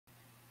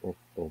Boom,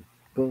 boom,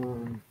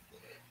 boom.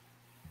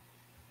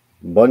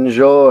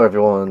 Bonjour,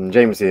 everyone.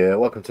 James here.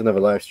 Welcome to another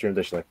live stream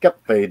edition of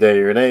Café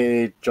de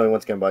Rene. Joined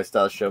once again by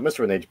Star Show, Mr.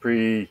 Rene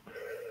Dupree.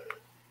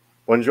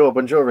 Bonjour,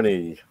 bonjour,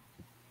 Rene.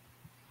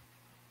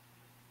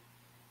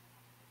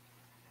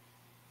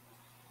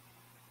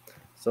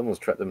 Someone's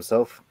trapped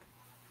themselves.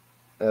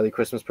 Early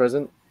Christmas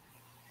present.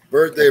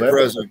 Birthday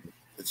present.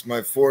 It's my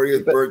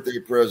 40th birthday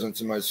present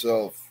to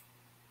myself.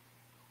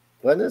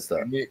 When is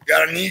that?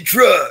 Got a new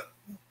truck.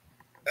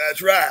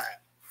 That's right.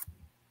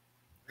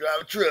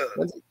 Drive a truck.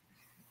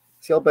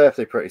 It's your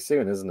birthday pretty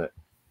soon, isn't it?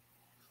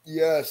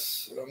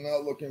 Yes. I'm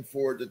not looking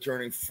forward to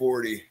turning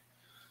 40.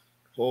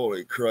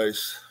 Holy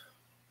Christ.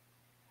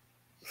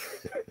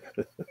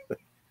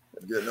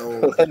 Getting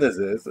old. When is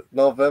it? Is it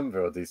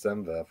November or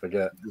December? I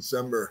forget.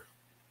 December.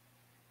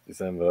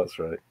 December, that's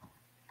right.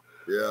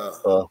 Yeah.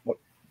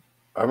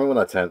 I remember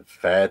when I turned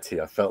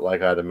 30, I felt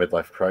like I had a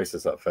midlife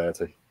crisis at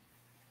 30.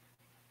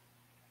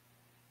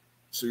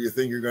 So you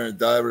think you're going to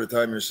die by the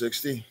time you're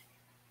 60?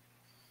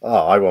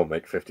 Oh, I won't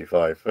make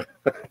 55.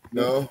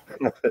 No?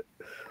 I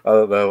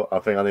don't know. I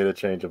think I need a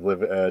change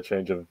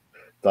of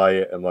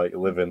diet and like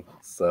living.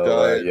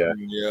 So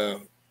yeah,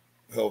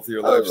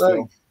 healthier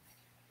lifestyle.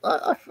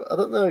 I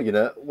don't know. You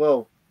know,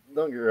 well,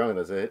 don't get me wrong.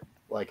 There's it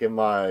like in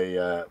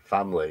my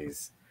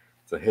family's,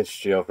 it's a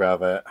history of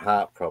rather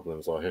heart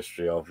problems or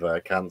history of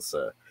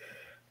cancer.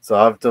 So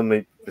I've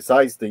done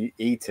besides the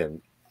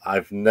eating,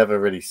 I've never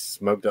really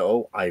smoked at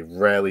all. I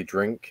rarely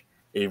drink,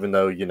 even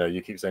though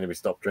you keep saying to me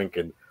stop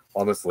drinking.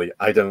 Honestly,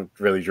 I don't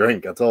really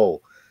drink at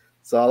all.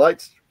 So I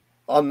like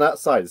on that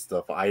side of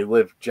stuff. I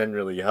live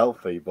generally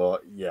healthy,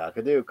 but yeah, I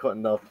could do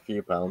cutting off a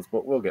few pounds,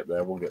 but we'll get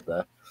there. We'll get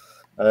there.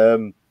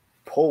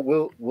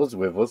 Paul was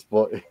with us,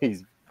 but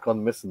he's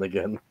gone missing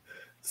again,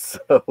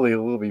 so he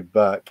will be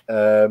back.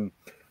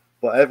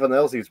 But everyone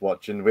else who's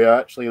watching, we are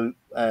actually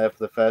for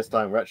the first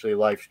time we're actually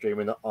live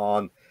streaming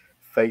on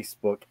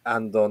Facebook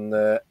and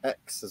on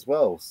X as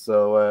well.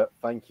 So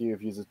thank you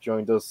if you just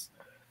joined us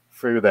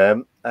through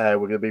them. We're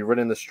going to be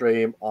running the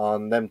stream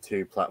on them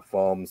two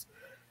platforms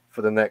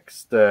for the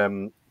next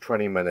 20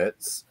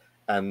 minutes,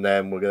 and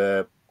then we're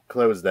going to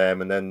close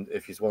them. And then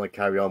if you just want to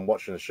carry on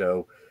watching the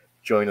show,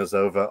 join us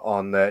over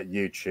on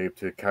YouTube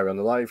to carry on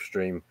the live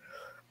stream.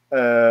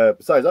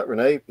 Besides that,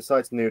 Rene,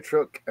 besides the new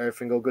truck,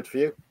 everything all good for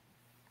you?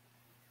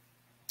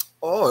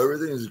 Oh,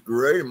 everything's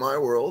great in my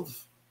world.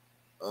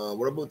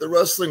 What about the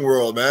wrestling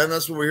world, man?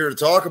 That's what we're here to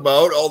talk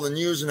about. All the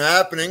news and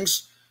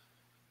happenings.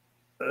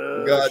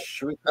 We got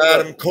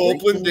Adam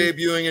Copeland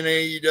debuting in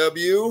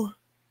AEW.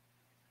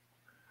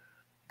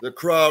 The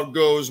crowd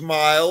goes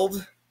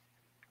mild.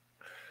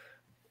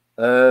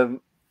 I've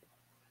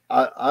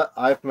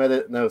made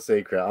it no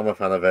secret. I'm a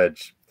fan of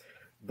Edge,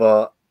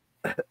 but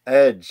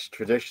Edge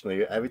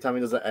traditionally, every time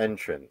he does an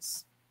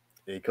entrance,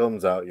 he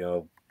comes out,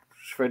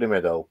 through the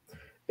middle.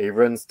 He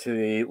runs to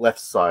the left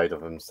side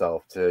of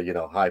himself to,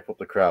 hype up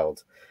the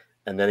crowd,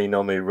 and then he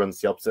normally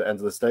runs the opposite end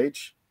of the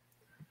stage.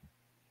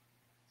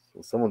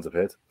 Well, someone's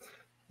appeared.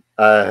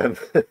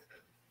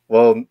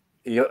 Well,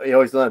 he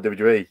always done that at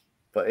WWE,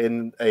 but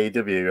in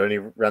AEW, he only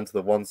ran to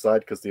the one side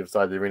because the other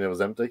side of the arena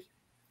was empty.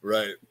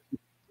 Right.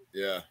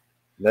 Yeah.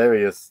 There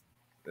he is.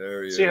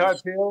 There he is. See how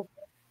it feels?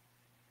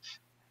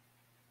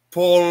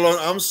 Paul,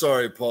 I'm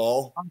sorry,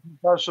 Paul.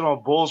 Unprofessional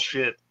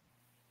bullshit.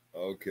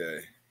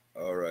 Okay.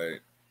 All right.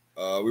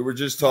 We were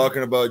just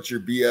talking about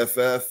your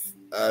BFF,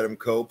 Adam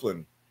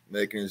Copeland,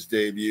 making his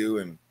debut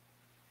in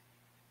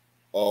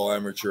all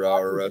amateur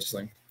hour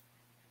wrestling.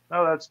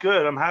 Oh, that's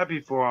good. I'm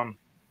happy for him.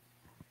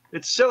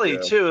 It's silly,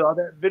 too. All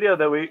that video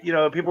that we,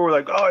 people were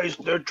like, oh,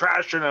 they're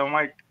trashing him. I'm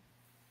like,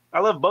 I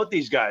love both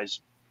these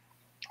guys.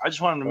 I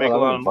just want them to make a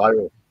lot of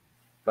money.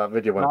 That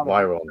video went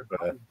viral.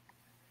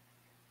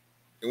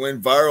 It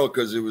went viral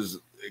because it was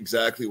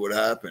exactly what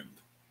happened.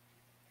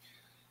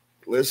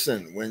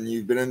 Listen, when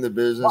you've been in the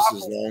business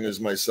as long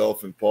as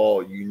myself and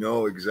Paul, you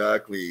know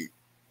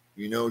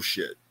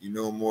shit. You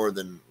know more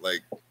than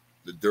like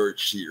the dirt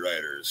sheet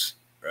writers,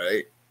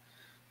 right?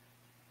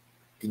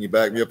 Can you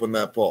back me up on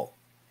that, Paul?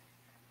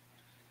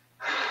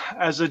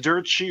 As a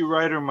dirt sheet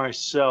writer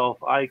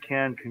myself, I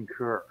can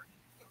concur.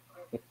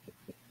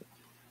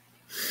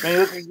 Man, you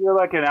look like you're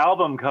like an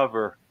album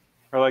cover,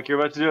 or like you're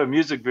about to do a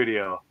music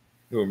video.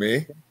 Who,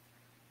 me?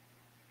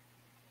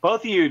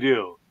 Both of you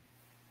do.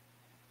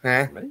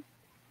 Huh?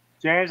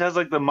 James has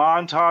like the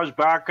montage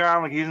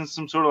background, like he's in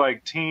some sort of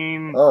like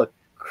teen. Oh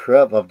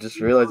crap! I've just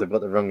realized I've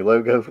got the wrong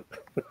logo.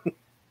 And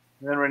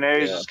then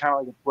Rene's just kind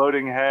of like a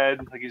floating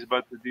head, like he's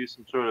about to do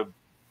some sort of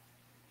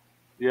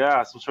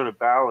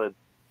ballad.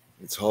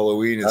 It's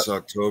Halloween. It's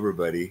October,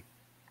 buddy.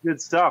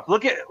 Good stuff.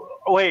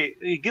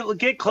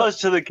 Get close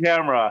to the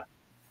camera,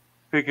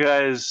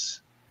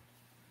 because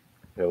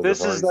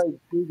this is like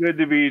too good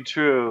to be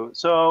true.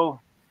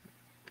 So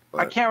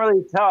I can't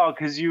really tell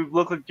because you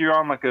look like you're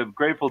on like a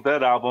Grateful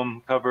Dead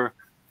album cover,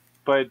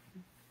 but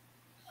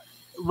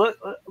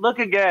look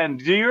again.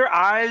 Do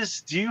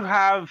you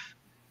have?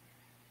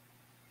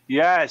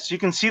 Yes, you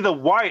can see the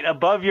white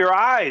above your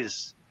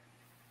eyes.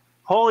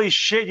 Holy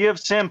shit, you have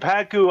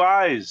Sanpaku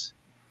eyes.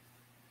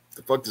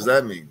 The fuck does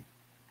that mean?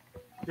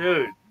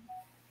 Dude,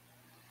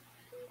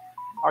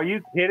 are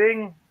you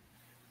kidding?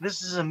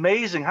 This is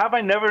amazing. How have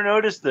I never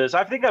noticed this?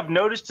 I think I've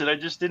noticed it. I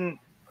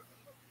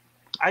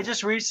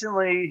just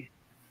recently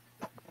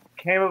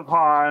came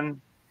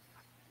upon.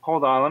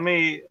 Hold on, let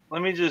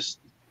me just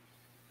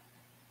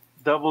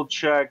double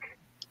check.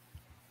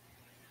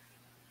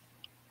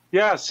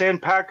 Yeah,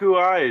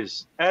 Sanpaku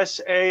eyes.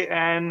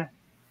 SANPAKU.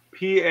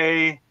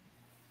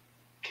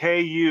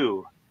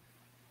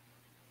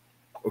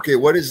 Okay,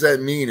 what does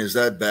that mean? Is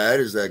that bad?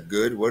 Is that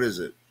good? What is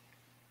it?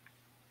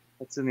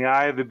 It's in the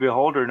eye of the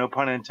beholder, no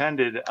pun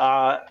intended.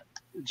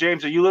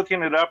 James, are you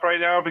looking it up right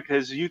now?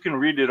 Because you can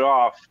read it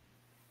off.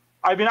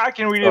 I mean, I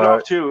can read it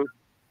off too.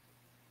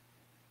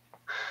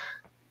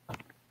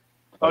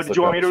 Oh, did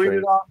you want me to read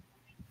it off?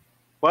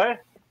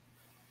 What?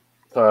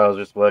 Sorry, I was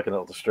just working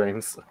out the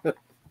streams.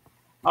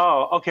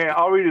 Oh, okay.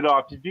 I'll read it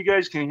off. If you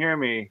guys can hear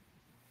me.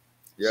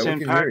 Yeah, we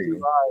can hear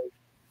you.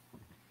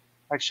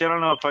 Actually, I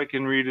don't know if I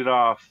can read it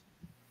off.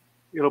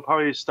 It'll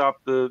probably stop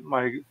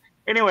my.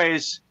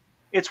 Anyways,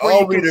 it's where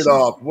I'll read it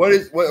off.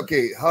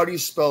 Okay, how do you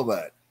spell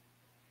that?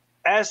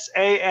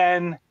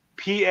 SANPAKU.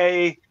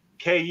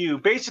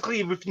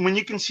 Basically, when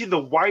you can see the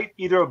white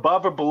either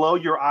above or below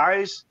your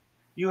eyes,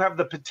 you have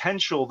the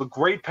potential, the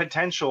great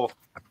potential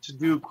to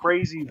do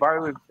crazy,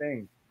 violent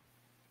things.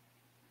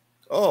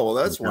 Oh, well,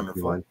 that's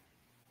wonderful.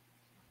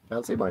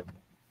 Can't see mine.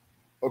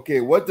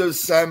 Okay, what does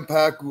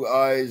Sanpaku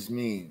eyes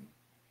mean?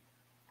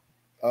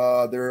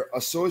 They're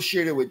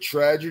associated with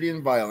tragedy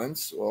and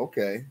violence. Well,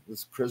 okay, this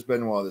is Chris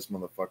Benoit, this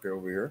motherfucker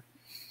over here.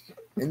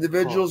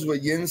 Individuals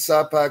with yin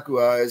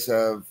Sanpaku eyes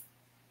have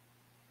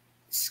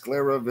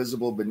sclera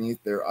visible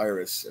beneath their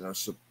iris and are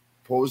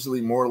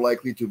supposedly more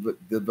likely to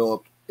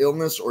develop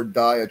illness or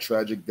die a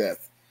tragic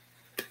death.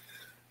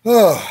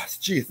 Oh,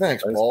 gee,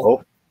 thanks,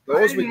 Paul.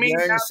 Those with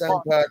yang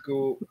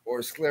Sanpaku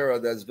or sclera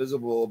that's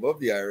visible above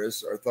the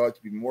iris are thought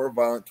to be more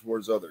violent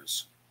towards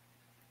others.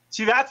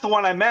 See, that's the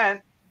one I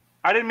meant.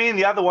 I didn't mean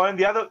the other one.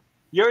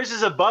 Yours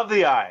is above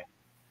the eye.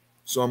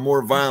 So I'm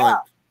more violent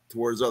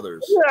towards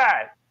others. Look at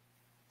that.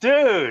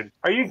 Dude,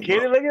 are you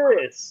kidding? Look at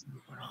this.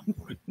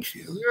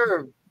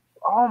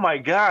 Oh my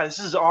God, this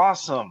is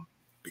awesome.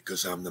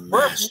 Because I'm the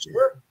master.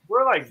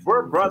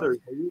 We're brothers,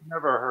 but you've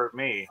never hurt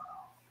me.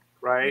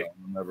 Right? No,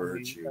 I'll never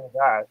hurt you.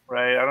 That,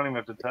 right? I don't even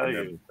have to tell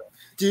you.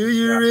 Do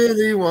you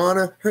really want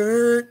to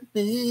hurt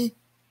me?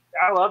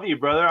 I love you,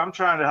 brother. I'm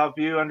trying to help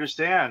you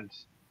understand.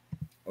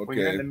 Okay. When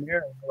you're in the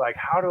mirror, you're like,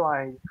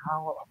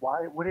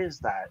 why, what is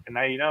that? And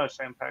now you know it's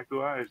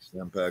Sanpaku eyes.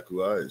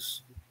 Sanpaku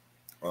eyes.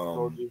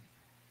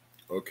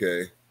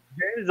 Okay.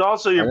 James is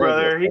also your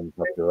brother. He's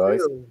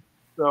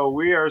so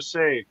we are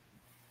safe.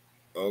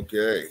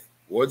 Okay.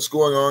 What's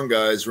going on,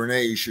 guys?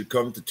 Rene, you should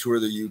come to tour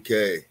the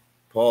UK.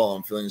 Paul,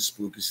 I'm feeling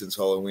spooky since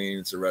Halloween.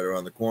 It's right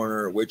around the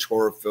corner. Which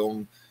horror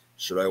film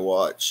should I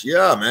watch?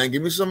 Yeah, man.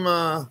 Give me some.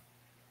 I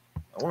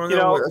want to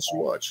know what I should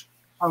watch.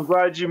 I'm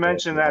glad you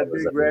mentioned that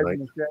Big Red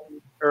Machine.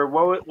 Or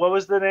what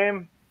was the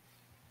name?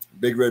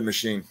 Big Red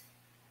Machine.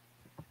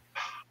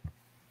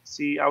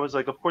 See, I was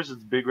like, of course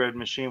it's Big Red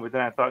Machine, but then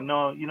I thought,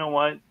 no, you know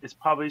what? It's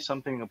probably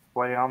something to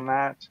play on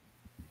that.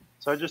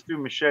 So I just threw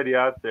Machete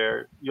out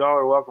there. Y'all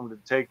are welcome to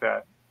take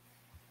that.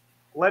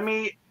 Let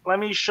me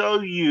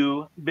show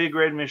you, Big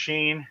Red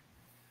Machine,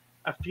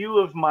 a few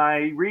of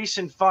my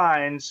recent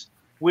finds,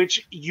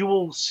 which you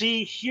will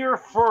see here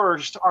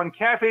first on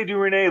Café du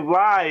René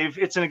Live.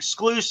 It's an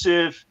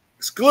exclusive.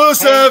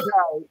 Exclusive!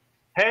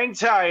 Hang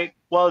tight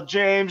while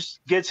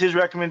James gets his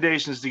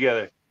recommendations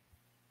together.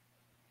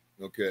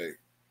 Okay.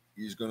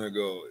 He's going to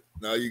go.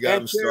 Now you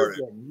got him started.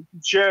 You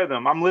can share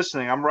them. I'm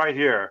listening. I'm right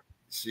here.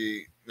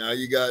 See, now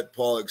you got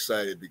Paul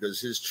excited because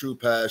his true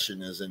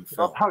passion is in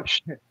film. Oh,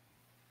 shit.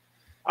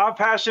 I'm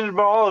passionate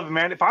about all of it,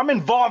 man. If I'm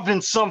involved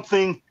in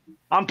something,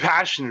 I'm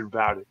passionate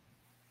about it.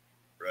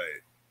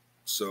 Right.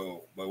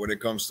 So, but when it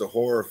comes to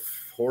horror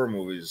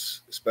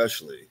movies,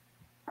 especially,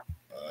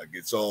 it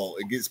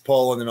gets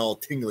Paul and then all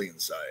tingly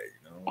inside.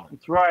 You know.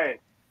 That's right.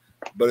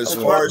 But as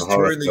far as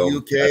touring the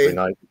UK, every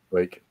night this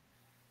week.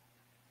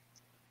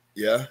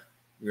 Yeah,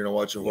 you're gonna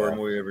watch a horror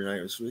movie every night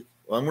this week.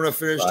 Well, I'm gonna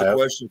finish the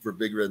question for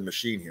Big Red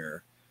Machine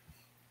here.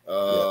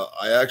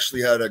 I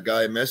actually had a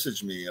guy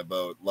message me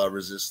about La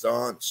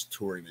Resistance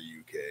touring the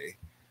UK.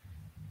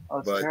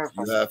 But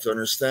you have to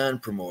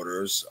understand,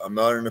 promoters, I'm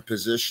not in a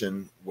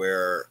position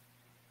where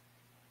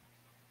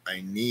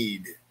I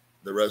need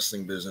the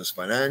wrestling business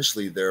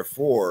financially.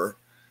 Therefore,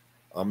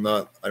 I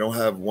don't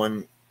have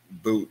one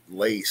boot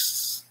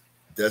laced,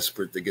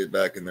 desperate to get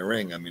back in the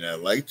ring. I mean, I'd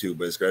like to,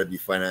 but it's got to be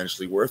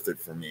financially worth it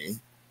for me.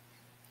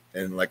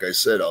 And like I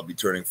said, I'll be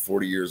turning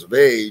 40 years of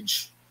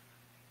age.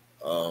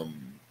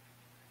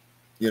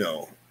 You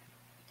know,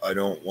 I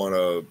don't want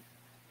to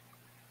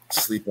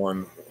sleep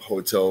on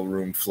hotel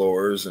room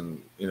floors, and,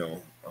 you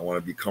know, I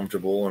want to be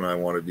comfortable and I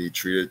want to be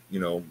treated, you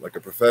know, like a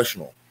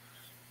professional.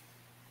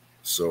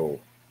 So,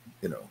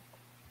 you know,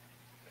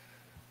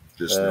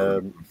 just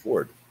moving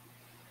forward.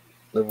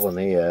 Another one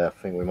here,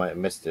 I think we might have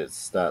missed it to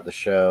start the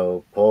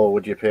show. Paul,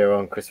 would you appear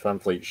on Chris Van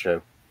Fleet's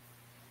show?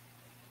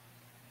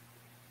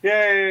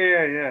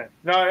 Yeah.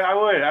 No, I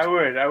would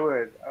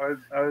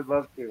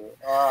love to.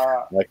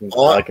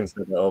 I can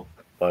set it up.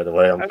 By the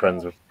way, I'm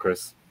friends with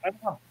Chris. I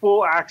don't have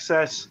full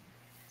access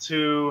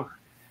to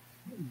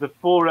the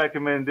full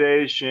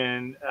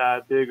recommendation,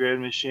 Big Red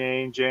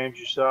Machine, James,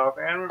 yourself,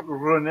 and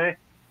Rene.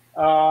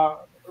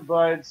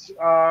 But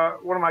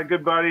one of my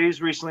good buddies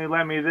recently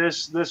lent me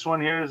this one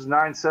here is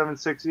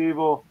 976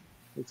 Evil.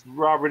 It's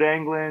Robert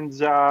Englund's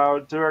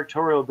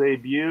directorial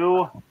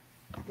debut.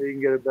 So you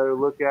can get a better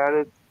look at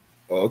it.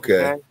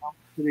 Okay.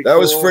 That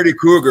was Freddy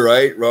Krueger,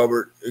 right?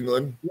 Robert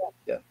Englund?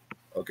 Yeah.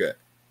 Okay.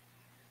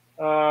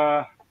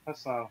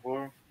 That's not a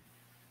horror.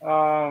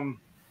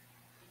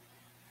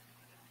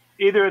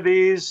 Either of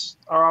these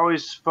are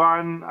always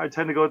fun. I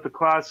tend to go with the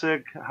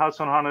classic House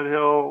on Haunted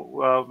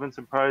Hill,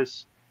 Vincent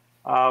Price.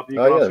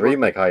 The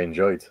remake I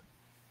enjoyed.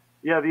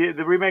 Yeah,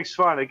 the remake's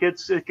fun. It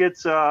gets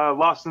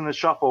lost in the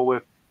shuffle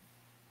with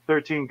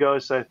 13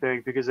 Ghosts, I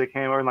think, because they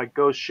came out in like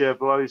Ghost Ship.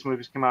 A lot of these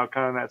movies came out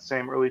kind of in that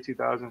same early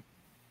 2000s.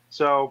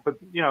 So, but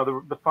you know,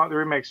 the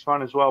remake's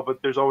fun as well. But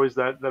there's always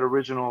that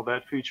original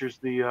that features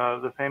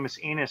the famous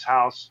Enos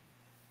house,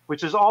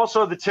 which is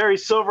also the Terry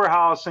Silver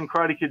house in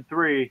Karate Kid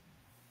 3.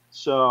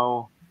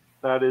 So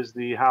that is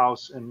the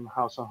house in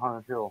House on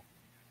Haunted Hill.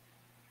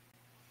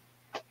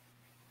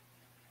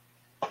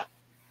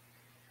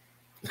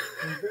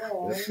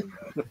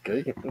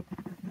 Okay.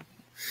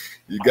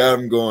 You got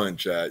him going,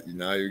 chat.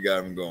 Now you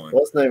got him going.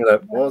 What was the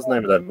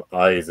name of them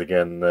eyes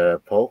again,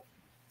 Paul?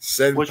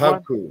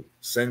 Senpaku.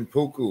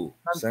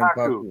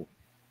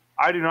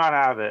 I do not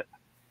have it.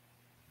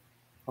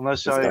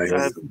 Unless I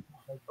have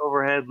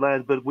overhead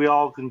lens, but we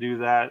all can do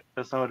that.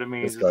 That's not what it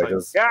means. It's like,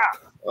 yeah.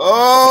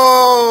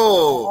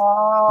 Oh,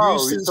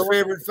 Houston's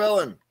favorite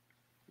felon.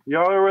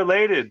 Y'all are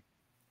related.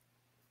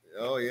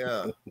 Oh,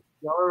 yeah.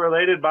 Y'all are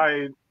related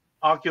by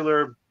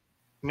ocular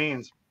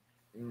means.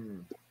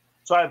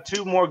 So I have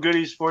two more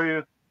goodies for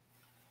you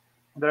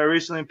that I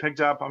recently picked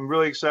up. I'm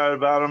really excited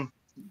about them.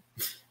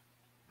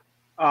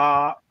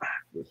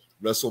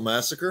 Wrestle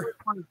Massacre?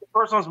 The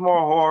first one's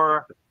more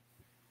horror.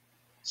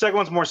 Second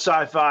one's more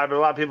sci-fi, but a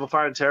lot of people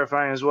find it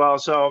terrifying as well.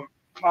 So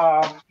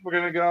we're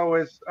going to go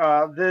with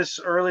this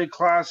early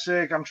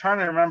classic. I'm trying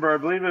to remember. I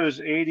believe it was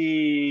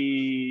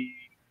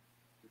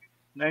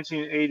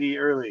 1980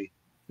 early.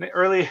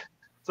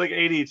 It's like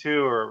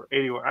 82 or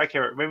 81. I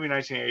can't remember. Maybe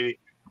 1980.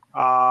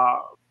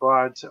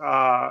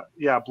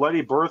 Yeah,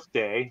 Bloody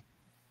Birthday.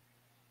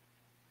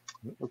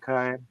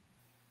 Okay.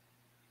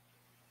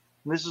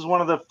 This is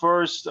one of the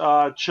first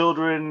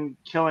children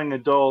killing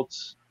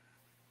adults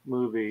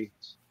movies.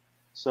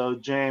 So,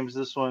 James,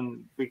 this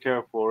one, be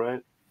careful,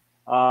 right?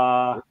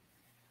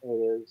 It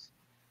is.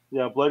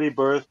 Yeah, Bloody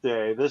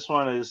Birthday. This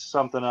one is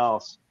something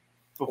else.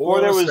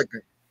 Before there was...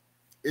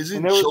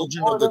 Isn't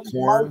Children of the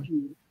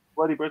Corn?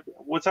 Bloody Birthday.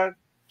 What's that?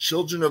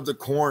 Children of the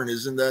Corn.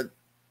 Isn't that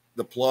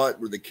the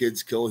plot where the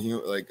kids kill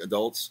like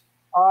adults?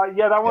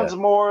 Yeah, that one's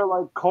more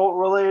like cult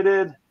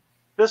related.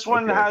 This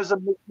one has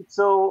a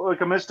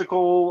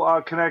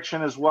mystical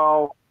connection as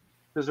well,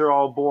 because they're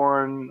all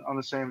born on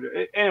the same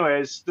day.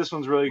 Anyways, this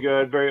one's really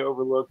good, very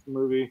overlooked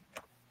movie.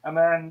 And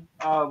then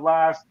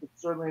last, but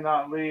certainly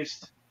not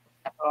least,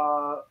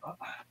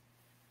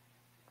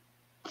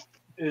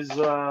 is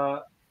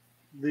the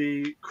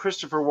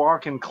Christopher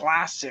Walken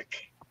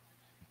classic,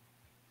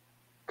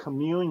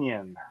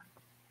 Communion.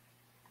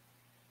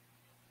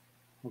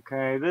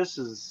 Okay, this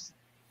is,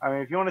 I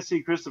mean, if you want to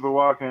see Christopher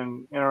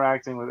Walken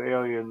interacting with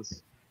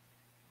aliens,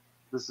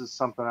 this is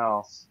something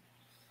else.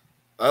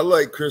 I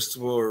like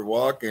Christopher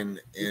Walken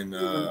in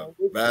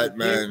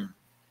Batman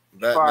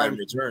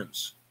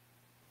Returns.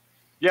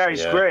 Yeah,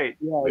 he's great.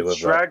 Yeah,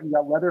 it's Shrek. You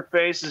got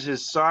Leatherface as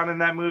his son in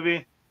that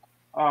movie.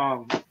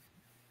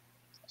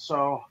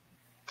 So,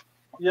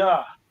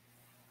 yeah.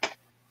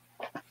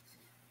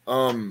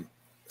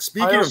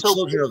 Speaking of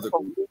Children of the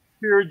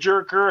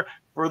tearjerker,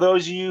 for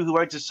those of you who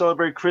like to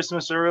celebrate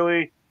Christmas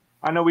early,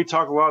 I know we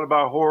talk a lot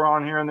about horror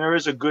on here, and there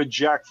is a good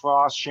Jack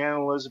Frost,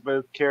 Shannon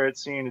Elizabeth Carrot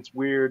scene. It's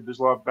weird. There's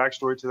a lot of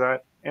backstory to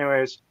that.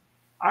 Anyways,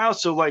 I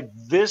also like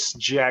this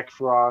Jack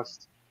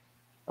Frost,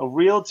 a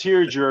real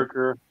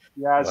tearjerker.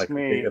 You ask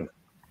me.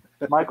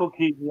 Michael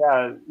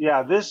Keaton.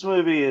 Yeah. This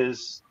movie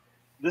is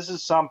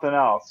something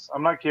else.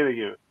 I'm not kidding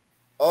you.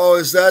 Oh,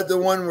 is that the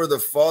one where the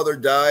father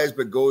dies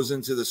but goes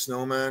into the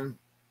snowman?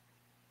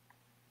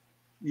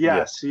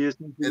 Yes, he is.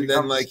 And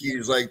then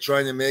he's like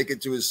trying to make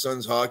it to his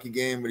son's hockey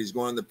game, but he's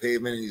going on the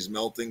pavement and he's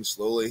melting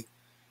slowly.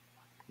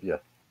 Yeah.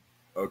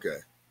 Okay.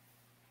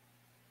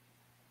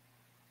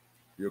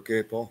 You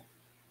okay, Paul?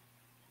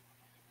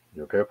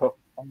 You okay, Paul?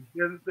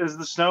 There's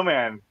the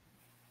snowman.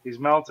 He's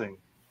melting.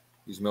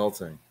 He's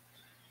melting.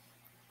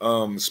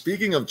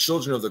 Speaking of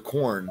Children of the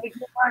Corn,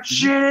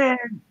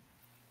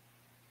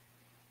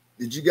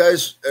 did you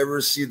guys ever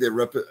see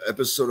the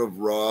episode of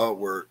Raw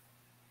where,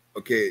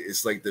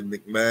 it's like the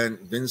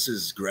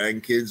Vince's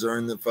grandkids are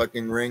in the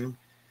fucking ring,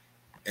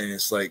 and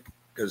it's like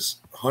because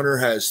Hunter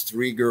has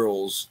 3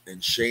 girls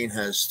and Shane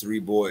has 3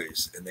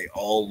 boys, and they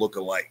all look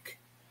alike,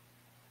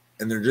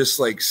 and they're just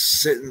like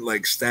sitting,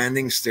 like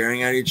standing,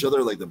 staring at each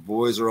other, like the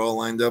boys are all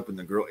lined up and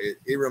the girl.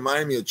 It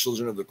reminded me of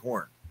Children of the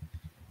Corn.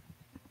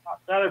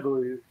 That I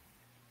believe.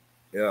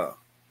 Yeah.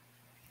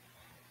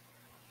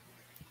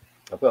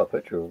 I've got a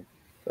picture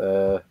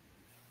of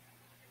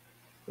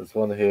there's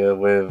one here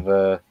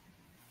with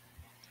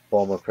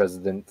former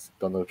President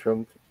Donald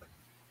Trump.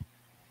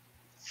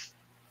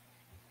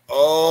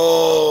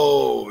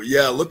 Oh,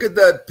 yeah. Look at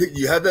that.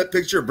 You have that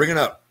picture? Bring it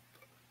up.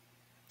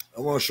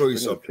 I want to show you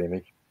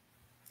something.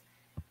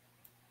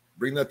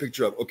 Bring that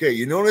picture up. Okay,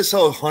 you notice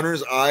how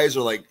Hunter's eyes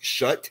are like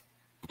shut?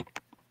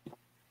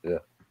 Yeah.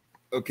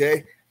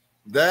 Okay.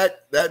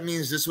 That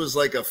means this was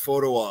like a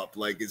photo op.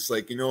 Like it's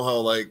like, you know how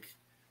like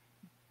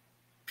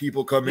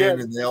people come in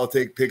and they all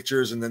take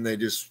pictures and then they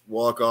just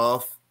walk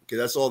off. Okay,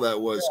 that's all that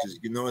was, because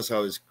you can notice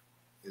how his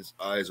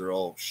eyes are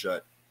all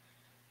shut.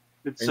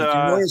 And you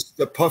can notice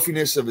the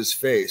puffiness of his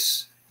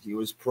face. He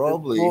was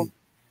probably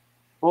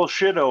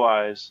bullshitto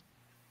eyes.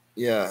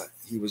 Yeah,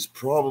 he was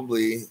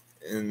probably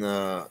in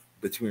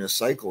between a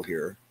cycle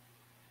here.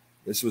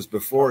 This was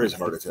before his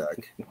heart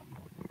attack.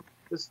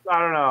 I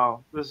don't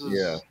know. This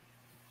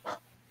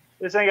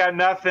ain't got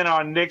nothing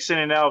on Nixon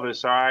and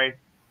Elvis, all right?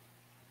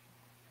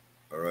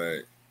 All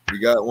right. We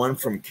got one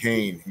from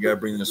Kane. You got to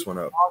bring this one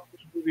up.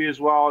 Movie as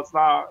well. It's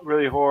not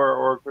really horror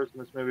or a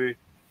Christmas movie.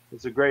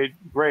 It's a great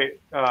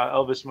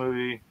Elvis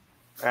movie.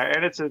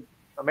 And it's an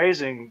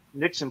amazing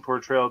Nixon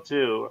portrayal,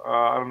 too.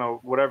 I don't know,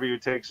 whatever your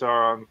takes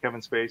are on Kevin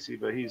Spacey,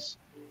 but he's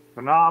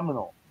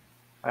phenomenal.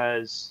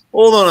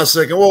 Hold on a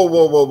second. Whoa.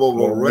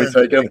 We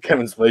take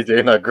Kevin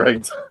Spacey, not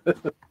great.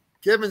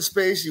 Kevin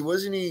Spacey,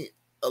 wasn't he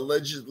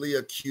allegedly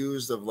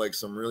accused of like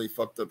some really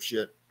fucked up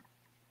shit?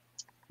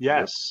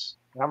 Yes.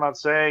 Yep. I'm not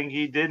saying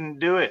he didn't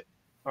do it.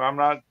 I'm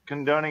not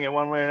condoning it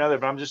one way or another,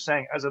 but I'm just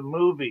saying as a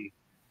movie,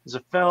 as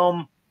a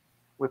film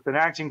with an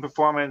acting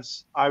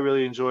performance, I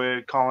really enjoy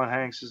it. Colin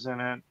Hanks is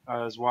in it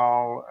as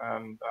well.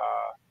 And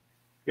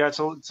yeah,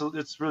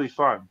 it's really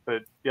fun.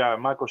 But yeah,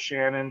 Michael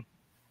Shannon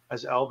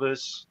as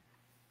Elvis,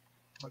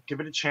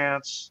 give it a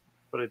chance,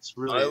 but it's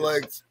really.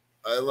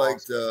 I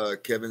liked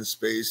Kevin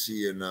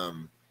Spacey in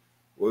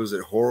what was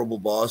it, Horrible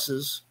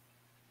Bosses?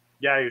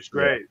 Yeah, he was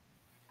great.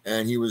 Yeah.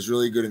 And he was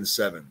really good in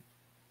Seven.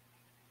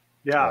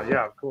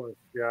 Yeah, of course.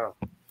 Yeah.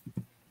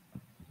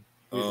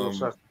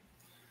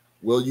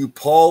 Will you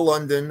Paul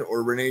London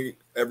or Rene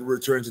ever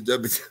return to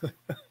WWE?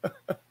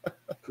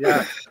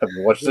 Yeah.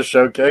 Watch the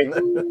show, Kane.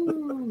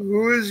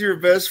 Who is your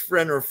best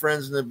friend or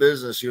friends in the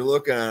business? You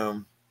look at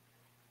them.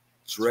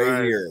 It's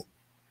right here.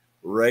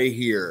 Right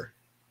here.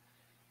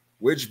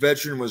 Which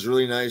veteran was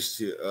really nice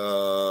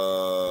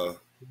to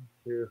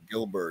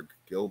Gilbert?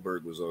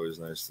 Gilbert was always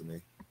nice to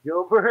me.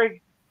 Gilbert?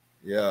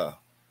 Yeah.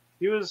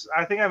 He was,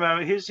 I think I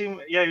remember, he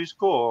was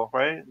cool,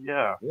 right?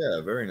 Yeah.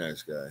 Yeah, very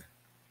nice guy.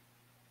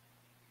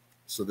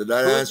 So did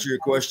that answer your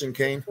question,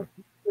 Kane?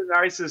 The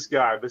nicest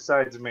guy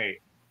besides me.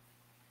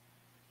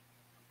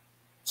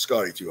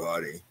 Scotty Too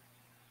Hottie.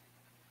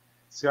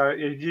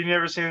 Scotty, you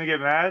never seen him get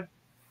mad?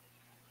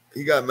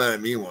 He got mad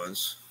at me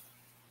once.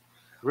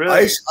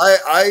 Really?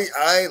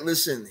 I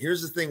listen,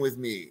 here's the thing with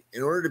me.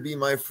 In order to be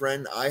my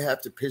friend, I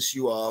have to piss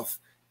you off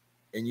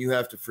and you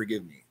have to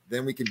forgive me.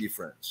 Then we can be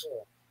friends.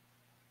 Yeah.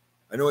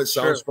 I know it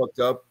sounds fucked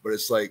up, but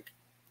it's like,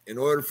 in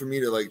order for me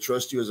to like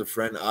trust you as a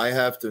friend, I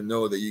have to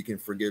know that you can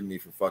forgive me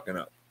for fucking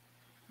up.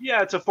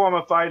 Yeah, it's a form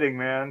of fighting,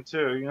 man,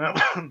 too. You know?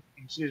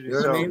 Excuse me. You know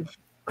what I mean?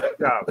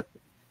 Yeah.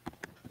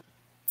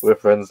 We're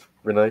friends,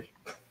 Rene.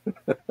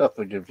 I'll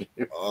forgive you.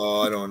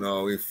 Oh, I don't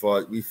know. We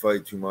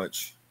fight too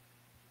much.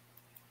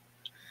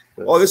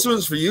 Oh, this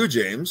one's for you,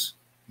 James.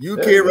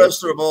 UK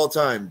wrestler of all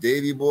time,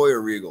 Davey Boy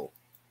or Regal?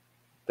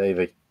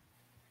 Davey.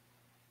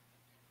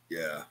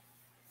 Yeah.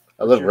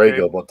 I love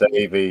Regal, but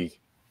Davey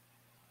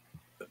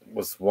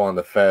was one of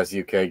the first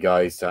UK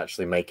guys to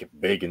actually make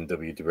it big in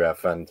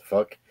WWF, and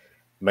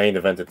main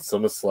event at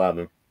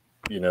SummerSlam,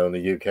 you know, in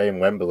the UK in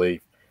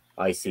Wembley,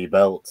 IC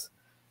belt.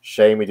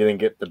 Shame he didn't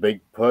get the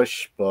big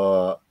push,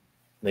 but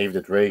neither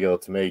did Regal.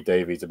 To me,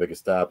 Davey's the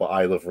biggest star, but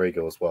I love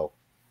Regal as well.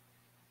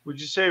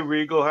 Would you say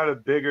Regal had a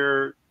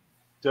bigger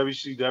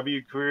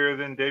WCW career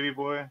than Davey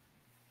Boy?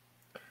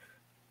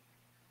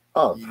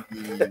 Oh,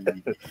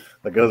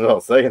 that goes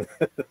without saying.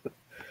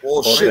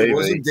 Well, shit,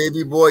 wasn't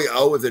Davey Boy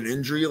out with an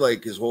injury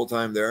like his whole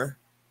time there?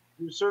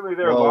 He was certainly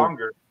there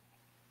longer.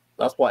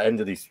 That's what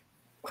ended his.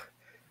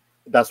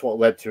 That's what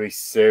led to his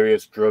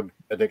serious drug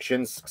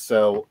addictions.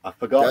 So I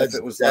forgot if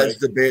it was that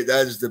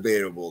is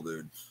debatable,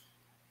 dude.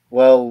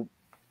 Well,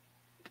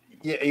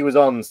 yeah, he was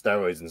on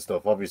steroids and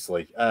stuff,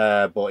 obviously,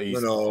 but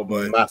he's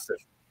massive.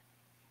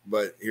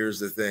 But here's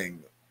the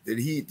thing: did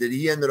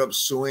he end up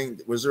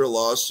suing? Was there a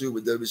lawsuit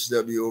with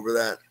WCW over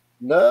that?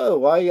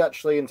 No, I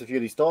actually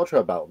interviewed his daughter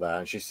about that,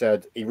 and she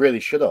said he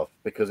really should have,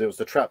 because it was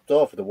the trap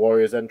door for the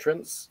Warriors'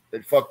 entrance.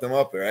 It fucked him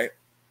up, right?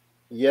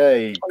 Yeah,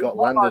 he got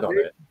landed on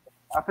it.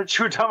 I thought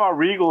you were talking about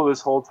Regal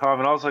this whole time,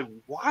 and I was like,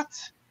 what?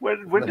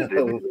 When did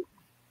it?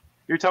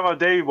 You're talking about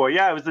Davey Boy.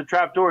 Yeah, it was the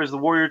trap door. It was the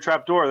Warrior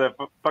trap door that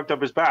fucked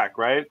up his back,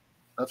 right?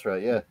 That's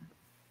right, yeah.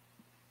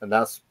 And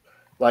that's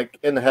like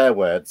in her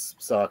words,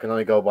 so I can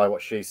only go by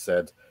what she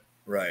said.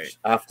 Right.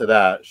 After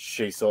that,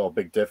 she saw a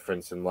big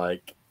difference in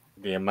like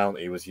the amount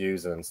he was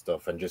using and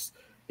stuff, and just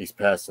his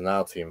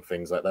personality and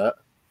things like that.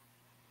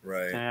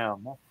 Right.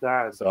 Damn, that's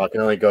sad. So I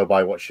can only go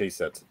by what she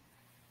said.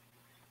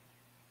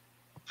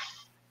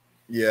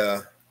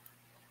 Yeah.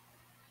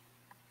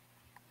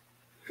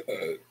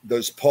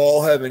 Does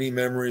Paul have any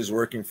memories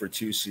working for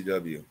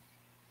 2CW?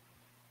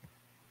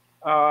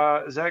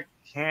 Is that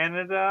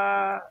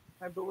Canada?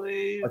 I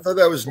believe. I thought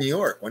that was New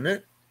York, wasn't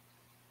it?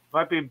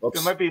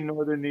 It might be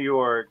Northern New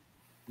York.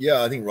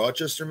 Yeah, I think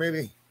Rochester,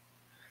 maybe.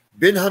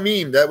 Bin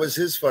Hamim, that was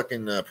his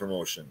fucking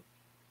promotion.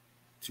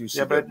 2CW.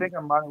 Yeah, but I think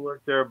I might have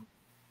worked there.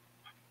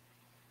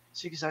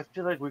 See, because I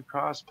feel like we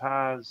crossed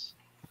paths.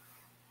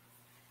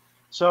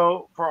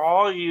 So for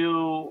all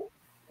you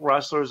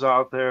wrestlers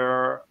out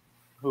there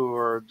who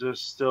are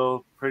just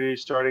still pretty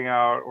starting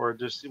out or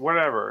just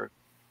whatever,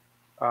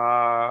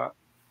 I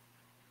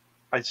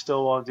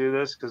still won't do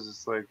this because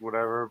it's like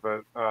whatever,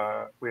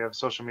 but we have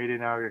social media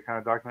now to kind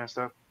of document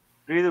stuff.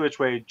 But either which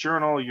way,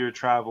 journal your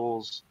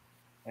travels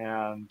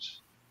and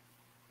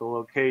the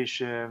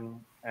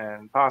location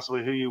and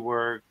possibly who you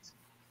worked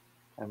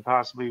and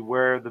possibly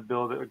where the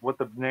building, what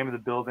the name of the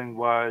building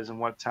was and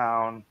what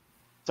town.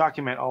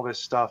 Document all this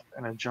stuff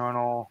in a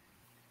journal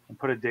and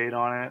put a date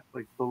on it.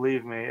 Like,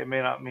 believe me, it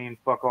may not mean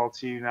fuck all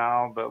to you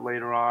now, but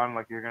later on,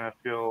 like, you're going to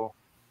feel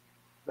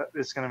that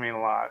it's going to mean a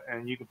lot.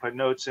 And you can put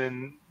notes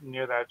in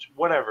near that,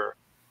 whatever.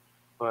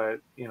 But,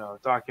 you know,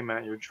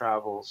 document your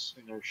travels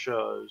and your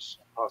shows,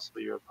 and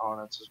possibly your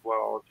opponents as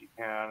well, if you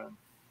can.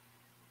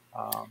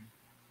 And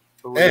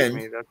believe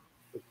me, that's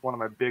one of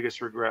my biggest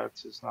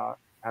regrets is not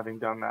having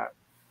done that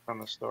from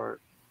the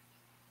start.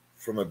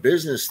 From a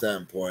business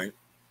standpoint,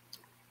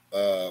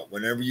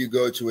 whenever you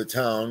go to a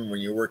town when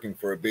you're working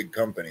for a big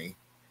company,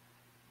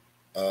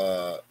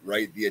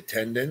 write the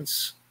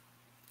attendance,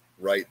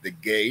 write the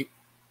gate,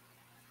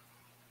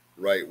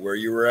 write where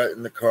you were at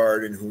in the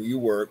card and who you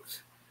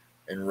worked,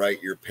 and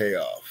write your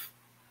payoff.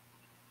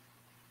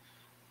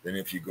 Then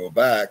if you go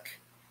back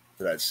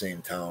to that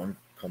same town,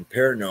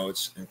 compare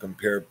notes and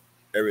compare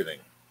everything,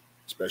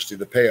 especially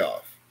the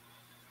payoff.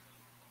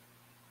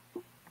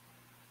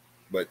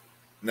 But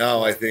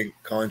now I think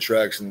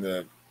contracts in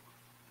the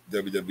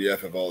WWF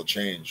have all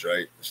changed,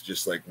 right? It's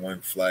just like one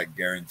flag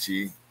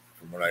guarantee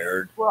from what I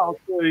heard. Well,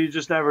 so you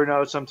just never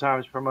know.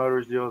 Sometimes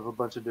promoters deal with a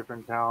bunch of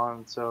different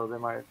talent, so they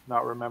might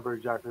not remember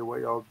exactly what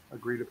y'all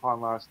agreed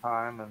upon last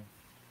time, and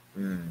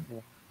you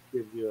know,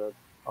 give you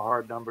a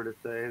hard number to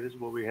say, this is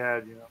what we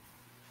had, you know.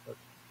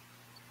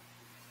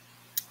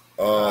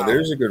 But,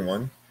 there's a good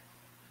one.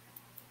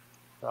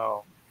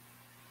 So,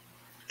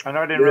 I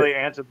know I didn't really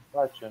answer the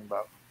question,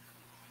 but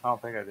I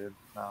don't think I did.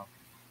 No. I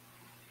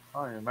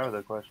don't even remember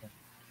that question.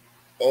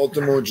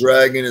 Ultimo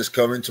Dragon is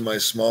coming to my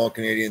small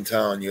Canadian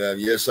town. You have,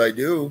 yes, I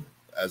do.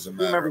 As a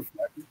matter of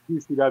fact,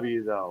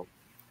 TCW though,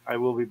 I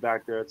will be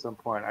back there at some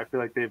point. I feel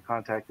like they've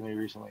contacted me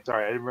recently.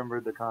 Sorry, I didn't remember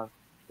the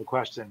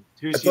question.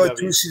 2CW. I thought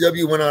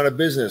 2CW went out of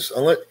business.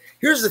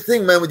 Here's the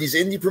thing, man. With these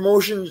indie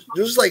promotions,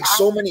 there's like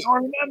so many. I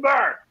don't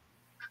remember.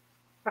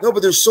 No,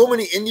 but there's so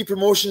many indie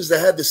promotions that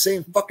have the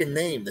same fucking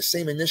name, the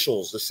same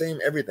initials, the same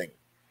everything.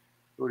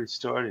 Already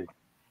started.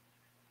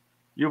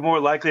 You're more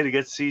likely to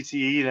get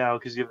CTE now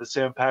because you have the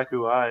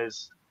Sampaku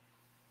eyes.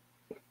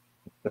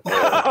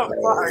 Yeah.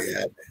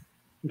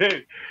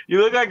 Dude, you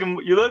look like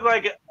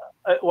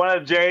one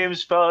of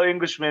James' fellow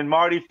Englishmen,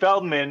 Marty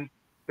Feldman,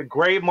 the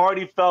great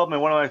Marty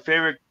Feldman, one of my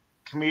favorite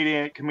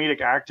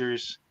comedic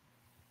actors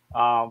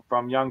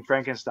from Young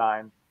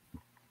Frankenstein,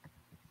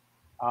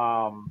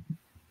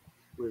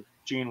 with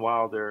Gene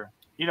Wilder.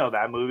 You know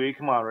that movie?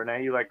 Come on,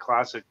 Rene. You like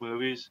classic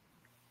movies?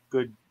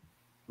 Good,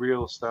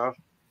 real stuff.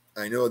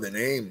 I know the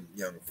name,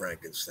 Young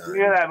Frankenstein.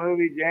 You know that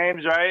movie,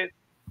 James, right?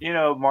 You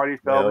know Marty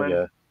Feldman.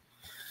 Oh,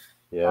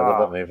 yeah, I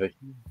love that movie.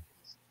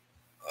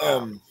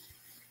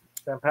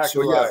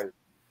 So yeah.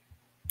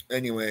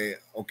 Anyway,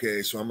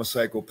 okay, so I'm a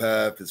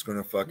psychopath. It's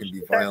gonna fucking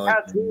be violent.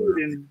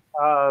 In,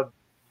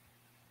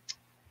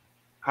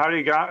 how do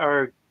you got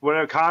or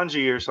whatever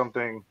kanji or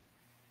something?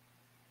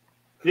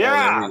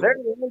 Yeah, there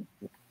you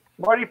go.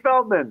 Marty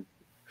Feldman.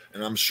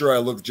 And I'm sure I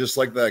look just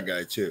like that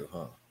guy too,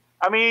 huh?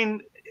 I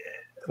mean,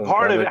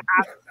 part of it,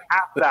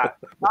 half that,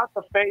 not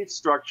the face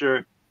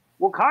structure.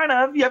 Well, kind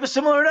of. You have a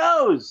similar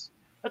nose.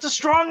 That's a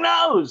strong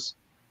nose.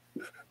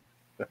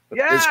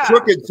 Yeah, it's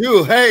crooked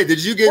too. Hey,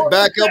 did you get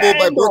back elbowed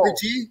by Booker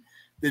T?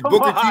 Did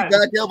Booker T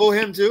back elbow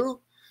him too?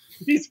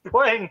 He's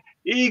playing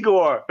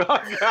Igor.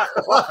 Come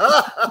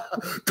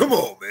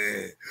on,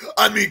 man.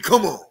 I mean,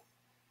 come on,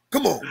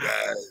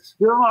 guys.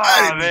 Come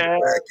on, man.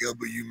 Back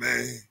elbow you,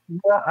 man.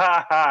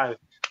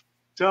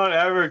 Don't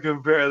ever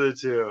compare the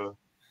two.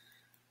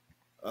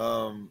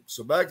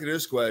 So back to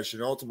this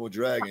question, Ultimo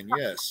Dragon,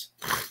 yes.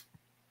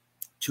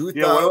 2000.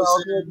 Yeah, what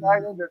about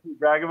Dragon? Does he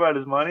brag about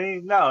his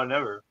money? No,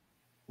 never.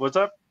 What's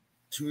up?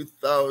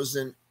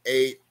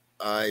 2008,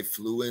 I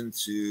flew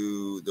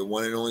into the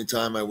one and only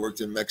time I worked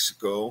in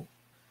Mexico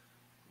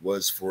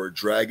was for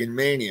Dragon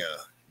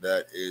Mania.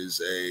 that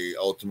is a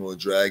Ultimo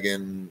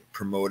Dragon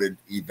promoted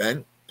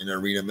event in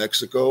Arena,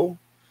 Mexico.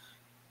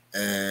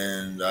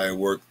 And I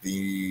worked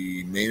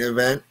the main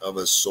event of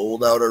a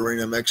sold out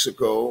Arena,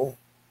 Mexico.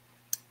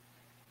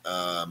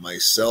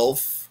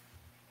 Myself,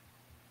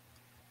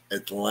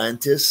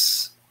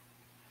 Atlantis,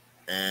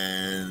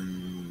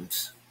 and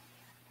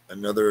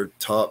another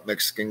top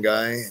Mexican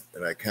guy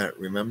that I can't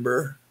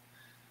remember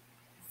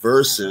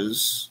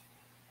versus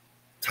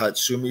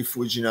Tatsumi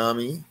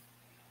Fujinami,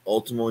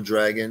 Ultimo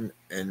Dragon,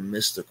 and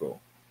Mystical.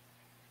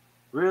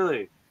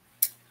 Really?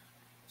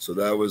 So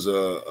that was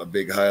a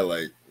big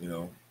highlight, you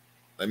know.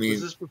 I mean,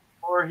 was this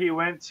before he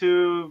went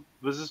to?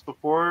 Was this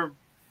before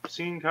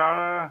Sin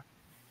Cara?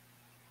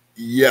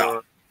 Yeah,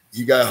 or?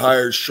 He got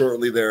hired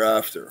shortly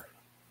thereafter.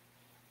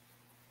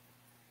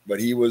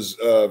 But he was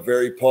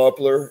very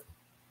popular,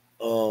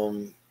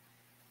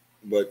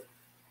 but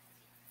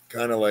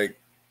kind of like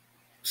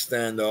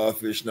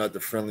standoffish, not the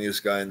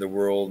friendliest guy in the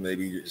world.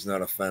 Maybe he's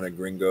not a fan of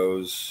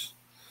gringos.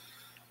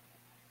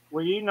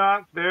 Were you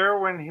not there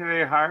when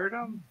they hired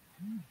him?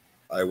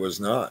 I was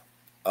not.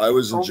 I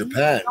was in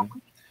Japan.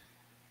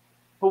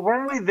 But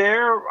weren't we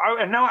there?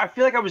 I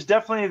feel like I was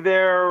definitely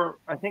there.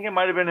 I think it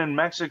might have been in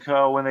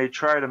Mexico when they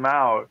tried him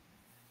out.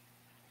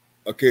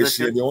 Okay,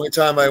 see, the only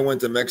time I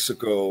went to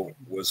Mexico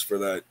was for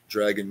that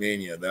Dragon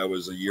Mania. That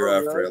was a year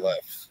after I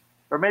left.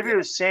 Or maybe it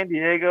was San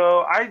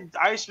Diego.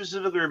 I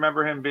specifically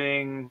remember him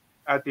being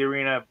at the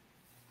arena.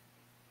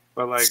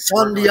 But like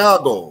San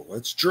Diego.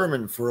 It's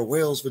German for a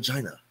whale's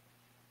vagina.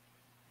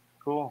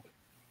 Cool.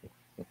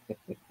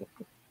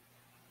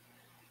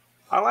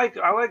 I like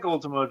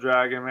Ultimo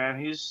Dragon, man.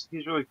 He's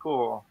really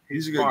cool.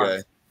 He's a good guy.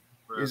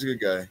 He's a good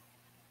guy. A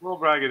little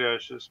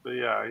braggadocious, but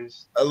yeah,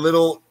 he's a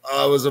little.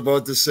 I was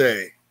about to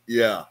say,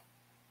 yeah.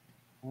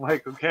 I'm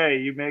like, okay,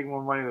 you make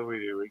more money than we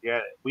do. We get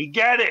it. We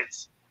get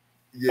it.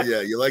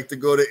 Yeah. You like to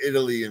go to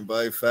Italy and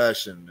buy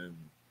fashion, and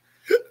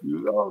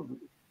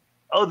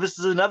oh, this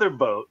is another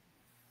boat.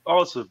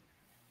 Awesome.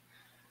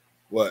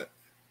 What?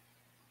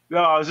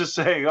 No, I was just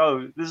saying.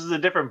 Oh, this is a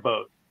different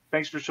boat.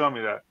 Thanks for showing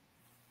me that.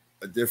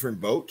 A different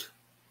boat?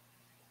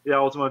 Yeah,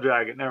 Ultimo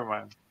Dragon. Never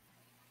mind.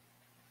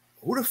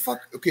 Who the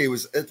fuck? Okay, it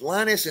was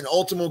Atlantis and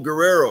Ultimo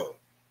Guerrero.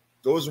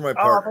 Those are my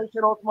partners. Oh, I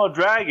said Ultimo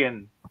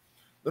Dragon.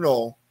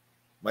 No.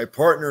 My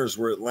partners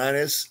were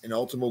Atlantis and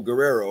Ultimo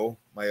Guerrero.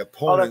 My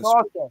opponents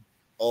that's awesome.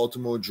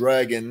 Ultimo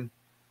Dragon,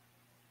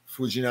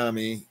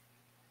 Fujinami,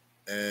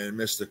 and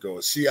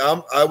Mystico. See,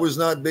 I was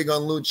not big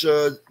on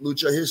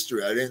lucha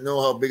history. I didn't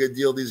know how big a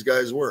deal these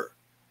guys were.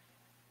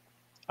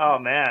 Oh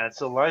man,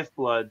 it's a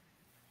lifeblood.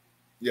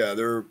 Yeah,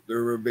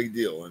 they're a big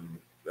deal, and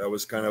that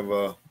was kind of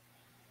a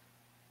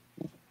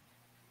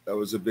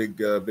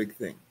big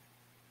thing.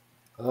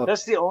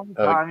 That's the only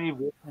time you've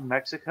been in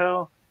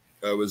Mexico?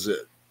 That was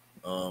it.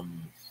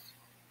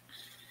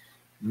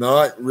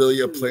 Not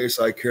really a place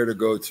I care to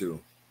go to.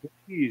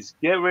 Please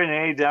get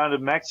Rene down to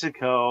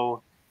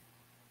Mexico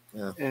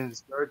and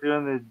start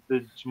doing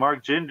the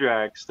Mark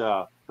Jindrak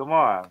stuff. Come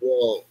on.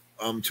 Well,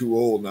 I'm too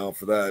old now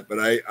for that, but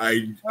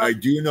I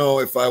do know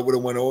if I would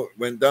have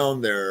went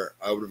down there,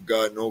 I would have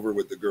gotten over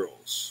with the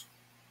girls.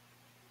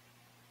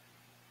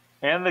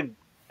 And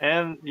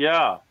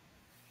yeah.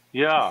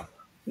 Oh,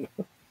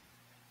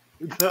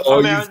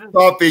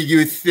 stop it,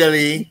 you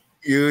silly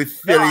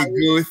goose.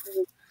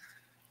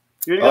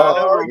 You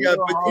got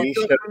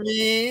Petito for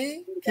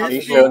me.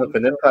 He's showing up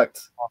in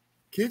Impact.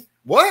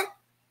 What?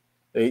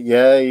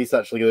 Yeah, he's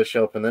actually going to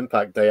show up in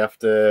Impact day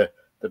after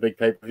the big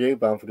pay-per-view,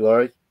 Bound for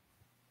Glory.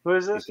 Who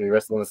is this? He's going to be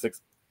wrestling on the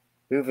 6th.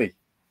 Hoovy.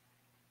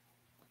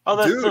 Oh,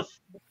 that's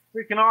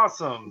freaking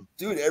awesome.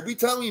 Dude, every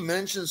time he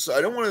mentions,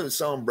 I don't want to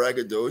sound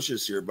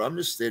braggadocious here, but I'm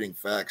just stating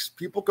facts.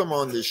 People come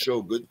on this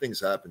show, good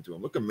things happen to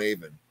them. Look at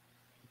Maven.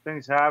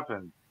 Things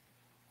happen.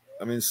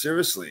 I mean,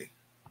 seriously,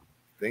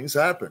 things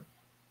happen.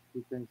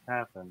 Good things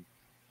happen.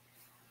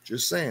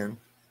 Just saying.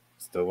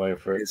 Still waiting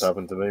for it to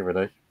happen to me,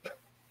 Rene.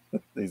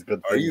 These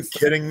good things. Are you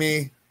kidding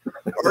me?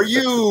 Are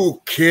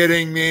you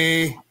kidding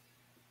me?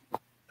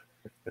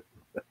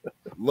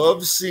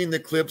 Love seeing the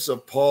clips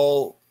of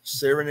Paul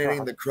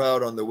serenading the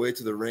crowd on the way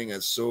to the ring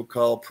at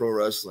SoCal Pro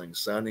Wrestling.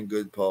 Sounding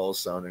good, Paul.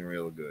 Sounding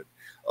real good.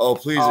 Oh,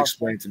 please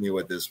explain to me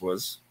what this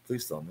was.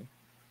 Please tell me.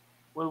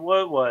 Well,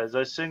 what was?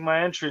 I sing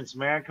my entrance,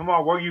 man. Come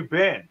on, where you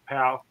been,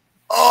 pal?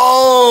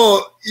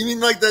 Oh, you mean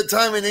like that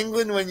time in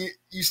England when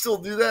you still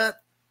do that?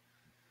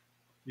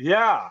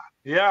 Yeah.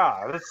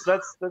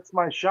 That's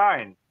my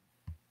shine.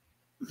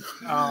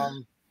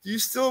 Do you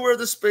still wear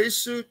the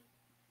spacesuit?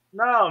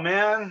 No,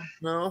 man.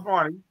 No. Come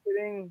on, are you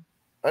kidding?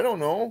 I don't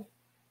know.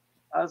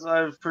 As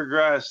I've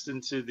progressed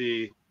into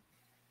the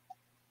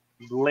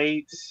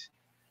late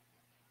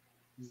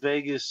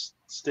Vegas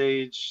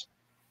stage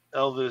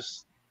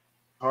Elvis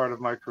part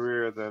of my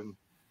career, then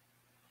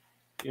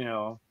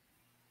you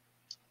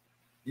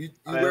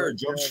wear a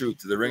jumpsuit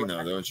to the ring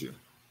now, don't you?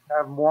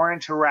 Have more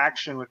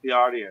interaction with the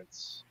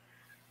audience.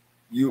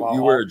 You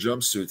wear a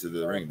jumpsuit to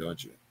the ring,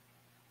 don't you?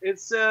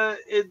 It's a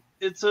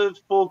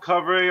full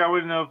covering. I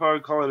wouldn't know if I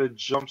would call it a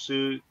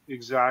jumpsuit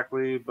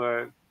exactly,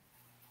 but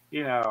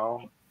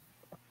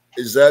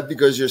Is that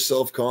because you're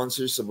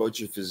self-conscious about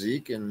your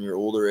physique and your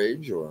older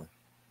age, or?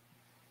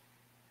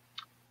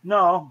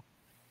 No,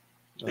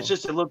 it's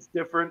just it looks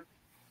different.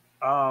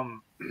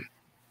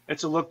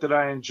 It's a look that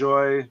I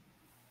enjoy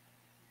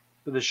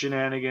for the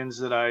shenanigans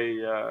that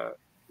I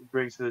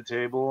bring to the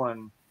table.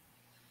 And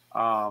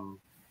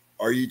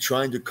are you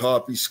trying to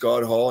copy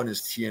Scott Hall in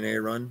his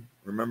TNA run?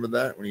 Remember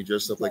that when he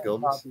dressed up like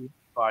Elvis?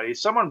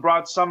 Someone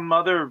brought some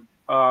other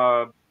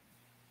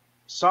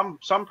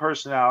some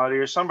personality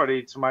or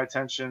somebody to my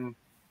attention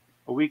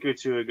a week or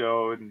two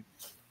ago, and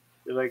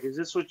they're like, "Is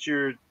this what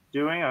you're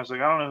doing?" I was like,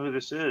 "I don't know who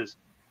this is,"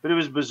 but it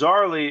was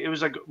bizarrely, it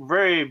was like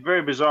very,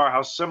 very bizarre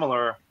how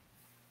similar.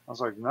 I was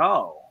like,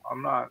 "No,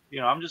 I'm not.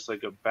 I'm just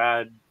like a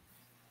bad,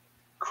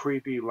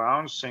 creepy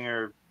lounge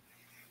singer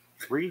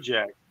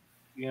reject.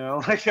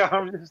 Like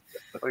I'm just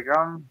like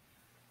I'm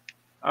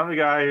the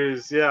guy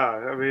who's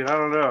I mean, I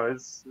don't know.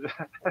 It's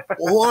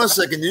well, hold on a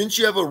second. Didn't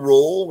you have a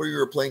role where you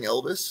were playing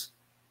Elvis?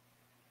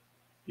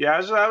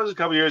 Yeah, that was a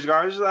couple years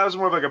ago. That was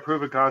more of like a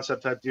proof of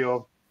concept type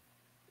deal.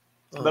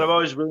 But I've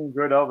always really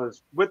enjoyed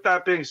Elvis. With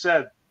that being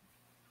said,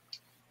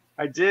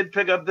 I did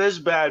pick up this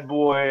bad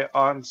boy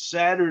on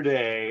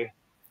Saturday.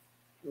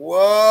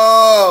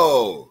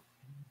 Whoa!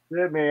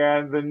 Yeah,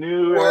 man, the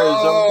new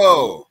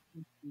Arizona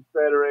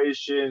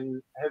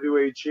Federation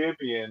heavyweight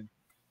champion.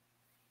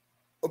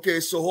 Okay,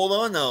 so hold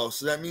on now.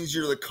 So that means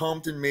you're the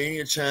Compton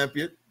Mania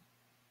champion.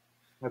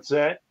 That's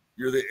it.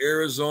 You're the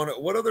Arizona.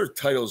 What other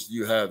titles do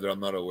you have that I'm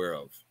not aware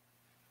of?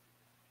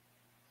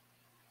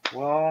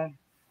 Well,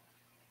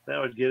 that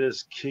would get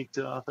us kicked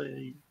off.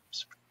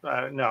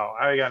 No,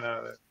 I got none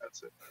of that.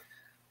 That's it.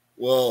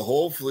 Well,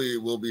 hopefully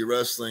we'll be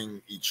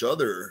wrestling each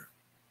other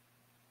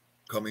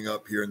coming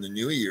up here in the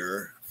new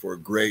year for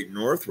Great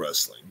North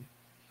Wrestling.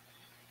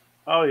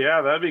 Oh,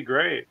 yeah, that'd be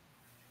great.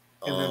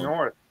 In the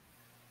North.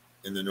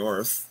 In the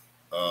North.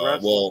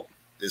 Well,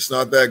 it's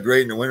not that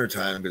great in the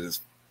wintertime because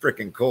it's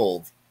freaking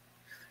cold.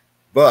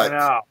 But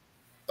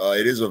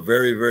it is a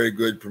very, very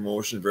good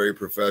promotion, very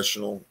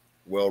professional,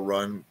 well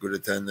run, good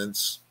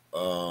attendance.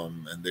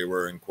 And they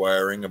were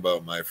inquiring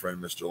about my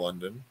friend Mr.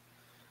 London.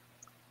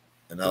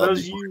 And I'll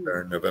be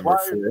there November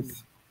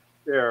 4th.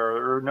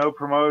 There are no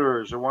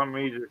promoters or want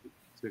me to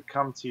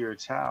come to your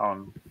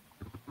town.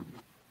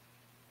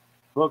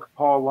 Book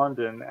Paul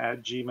London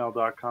at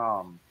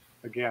gmail.com.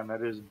 Again,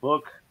 that is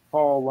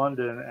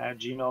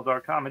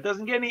bookpaullondon@gmail.com. It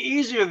doesn't get any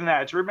easier than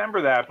that to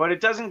remember that, but it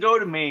doesn't go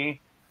to me.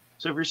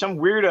 So if you're some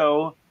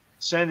weirdo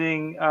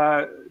sending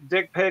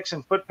dick pics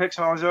and foot pics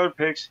and all these other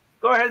pics,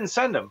 go ahead and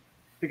send them,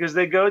 because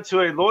they go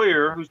to a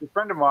lawyer who's a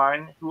friend of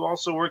mine who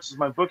also works as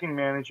my booking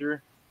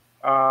manager.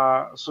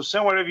 So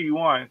send whatever you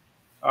want,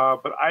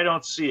 but I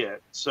don't see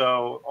it.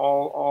 So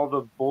all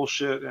the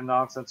bullshit and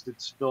nonsense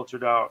gets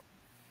filtered out.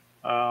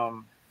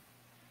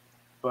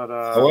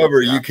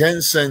 However, you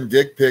can send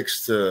dick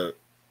pics to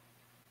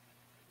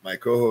my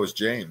co-host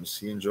James.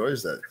 He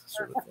enjoys that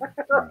sort of thing.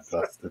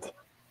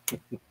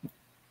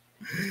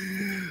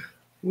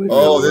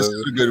 Oh, this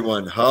is a good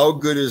one. How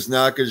good is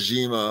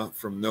Nakajima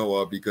from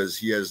Noah? Because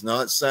he has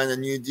not signed a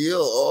new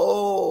deal.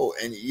 Oh,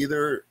 and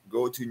either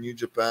go to New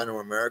Japan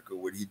or America.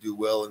 Would he do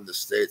well in the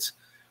States?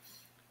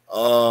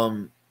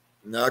 Nakajima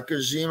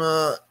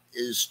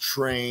is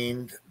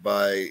trained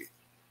by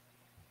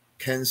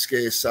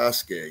Kensuke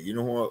Sasuke. You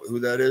know who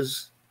that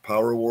is?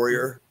 Power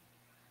Warrior.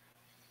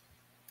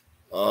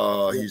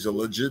 He's a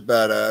legit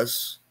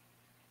badass.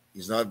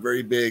 He's not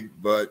very big,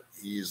 but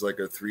he's like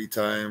a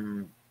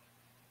 3-time,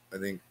 I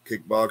think,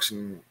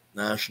 kickboxing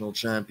national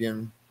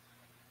champion.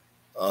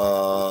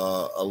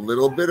 A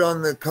little bit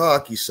on the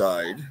cocky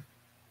side.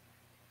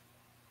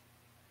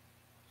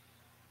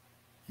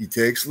 He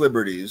takes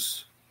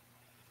liberties.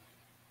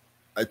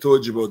 I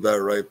told you about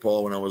that, right,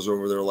 Paul, when I was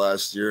over there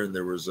last year, and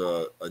there was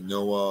a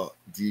Noah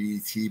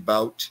DDT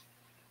bout,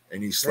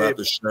 and he slapped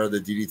the shit out of the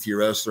DDT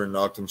wrestler and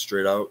knocked him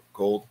straight out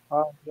cold.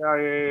 Oh,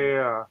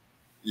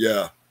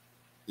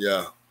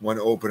 Yeah. One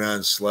open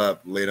hand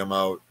slap laid him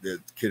out. The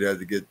kid had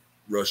to get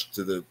rushed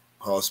to the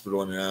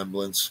hospital in an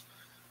ambulance.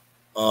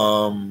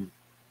 Was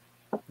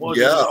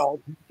it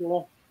all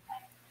temple?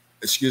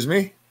 Excuse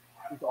me?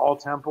 It's all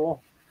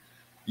temple?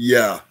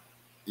 Yeah.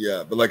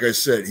 But like I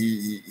said,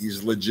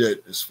 he's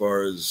legit as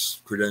far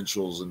as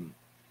credentials and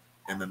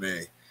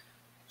MMA.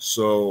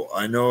 So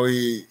I know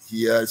he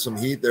had some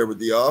heat there with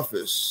the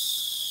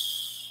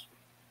office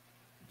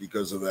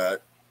because of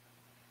that.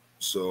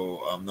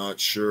 So I'm not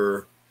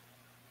sure.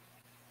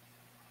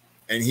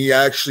 And he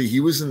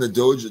was in the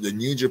dojo, the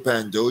New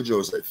Japan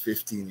dojos at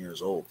 15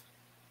 years old.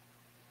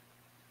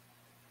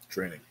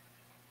 Training.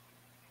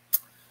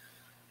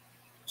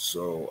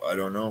 So I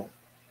don't know.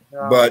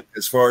 Yeah. But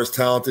as far as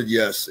talented,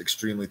 yes,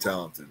 extremely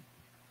talented.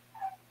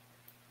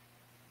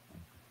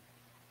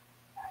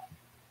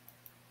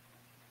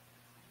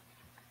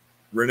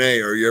 Rene,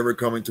 are you ever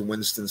coming to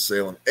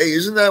Winston-Salem? Hey,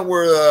 isn't that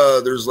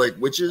where there's like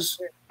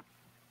witches?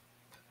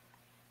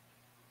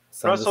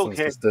 Russell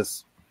K.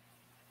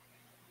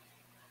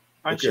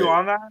 Aren't you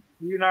on that?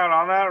 You're not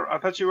on that? I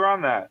thought you were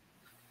on that.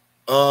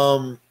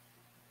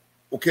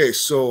 Okay,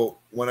 so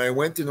when I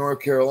went to North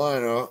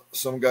Carolina,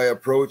 some guy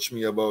approached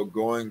me about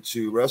going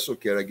to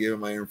WrestleCat. I gave him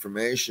my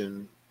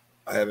information.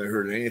 I haven't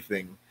heard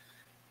anything.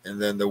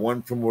 And then the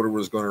one promoter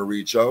was going to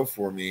reach out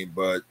for me.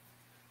 But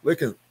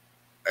look,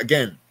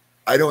 again,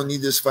 I don't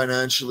need this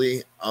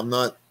financially. I'm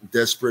not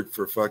desperate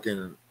for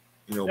fucking,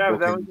 Yeah, that was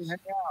bookings. hang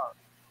out.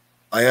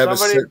 I have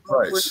Somebody a set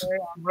price.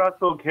 On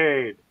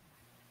WrestleCade,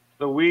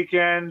 the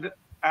weekend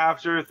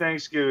after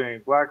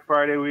Thanksgiving, Black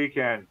Friday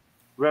weekend,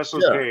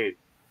 WrestleCade.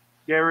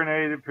 Get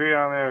Rene Dupree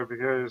on there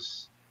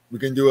because we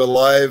can do a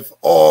live.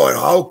 Oh, and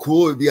how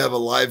cool would be to have a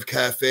live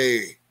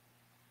cafe?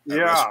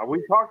 Yeah,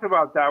 we talked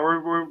about that.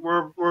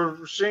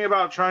 We're seeing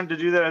about trying to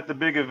do that at the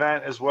big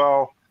event as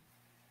well.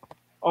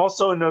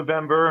 Also in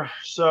November.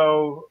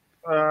 So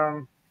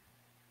no,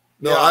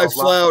 yeah, I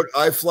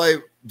fly,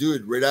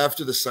 dude, right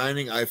after the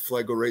signing,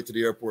 go right to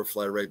the airport,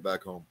 fly right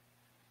back home.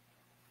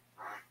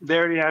 They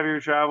already have your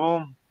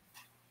travel?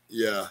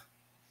 Yeah.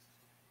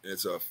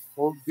 It's a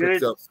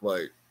picked up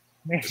flight.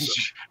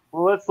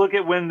 Well, let's look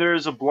at when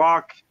there's a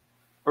block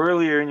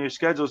earlier in your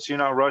schedule so you're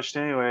not rushed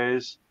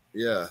anyways.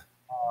 Yeah.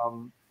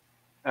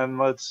 And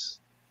let's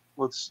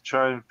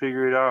try and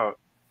figure it out.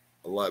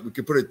 A lot. We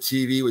could put a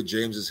TV with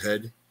James's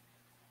head.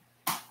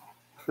 That's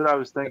what I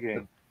was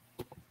thinking.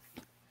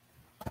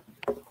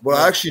 Well,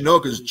 actually, no,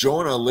 because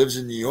Jonah lives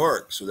in New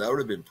York, so that would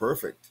have been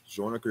perfect.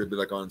 Jonah could have been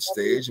like on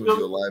stage and we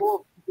do a live.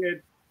 Cool to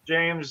get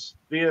James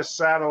via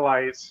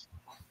satellite.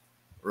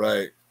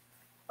 Right.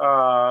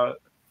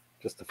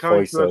 Just a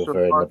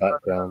voiceover in the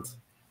background.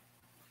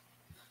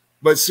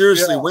 But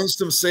seriously, yeah.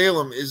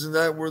 Winston-Salem, isn't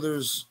that where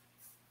there's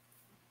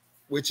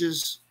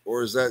witches?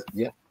 Or is that?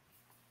 Yeah.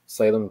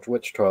 Salem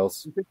witch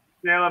trials.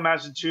 Salem,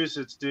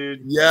 Massachusetts,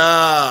 dude.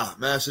 Yeah,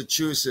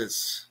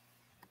 Massachusetts.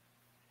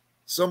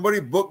 Somebody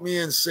book me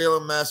in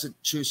Salem,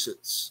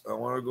 Massachusetts. I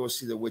want to go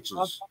see the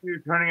witches. You're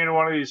turning into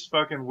one of these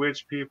fucking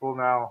witch people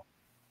now.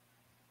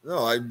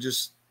 No, I don't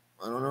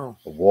know.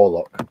 A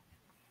warlock.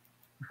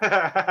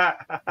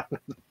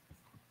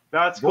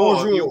 That's cool.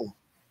 Bonjour.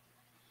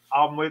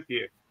 I'm with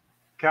you.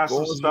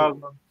 Castle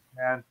Stubborn,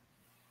 man.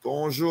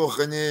 Bonjour,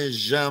 René,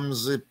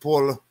 James, et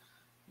Paul.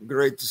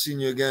 Great to see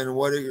you again.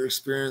 What are your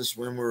experience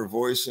when we're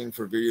voicing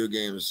for video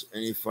games?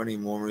 Any funny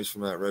memories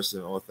from that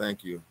wrestling? Oh,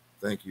 thank you.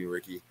 Thank you,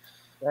 Ricky.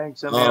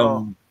 Thanks,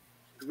 Emil.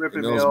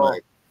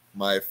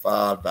 My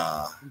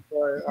father. I'm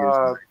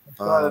sorry.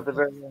 At the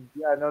very end.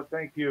 Yeah, no,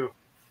 thank you,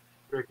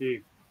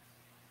 Ricky.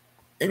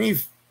 Any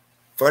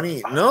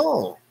funny?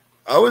 No.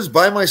 I was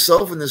by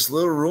myself in this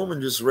little room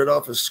and just read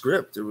off a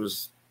script.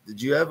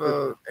 Did you have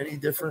any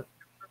different?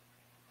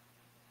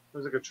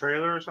 Was it like a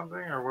trailer or something,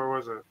 or where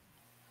was it?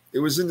 It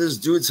was in this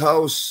dude's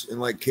house in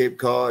like Cape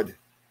Cod.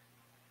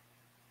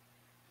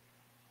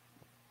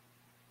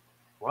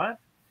 What?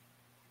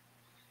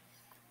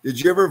 Did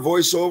you ever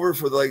voice over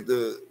for like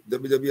the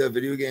WWF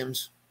video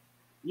games?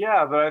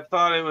 Yeah, but I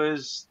thought it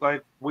was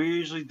like we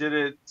usually did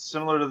it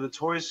similar to the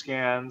toy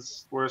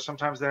scans, where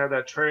sometimes they had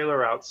that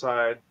trailer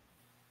outside.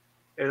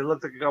 It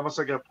looked like almost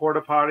like a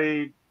porta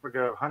potty, like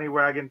a honey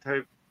wagon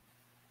type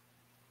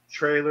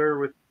trailer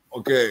with.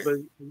 Okay. But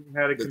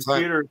had a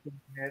computer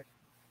in it,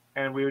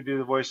 and we would do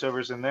the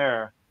voiceovers in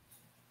there.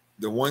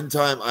 The one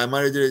time I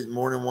might have did it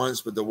more than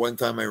once, but the one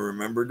time I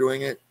remember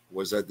doing it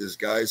was at this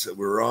guy's.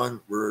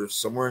 We're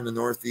somewhere in the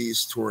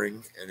Northeast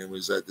touring, and it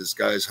was at this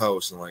guy's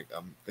house, and like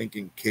I'm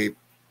thinking Cape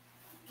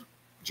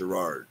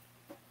Girard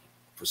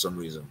for some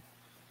reason.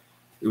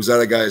 It was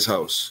at a guy's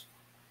house.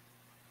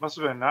 Must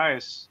have been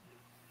nice.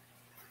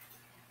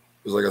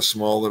 It was like a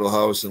small little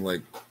house and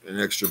like an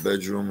extra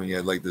bedroom, and you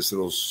had like this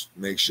little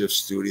makeshift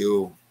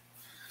studio.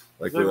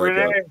 Like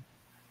Rene,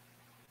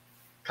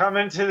 come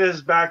into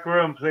this back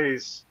room,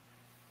 please.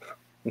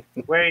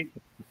 Wait.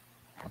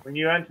 When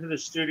you enter the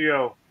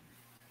studio,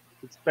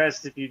 it's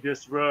best if you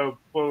disrobe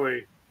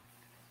fully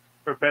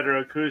for better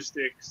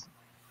acoustics.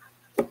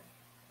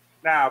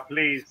 Now,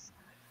 please.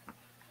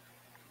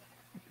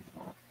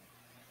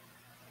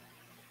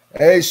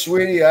 Hey,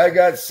 sweetie, I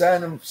got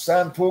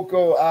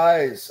Sampuco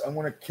eyes. I'm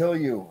going to kill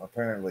you,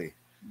 apparently.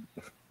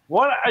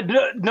 What?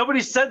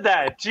 Nobody said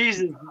that.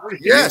 Jesus.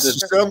 Yes, you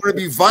said I'm going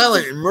to be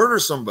violent and murder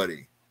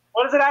somebody.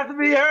 What does it have to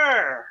be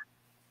her?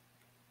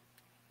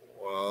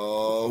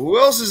 Well, who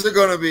else is it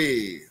going to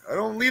be? I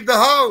don't leave the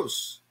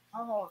house.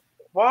 Oh,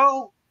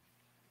 well,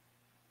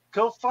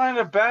 go find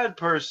a bad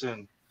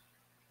person.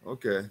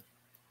 Okay. I'm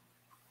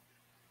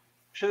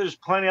sure there's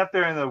plenty up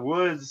there in the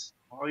woods.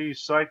 All you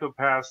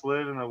psychopaths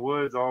live in the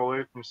woods all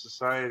away from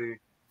society.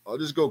 I'll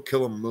just go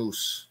kill a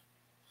moose.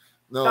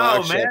 No,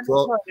 actually, man,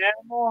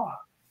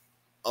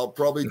 I'll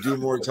probably do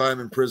more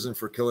time in prison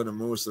for killing a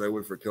moose than I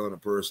would for killing a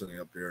person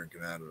up here in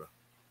Canada.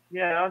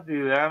 Yeah, don't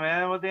do that,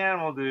 man. What the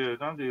animal do?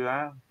 Don't do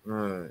that. All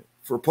right.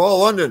 For Paul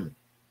London,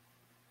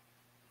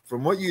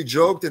 from what you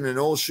joked in an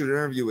old shoot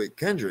interview with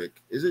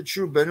Kendrick, is it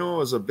true Beno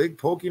was a big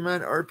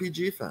Pokemon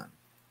RPG fan?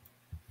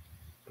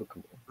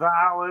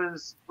 That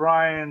was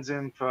Brian's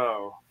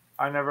info.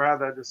 I never had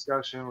that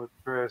discussion with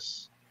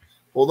Chris.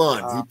 Hold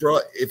on.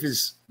 If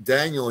his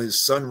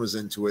son was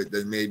into it,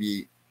 then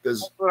maybe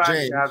because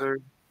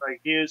Like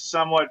he is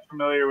somewhat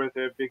familiar with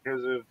it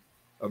because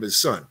of his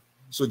son.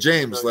 So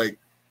James, like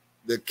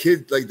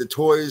the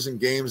toys and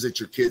games that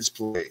your kids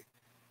play,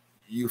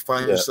 you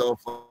find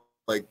yourself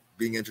like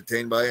being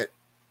entertained by it,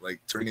 like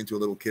turning into a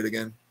little kid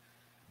again.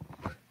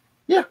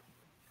 Yeah,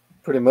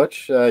 pretty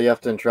much. You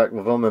have to interact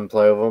with them and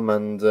play with them,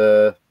 and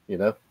you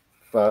know,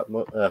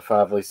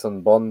 fatherly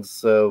son bonds.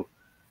 So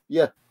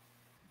yeah,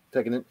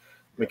 taking it.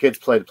 My kids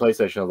play the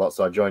PlayStation a lot,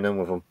 so I join in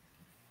with them.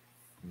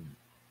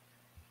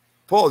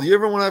 Paul, do you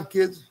ever want to have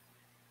kids?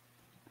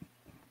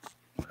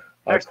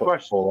 Next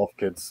question. Paul off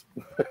kids.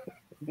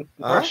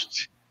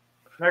 Next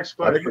question.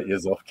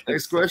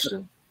 Next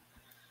question.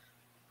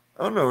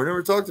 I don't know. We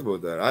never talked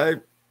about that.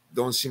 I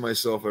don't see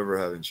myself ever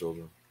having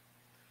children.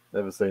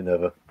 Never say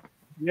never.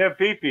 Yeah,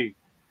 pee-pee.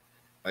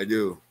 I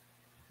do.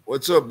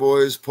 What's up,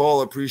 boys?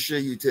 Paul,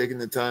 appreciate you taking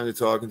the time to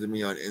talking to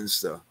me on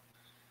Insta.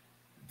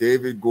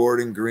 David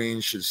Gordon Green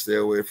should stay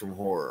away from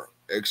horror.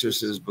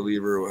 Exorcist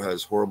believer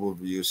has horrible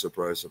reviews.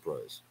 Surprise,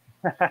 surprise.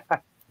 You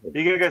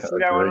gonna go see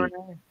that one,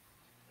 Rene?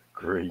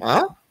 Great.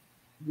 Huh?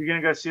 You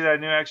gonna go see that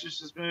new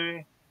Exorcist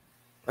movie?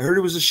 I heard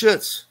it was the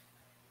shits.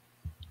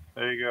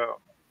 There you go.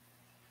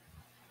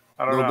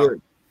 I don't know.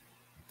 Good.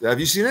 Have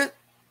you seen it?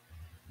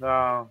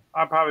 No,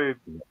 I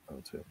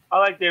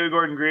like David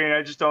Gordon Green.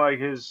 I just don't like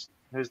his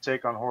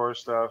take on horror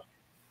stuff.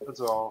 That's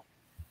all.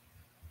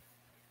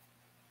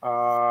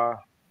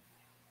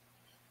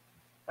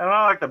 I'm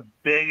not like the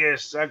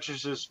biggest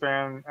Exorcist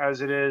fan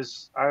as it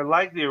is. I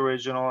like the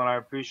original and I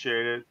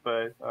appreciate it,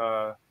 but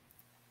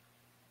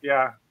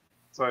yeah,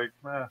 it's like,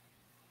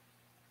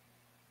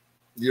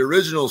 The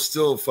original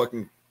still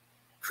fucking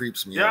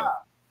creeps me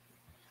out.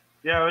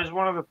 Yeah, it was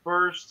one of the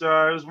first. It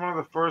was one of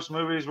the first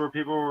movies where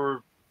people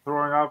were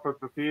throwing up at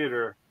the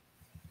theater.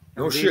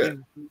 No shit.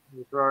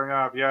 Throwing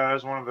up. Yeah, that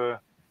was one of the.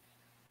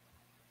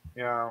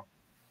 Yeah.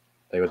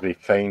 They would be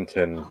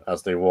fainting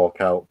as they walk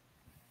out.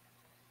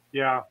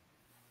 Yeah.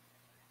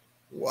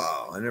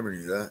 Wow, I never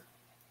knew that.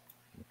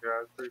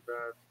 Yeah, it's pretty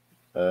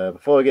bad.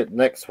 Before we get the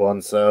next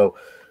one, so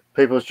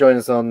people's joining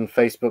us on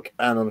Facebook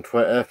and on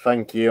Twitter.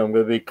 Thank you. I'm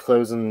going to be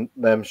closing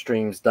them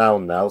streams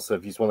down now. So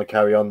if you just want to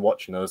carry on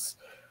watching us,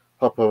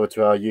 hop over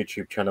to our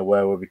YouTube channel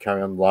where we'll be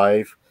carrying on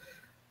live.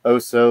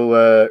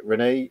 Also,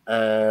 Renee,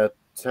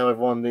 tell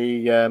everyone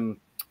the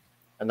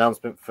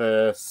announcement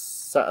for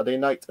Saturday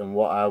night and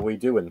what are we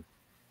doing?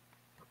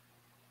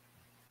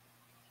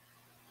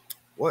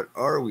 What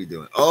are we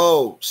doing?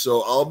 Oh,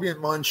 so I'll be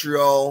in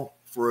Montreal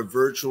for a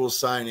virtual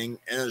signing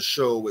and a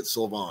show with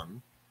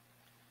Sylvain.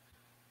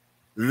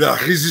 La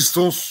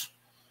Résistance.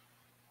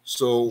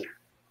 So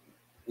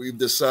we've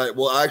decided,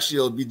 well, actually,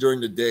 it'll be during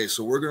the day.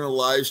 So we're going to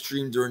live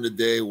stream during the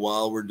day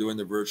while we're doing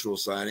the virtual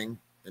signing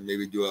and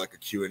maybe do like a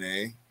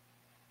Q&A.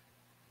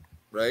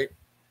 Right?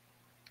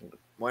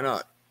 Why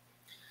not?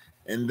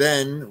 And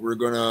then we're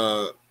going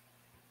to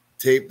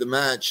tape the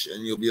match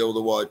and you'll be able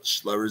to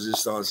watch La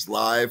Résistance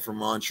live from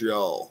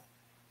Montreal.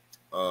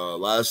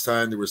 Last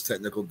time there was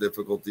technical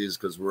difficulties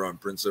because we're on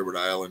Prince Edward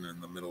Island in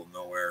the middle of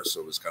nowhere, so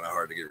it was kind of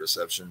hard to get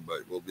reception, but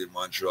we'll be in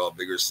Montreal,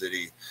 bigger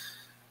city,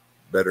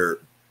 better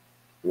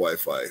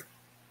Wi-Fi.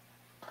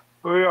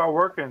 Who are y'all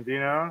working? Do you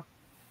know?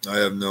 I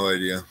have no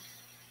idea.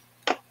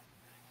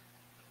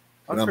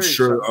 And I'm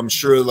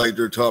sure like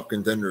they're top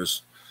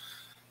contenders.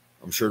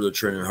 I'm sure they're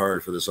training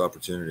hard for this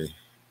opportunity.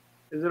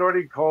 Is it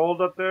already cold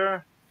up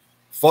there?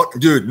 Fuck,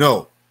 dude,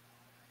 no.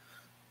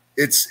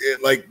 It's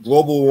like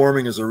global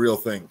warming is a real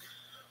thing.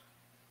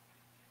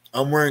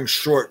 I'm wearing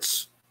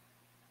shorts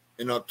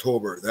in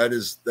October. That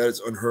is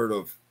unheard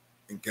of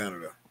in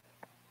Canada.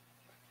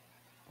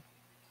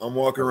 I'm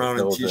walking around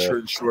in t-shirt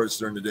and shorts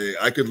during the day.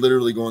 I could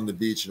literally go on the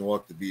beach and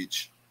walk the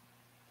beach.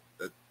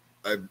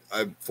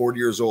 I'm 40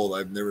 years old.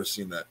 I've never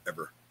seen that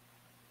ever.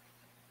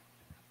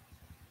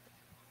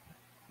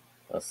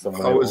 That's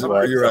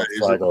someone you're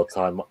outside all the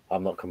time.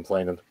 I'm not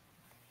complaining.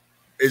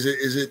 Is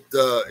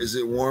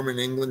it warm in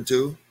England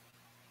too?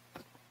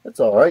 It's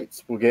all right.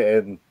 We're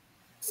getting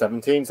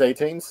 17s,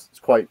 18s. It's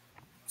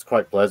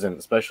quite pleasant,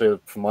 especially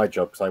for my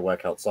job because I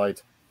work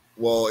outside.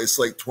 Well, it's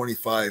like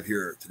 25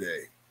 here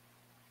today.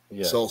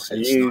 Yeah,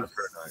 Celsius, not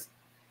Fahrenheit.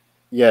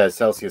 Yeah,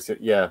 Celsius.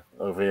 Yeah,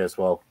 over here as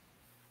well.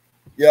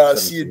 Yeah,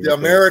 see, the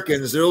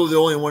Americans, they're the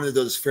only one that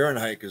does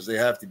Fahrenheit because they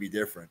have to be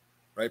different,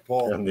 right,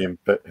 Paul? In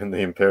the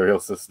imperial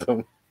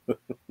system.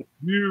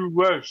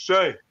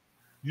 USA.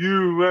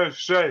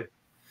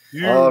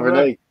 Oh,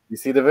 Renee, you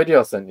see the video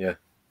I sent you?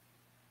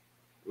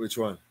 Which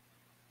one?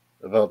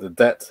 About the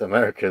debt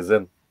America's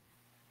in.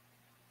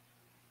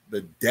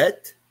 The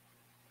debt?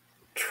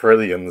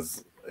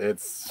 Trillions.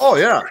 It's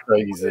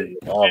crazy.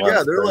 Oh,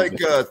 yeah, they're crazy. Like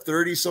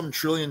 30-some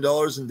trillion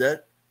dollars in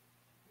debt.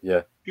 Yeah.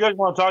 If you guys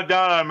want to talk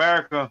down on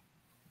America,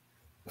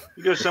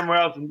 you go somewhere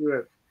else and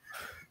do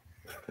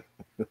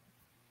it.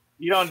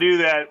 You don't do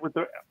that with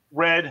the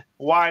red,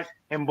 white,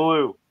 and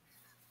blue.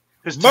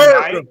 Because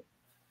tonight,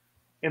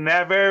 in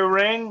that very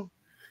ring,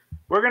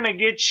 we're going to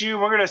get you,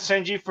 we're going to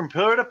send you from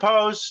pillar to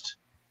post,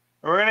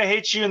 and we're going to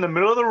hit you in the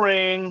middle of the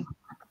ring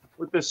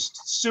with this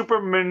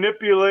super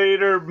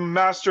manipulator,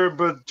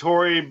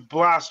 masturbatory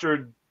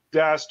blaster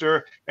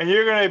Daster, and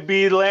you're going to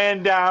be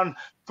laying down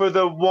for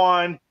the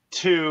 1,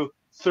 2,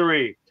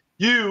 3.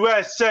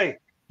 USA,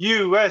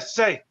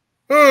 USA.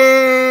 We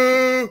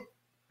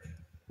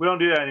don't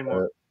do that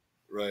anymore.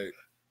 Right.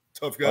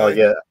 Tough guy. Oh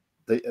yeah.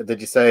 Did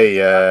you say?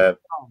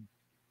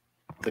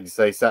 Did you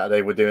say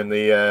Saturday we're doing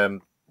the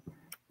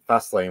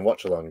Fastlane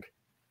watch along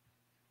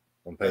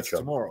on Patreon? That's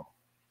tomorrow.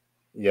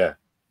 Yeah.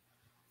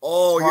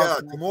 Oh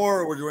yeah,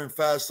 tomorrow we're doing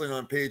Fastlane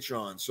on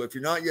Patreon. So if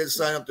you're not yet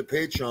signed up to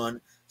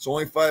Patreon, it's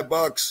only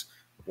 $5.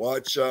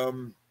 Watch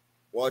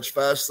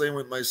Fastlane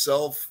with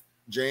myself,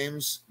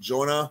 James,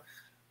 Jonah.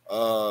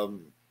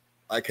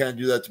 I can't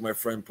do that to my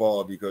friend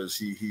Paul because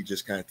he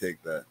just can't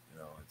take that. You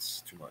know,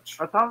 it's too much.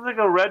 That sounds like a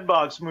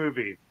Redbox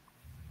movie.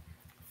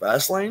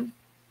 Fastlane?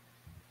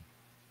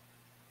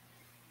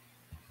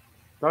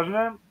 Doesn't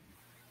it?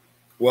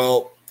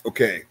 Well,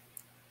 okay.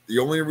 The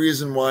only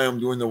reason why I'm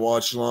doing the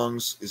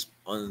watch-alongs is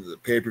on the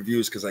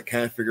pay-per-views because I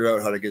can't figure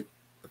out how to get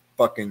the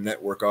fucking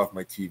network off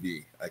my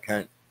TV. I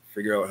can't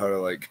figure out how to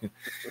like. Is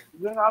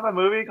there not a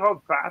movie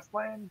called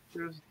Fastlane?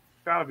 There's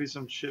gotta be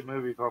some shit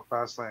movie called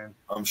Fastlane.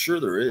 I'm sure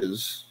there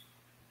is.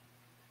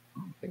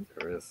 I think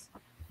there is.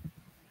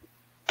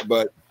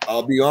 But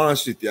I'll be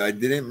honest with you, I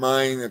didn't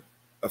mind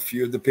a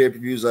few of the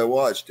pay-per-views I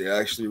watched. They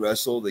actually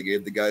wrestled. They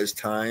gave the guys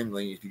time.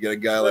 Like if you get a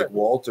guy like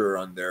Walter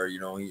on there, you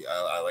know,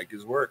 I like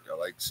his work. I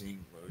like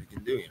seeing what he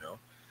can do, you know.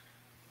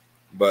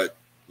 But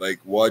like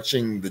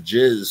watching the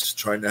Jizz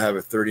trying to have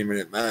a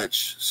 30-minute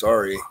match,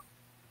 sorry,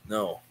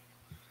 no.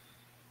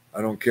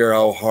 I don't care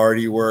how hard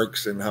he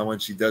works and how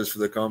much he does for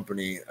the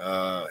company.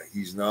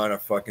 He's not a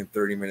fucking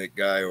 30-minute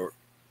guy or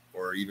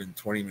even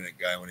 20-minute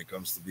guy when it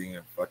comes to being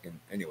a fucking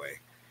anyway.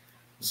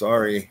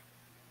 Sorry.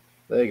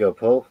 There you go,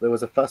 Paul. There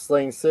was a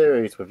Fastlane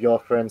series with your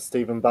friend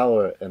Stephen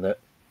Bauer in it.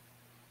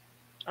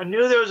 I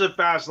knew there was a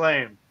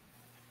Fastlane.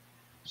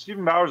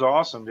 Stephen Bauer's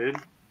awesome, dude.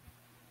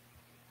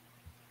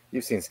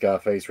 You've seen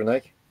Scarface,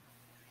 Rene?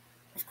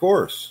 Of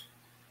course.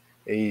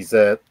 He's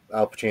Al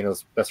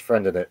Pacino's best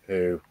friend in it,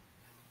 who,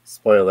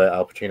 spoiler,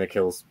 Al Pacino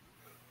kills.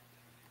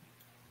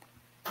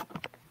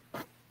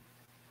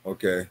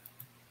 Okay.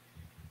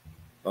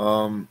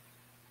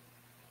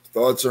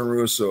 Thoughts on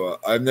Russo?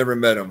 I've never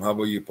met him. How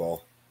about you,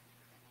 Paul?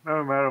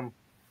 Never met him.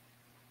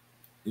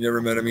 You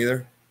never met him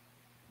either?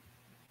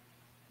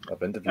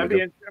 I've interviewed I'd be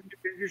him.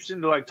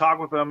 interesting to like talk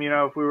with him, you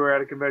know, if we were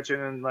at a convention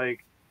and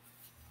like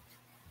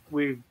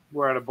we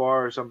were at a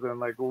bar or something,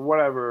 like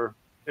whatever.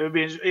 It would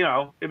be, you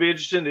know, it'd be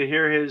interesting to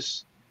hear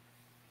his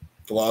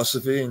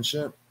philosophy and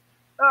shit.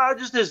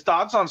 Just his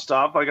thoughts on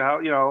stuff, like how,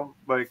 you know,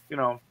 like, you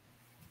know.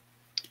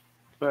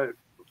 But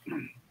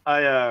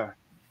I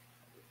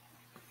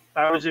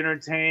was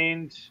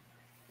entertained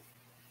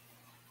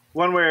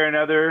one way or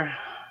another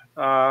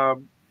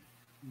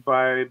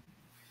by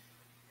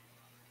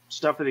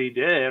stuff that he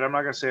did. I'm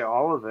not gonna say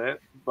all of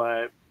it,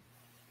 but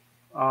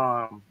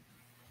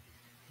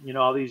you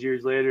know, all these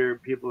years later,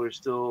 people are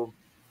still,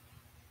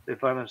 they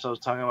find themselves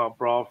talking about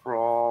Brawl for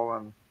All,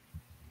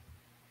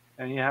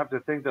 and you have to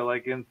think that,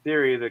 like, in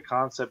theory, the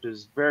concept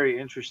is very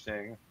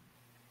interesting.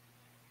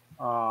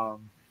 And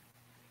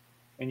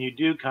you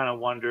do kind of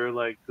wonder,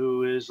 like,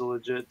 who is a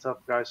legit tough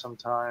guy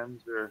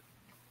sometimes, or,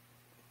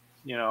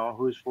 you know,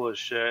 who's full of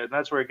shit. And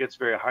that's where it gets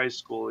very high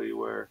schooly,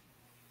 where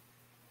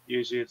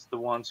usually it's the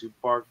ones who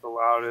bark the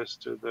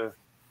loudest or the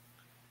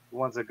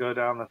ones that go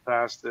down the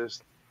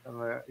fastest and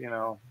the, you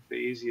know, the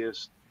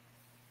easiest.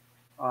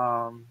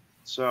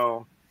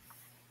 So,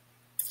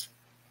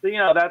 but, you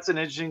know, that's an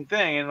interesting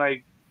thing. And,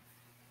 like,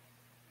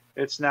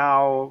 it's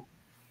now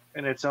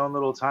in its own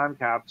little time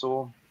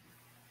capsule.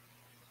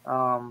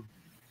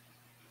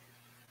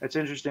 It's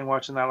interesting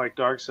watching that, like,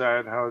 Dark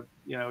Side, how,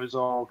 you know, it was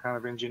all kind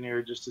of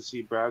engineered just to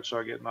see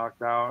Bradshaw get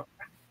knocked out.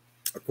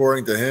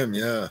 According to him,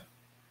 yeah.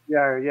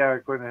 Yeah,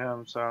 according to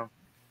him. So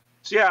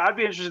yeah, I'd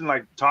be interested in,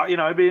 like, talk. You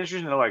know, it'd be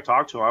interesting to, like,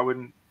 talk to him. I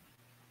wouldn't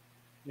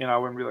be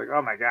like,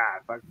 oh my god,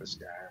 fuck this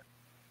guy.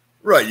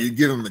 Right, you'd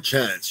give him a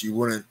chance. You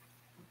wouldn't,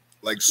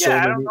 like, so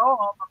yeah. I don't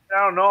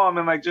know. I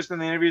mean, like, just in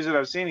the interviews that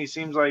I've seen, he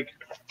seems like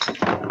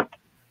a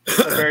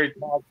very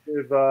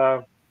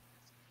positive,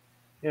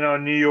 you know,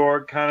 New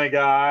York kind of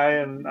guy,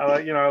 and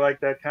I like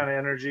that kind of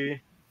energy.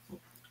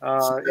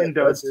 In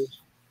dosage.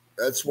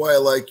 That's why I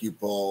like you,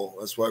 Paul.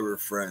 That's why we're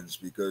friends,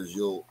 because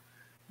you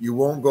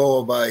won't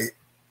go by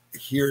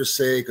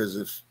hearsay. Because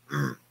if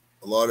a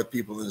lot of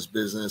people in this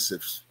business,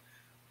 if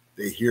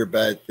they hear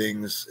bad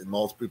things and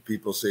multiple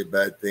people say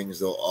bad things,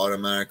 they'll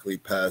automatically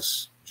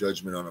pass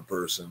judgment on a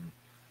person.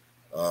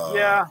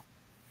 Yeah.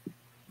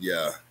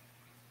 You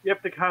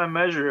have to kind of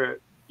measure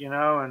it, you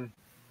know, and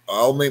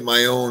I'll make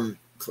my own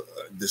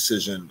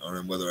decision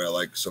on whether I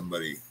like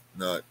somebody,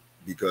 not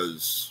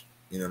because,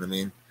 you know what I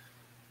mean?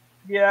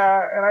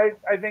 Yeah, and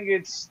I think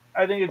it's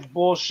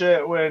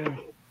bullshit when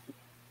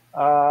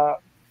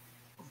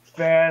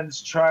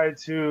fans try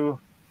to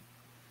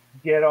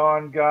get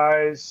on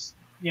guys.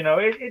 You know,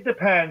 it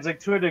depends, like,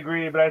 to a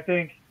degree, but I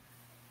think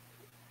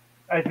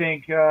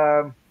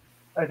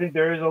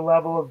there is a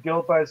level of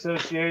guilt by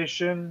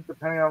association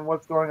depending on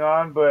what's going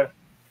on. But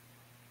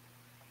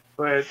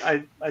but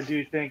I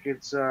do think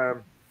it's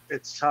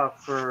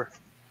tough for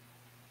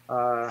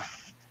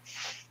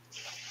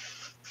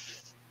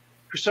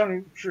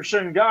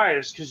certain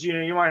guys, because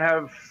you might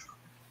have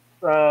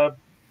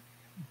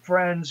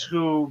friends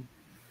who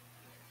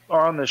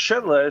are on the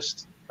shit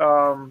list,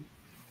 and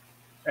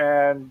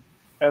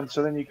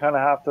so then you kind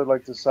of have to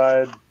like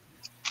decide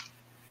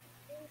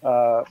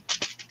uh,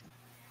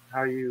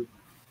 how you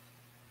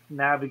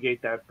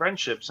navigate that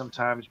friendship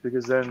sometimes,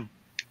 because then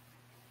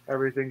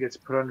everything gets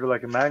put under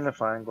like a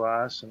magnifying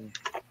glass. And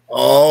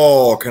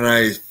oh, can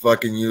I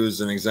fucking use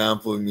an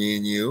example of me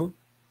and you?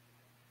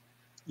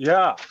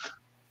 yeah.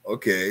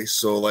 Okay,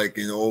 so like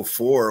in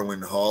 04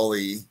 when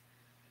Holly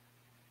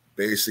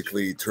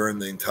basically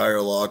turned the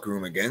entire locker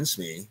room against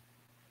me,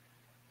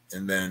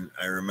 and then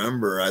I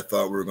remember I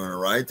thought we were going to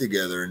ride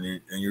together,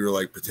 and you were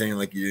like pretending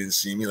like you didn't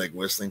see me, like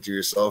whistling to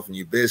yourself, and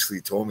you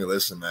basically told me,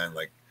 listen, man,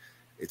 like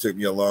it took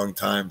me a long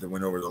time to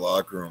win over the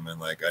locker room, and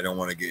like I don't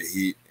want to get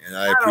heat, and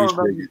I I don't appreciate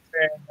remember it.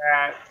 saying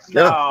that.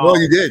 Yeah, No,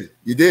 well, you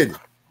did.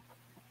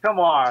 come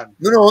on.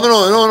 No.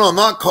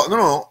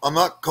 I'm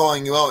not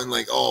calling you out and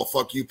like, oh,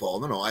 fuck you,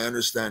 Paul. No. I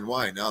understand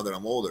why now that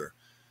I'm older.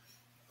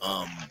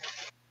 But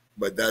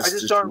I that's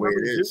just just don't the way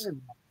remember it is.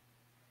 doing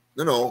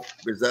that. No,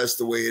 because that's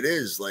the way it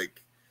is.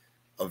 Like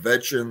a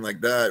veteran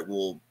like that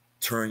will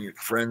turn your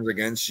friends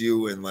against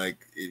you and like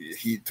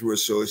heat through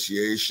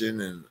association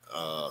and.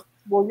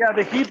 Well, yeah,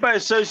 the heat by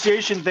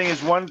association thing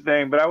is one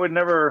thing, but I would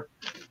never.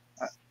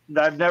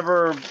 I've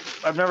never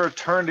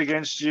turned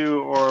against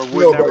you or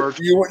would never. But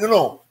you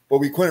no. But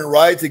we couldn't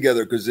ride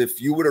together because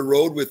if you would have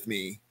rode with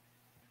me,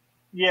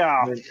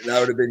 yeah, that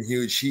would have been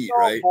huge heat,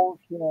 right?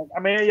 Bullshit. I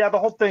mean, yeah, the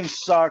whole thing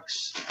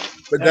sucks.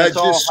 But that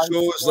just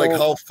shows like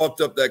how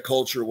fucked up that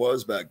culture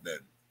was back then,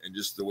 and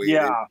just the way it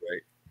is,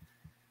 right?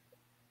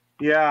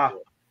 Yeah.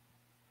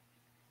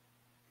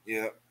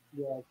 Yeah.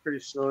 Yeah, it's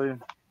pretty silly.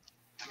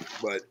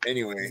 But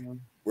anyway,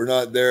 we're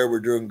not there. We're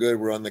doing good.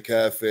 We're on the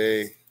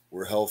cafe.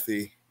 We're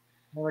healthy.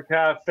 On the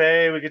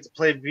cafe, we get to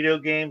play video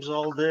games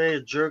all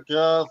day, jerk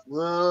off.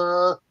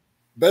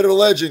 Better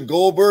legend,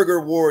 Goldberg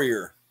or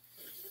Warrior?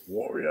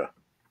 Warrior.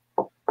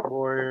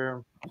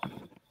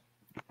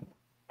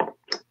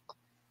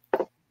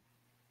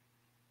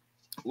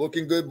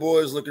 Looking good,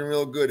 boys. Looking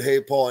real good. Hey,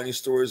 Paul, any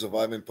stories of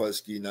Ivan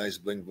Putski? Nice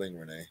bling bling,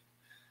 Rene.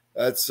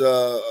 That's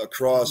a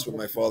cross with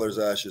my father's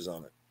ashes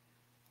on it.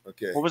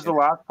 Okay. What was the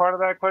last part of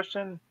that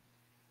question?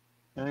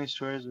 Any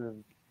stories of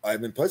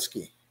Ivan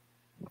Putski?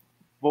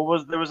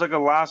 There was like a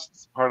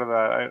last part of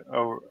that.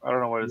 I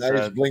don't know what it said.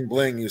 Nice bling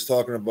bling. He was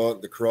talking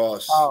about the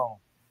cross.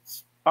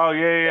 Oh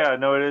yeah.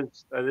 No,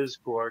 that is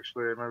cool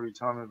actually. I remember you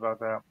telling me about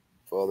that.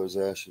 Father's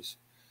ashes.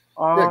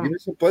 Yeah, give me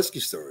some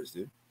Putski stories,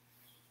 dude.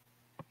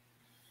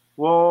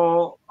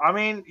 Well, I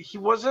mean, he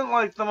wasn't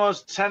like the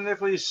most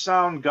technically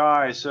sound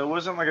guy, so it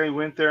wasn't like I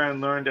went there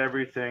and learned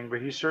everything.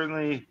 But he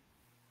certainly,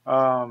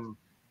 I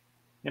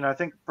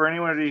think for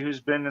anybody who's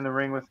been in the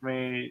ring with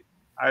me,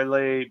 I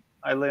lay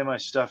my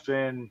stuff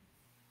in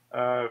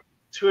to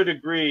a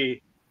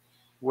degree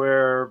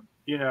where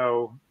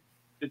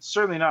it's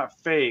certainly not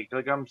fake.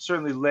 Like I'm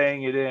certainly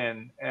laying it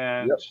in,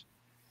 and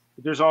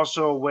there's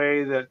also a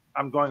way that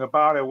I'm going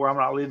about it where I'm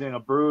not leaving a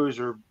bruise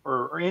or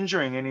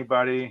injuring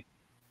anybody.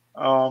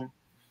 Or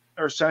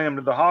sending them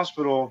to the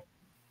hospital.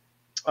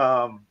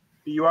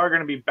 You are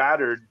going to be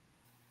battered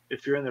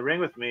if you're in the ring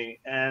with me,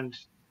 and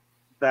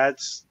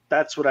that's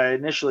what I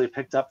initially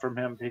picked up from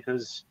him,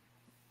 because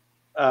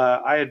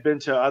I had been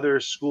to other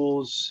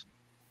schools,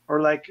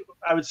 or like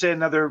I would say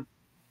another.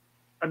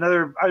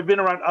 I've been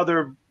around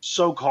other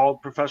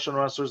so-called professional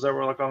wrestlers that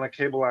were like on a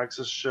cable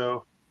access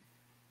show,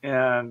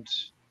 and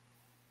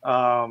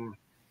I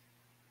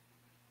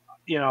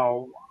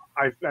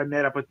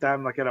met up with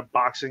them like at a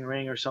boxing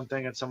ring or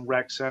something at some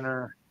rec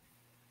center,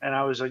 and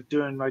I was like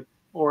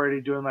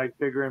already doing like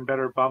bigger and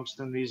better bumps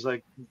than these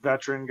like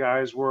veteran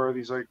guys were.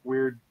 These like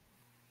weird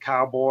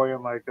cowboy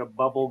and like a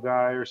bubble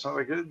guy or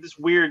something, like this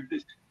weird,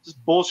 this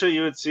bullshit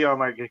you would see on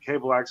like a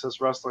cable access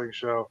wrestling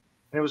show,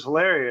 and it was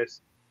hilarious.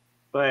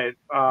 But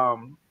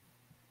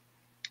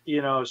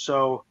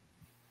so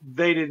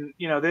they didn't,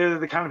 they're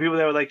the kind of people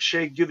that would like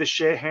do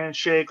the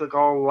handshake like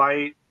all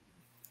light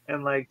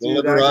and like the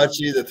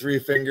Liberace, the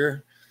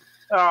 3-finger.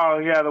 Oh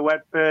yeah, the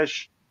wet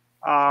fish.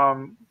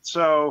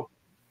 So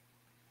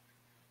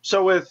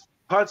with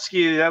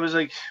Putski, that was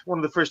like one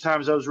of the first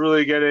times I was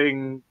really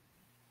getting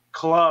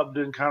clubbed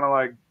and kind of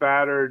like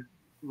battered,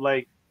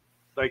 like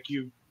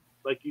you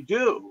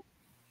do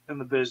in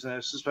the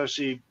business,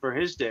 especially for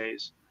his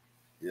days.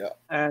 Yeah.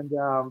 And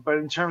but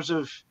in terms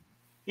of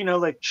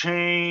like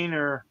chain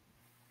or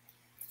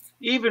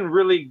even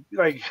really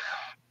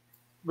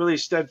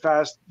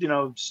steadfast,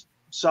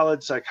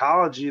 solid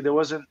psychology, there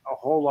wasn't a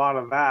whole lot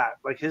of that.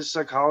 Like his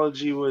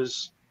psychology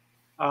was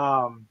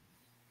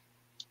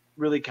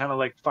really kind of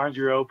like find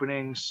your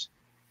openings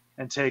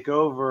and take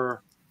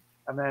over,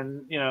 and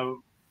then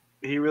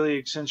he really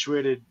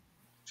accentuated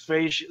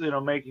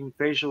facial, making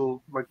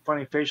facial, like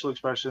funny facial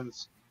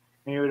expressions,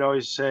 and he would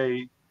always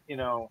say,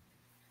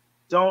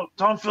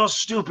 don't feel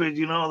stupid,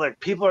 you know, like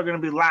people are gonna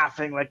be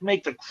laughing, like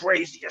make the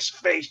craziest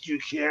face you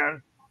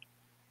can.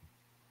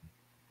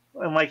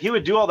 And like he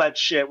would do all that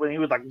shit when he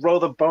would like row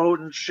the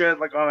boat and shit,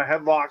 like on a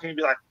headlock, and he'd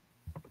be like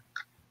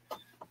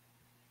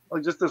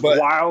just this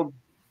wild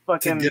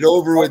fucking. To get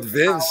over with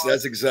Vince,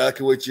 that's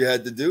exactly what you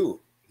had to do.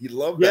 He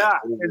loved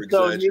that. And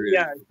so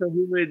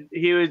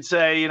he would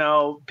say, you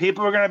know,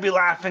 people are gonna be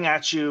laughing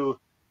at you,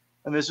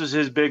 and this was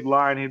his big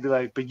line. He'd be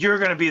like, "But you're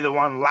gonna be the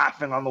one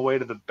laughing on the way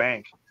to the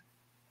bank."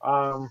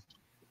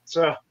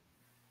 So,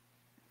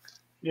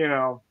 you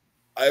know,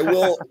 I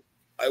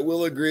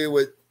will agree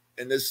with,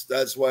 and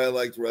that's why I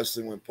liked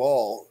wrestling with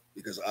Paul,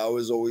 because I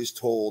was always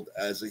told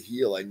as a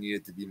heel I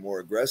needed to be more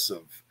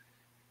aggressive.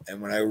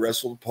 And when I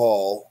wrestled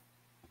Paul,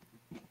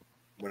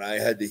 when I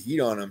had the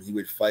heat on him, he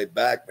would fight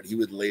back, but he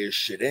would lay his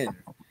shit in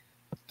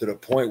to the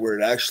point where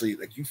it actually,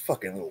 like, you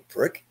fucking little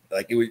prick.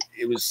 Like it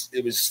was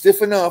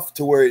stiff enough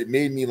to where it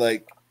made me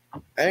like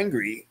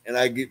angry, and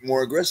I get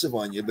more aggressive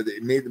on you, but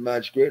it made the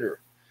match greater.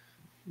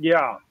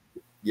 Yeah.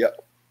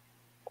 Yep.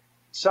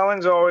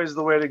 Selling's always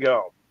the way to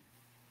go.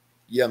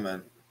 Yeah,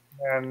 man.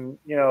 And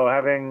you know,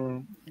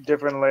 having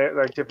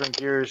different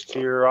gears to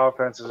your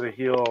offense as a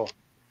heel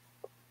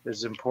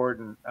is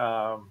important.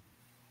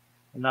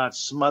 Not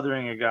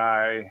smothering a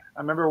guy. I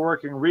remember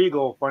working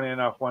Regal, funny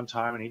enough, one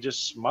time, and he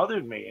just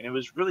smothered me, and it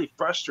was really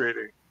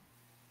frustrating.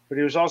 But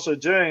he was also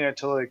doing it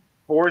to like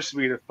force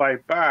me to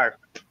fight back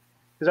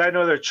because I had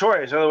no other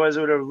choice. Otherwise,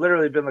 it would have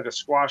literally been like a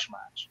squash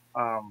match.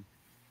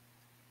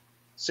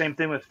 Same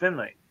thing with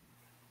Finlay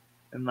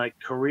in like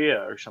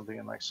Korea or something,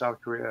 in like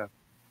South Korea.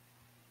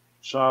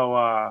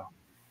 So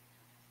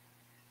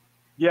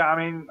yeah, I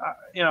mean,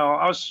 you know,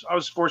 I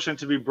was fortunate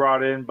to be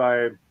brought in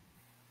by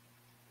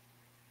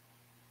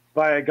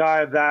a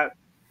guy of that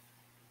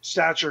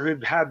stature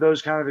who'd had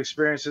those kind of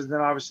experiences. And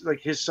then obviously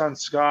like his son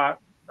Scott,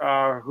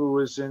 who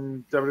was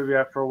in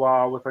WWF for a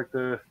while with like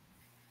the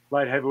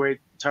light heavyweight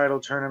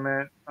title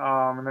tournament,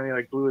 and then he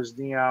like blew his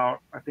knee out,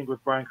 I think,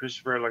 with Brian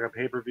Christopher at like a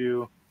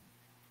pay-per-view.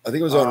 I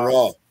think it was on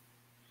Raw.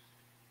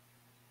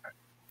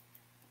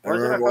 I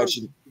remember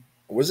watching.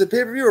 Was it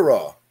pay-per-view or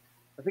Raw?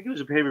 I think it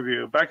was a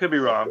pay-per-view, but I could be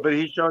wrong. But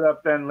he showed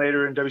up then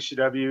later in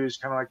WCW. He's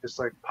kind of like this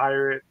like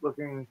pirate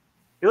looking.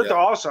 He looked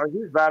awesome. He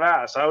was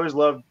badass. I always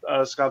loved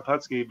Scott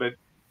Putski, but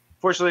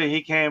fortunately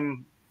he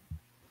came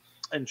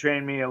and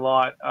trained me a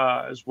lot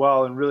as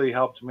well, and really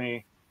helped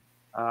me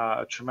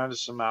a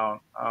tremendous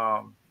amount.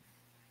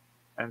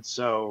 And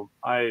so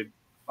I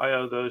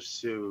owe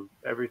those two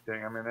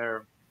everything. I mean,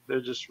 they're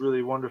just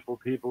really wonderful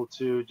people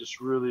too, just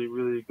really,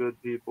 really good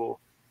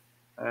people.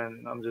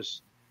 And I'm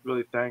just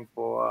really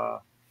thankful.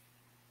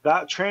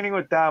 That training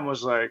with them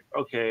was like,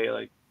 okay,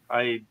 like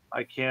I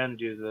can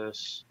do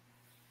this.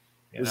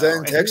 Was that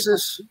in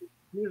Texas?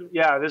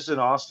 Yeah, this is in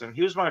Austin.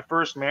 He was my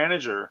first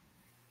manager.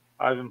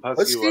 Ivan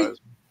Putski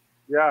was.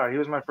 Yeah, he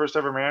was my first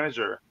ever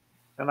manager.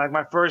 And like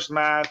my first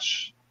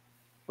match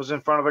was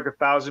in front of like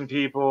 1,000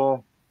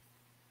 people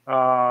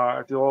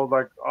at the old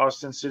like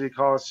Austin City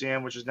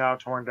Coliseum, which is now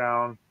torn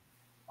down.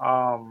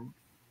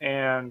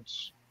 And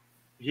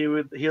he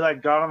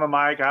like got on the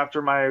mic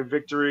after my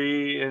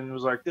victory and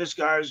was like, "This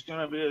guy's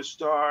gonna be a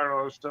star," and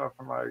all this stuff.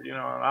 I'm like, you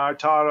know, and I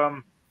taught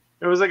him.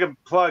 It was like a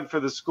plug for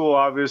the school,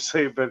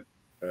 obviously, but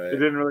it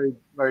didn't really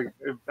like,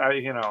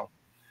 you know.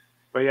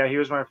 But yeah, he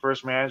was my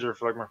first manager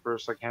for like my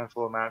first like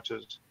handful of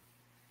matches.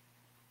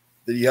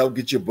 Did he help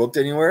get you booked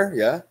anywhere?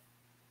 Yeah.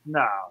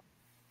 No.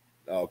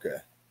 Oh, okay.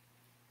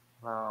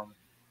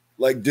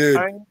 Like, dude,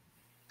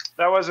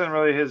 that wasn't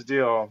really his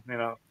deal, you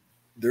know.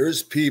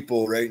 There's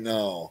people right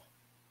now,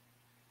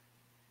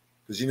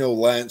 because you know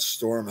Lance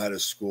Storm had a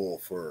school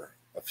for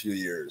a few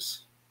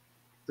years.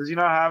 Does he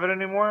not have it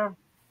anymore?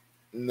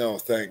 No,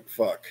 thank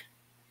fuck.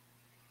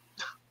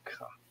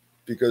 God.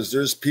 Because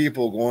there's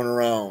people going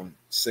around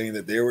saying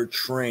that they were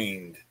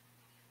trained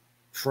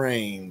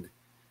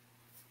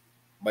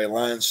by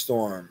Lance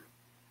Storm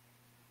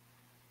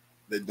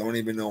that don't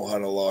even know how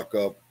to lock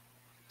up,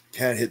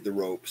 can't hit the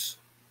ropes.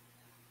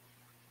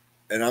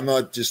 And I'm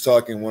not just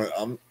talking one.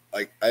 I'm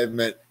like, I've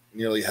met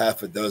nearly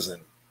half a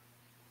dozen.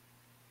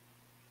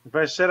 If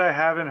I said I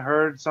haven't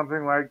heard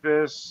something like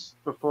this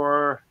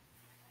before,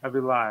 I'd be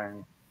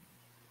lying.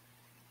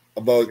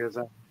 About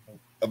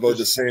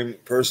the same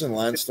person,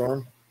 Lance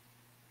Storm?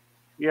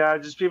 Yeah,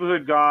 just people who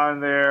had gone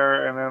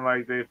there and then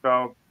like they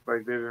felt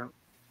like they didn't,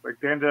 like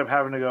they ended up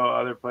having to go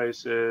other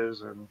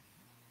places, and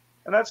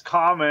that's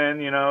common,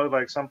 you know,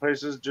 like some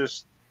places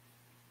just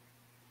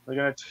they're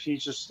gonna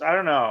teach us. I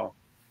don't know.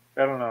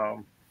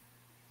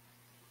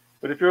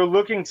 But if you're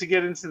looking to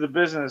get into the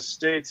business,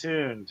 stay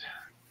tuned.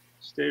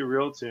 Stay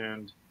real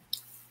tuned.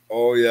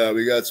 Oh yeah,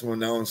 we got some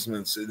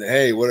announcements.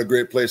 Hey, what a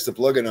great place to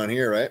plug in on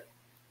here, right?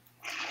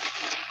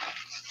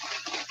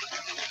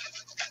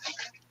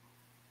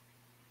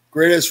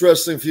 Greatest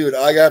wrestling feud.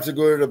 I have to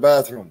go to the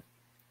bathroom.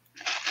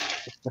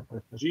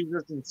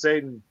 Jesus and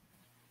Satan.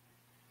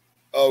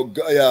 Oh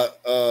yeah,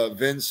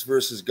 Vince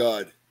versus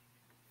God.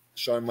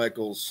 Shawn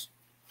Michaels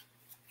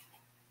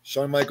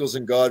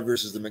and God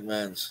versus the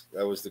McMahons.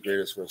 That was the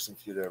greatest wrestling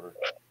feud ever.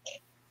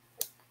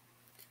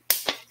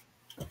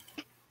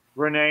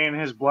 Rene and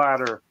his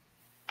bladder.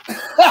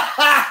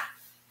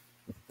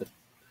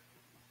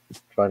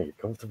 Trying to get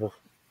comfortable.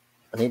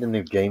 I need a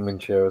new gaming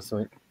chair or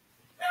something.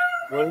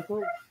 What is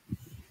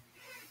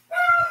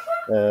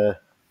it?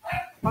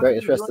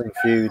 Greatest wrestling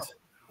feud.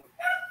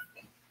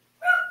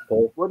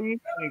 What do you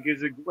think?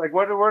 Is it like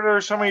what are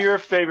some of your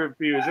favorite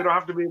feuds? They don't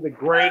have to be the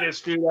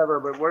greatest feud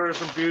ever, but what are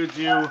some feuds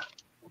you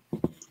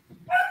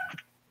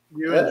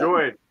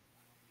enjoyed?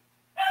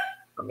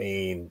 I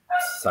mean,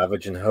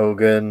 Savage and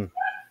Hogan.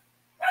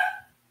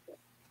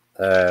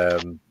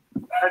 Did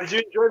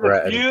you enjoy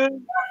the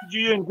feud? Did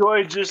you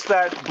enjoy just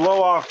that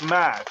blow-off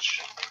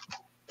match?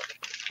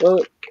 Well,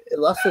 it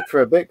lasted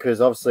for a bit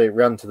because obviously it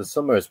ran to the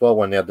summer as well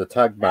when they had the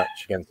tag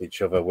match against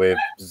each other with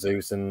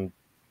Zeus and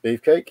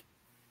Beefcake.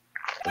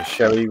 And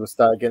Sherry was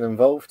started getting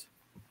involved.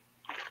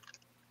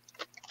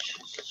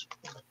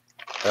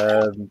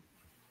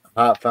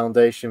 Heart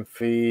Foundation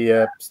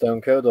for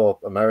Stone Cold or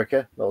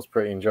America. That was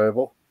pretty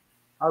enjoyable.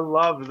 I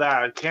love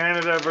that.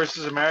 Canada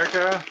versus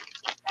America.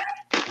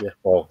 Yeah,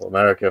 well,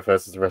 America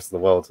versus the rest of the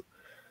world.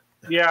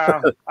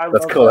 Yeah,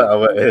 let's call it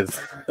how it is.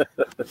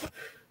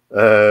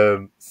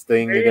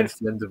 Sting against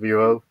the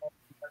NWO.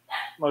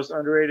 Most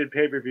underrated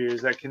pay-per-view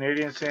is that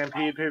Canadian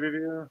Stampede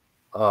pay-per-view.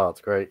 Oh,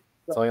 it's great.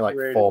 It's only like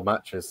 4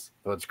 matches,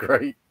 but it's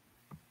great.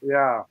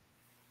 Yeah.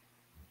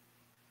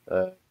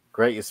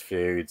 Greatest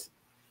feud.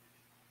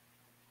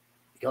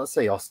 You gotta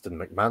say Austin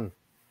McMahon,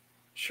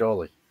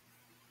 surely.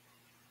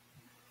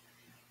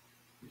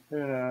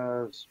 Who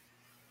knows?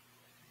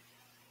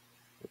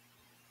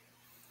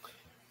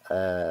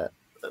 Let's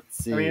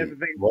see. I mean, you have to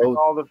think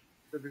all the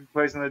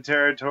place in the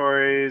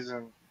territories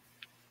and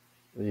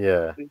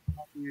yeah.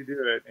 How do you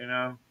do it? You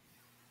know.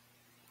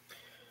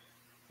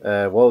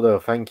 Waldo,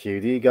 thank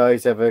you. Do you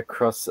guys ever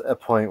cross a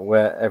point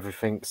where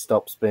everything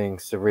stops being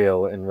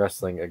surreal in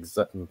wrestling?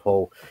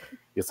 Example,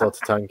 you saw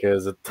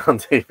Tatanka on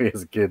TV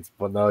as kids,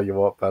 but now you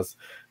walk past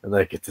and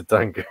they get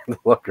Tatanka in the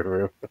locker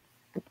room.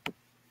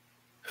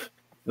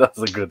 That's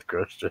a good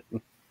question.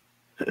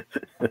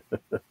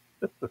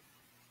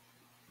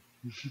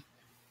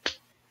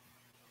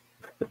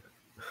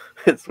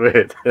 It's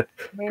weird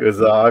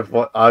because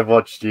I've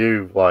watched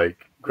you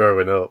like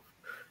growing up,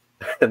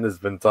 and there's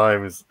been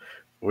times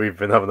we've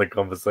been having a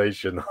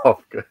conversation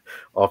off the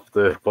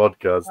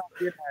podcast.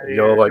 And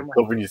you're like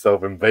covering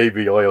yourself in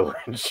baby oil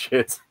and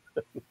shit.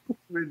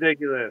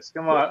 Ridiculous!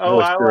 Come on,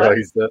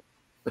 moisturizer.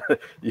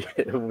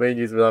 Yeah, when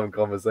you've been having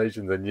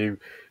conversations and you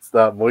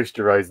start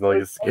moisturizing all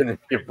your skin and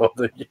your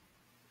body.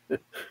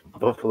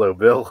 Buffalo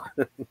Bill.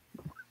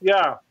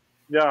 Yeah.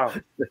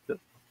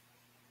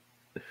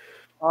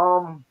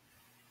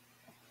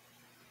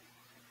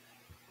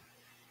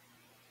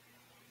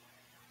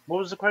 What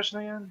was the question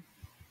again?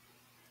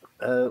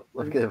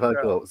 Look at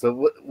back up. So,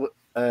 what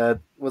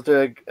was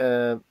there?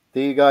 Do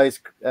you guys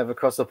ever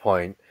cross a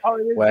point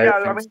where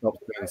everything stops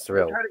being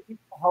surreal? Try to keep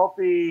a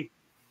healthy,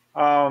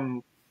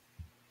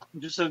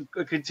 just a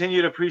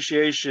continued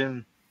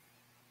appreciation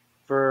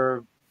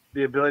for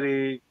the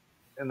ability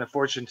and the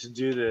fortune to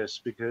do this,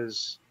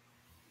 because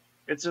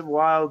it's a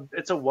wild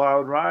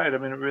ride. I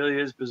mean, it really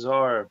is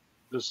bizarre.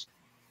 Just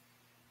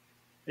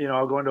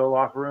I'll go into a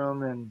locker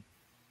room and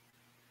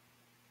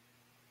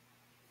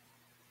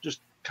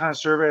just kind of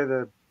survey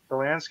the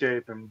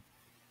landscape and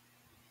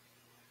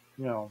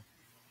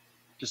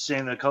just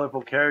seeing the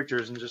colorful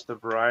characters and just the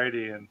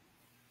variety, and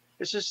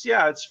it's just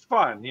it's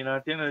fun.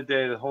 At the end of the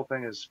day, the whole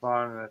thing is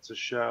fun and it's a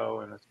show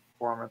and it's a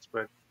performance,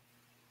 but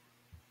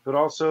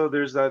also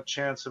there's that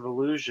chance of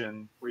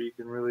illusion where you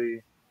can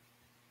really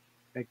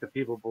make the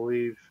people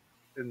believe,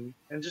 and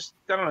just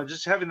I don't know,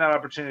 just having that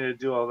opportunity to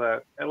do all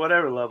that at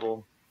whatever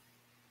level,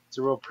 it's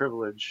a real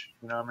privilege.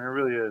 I mean, it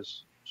really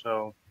is.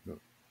 So,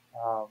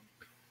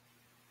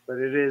 but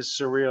it is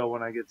surreal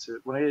when I get to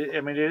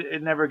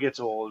it never gets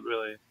old,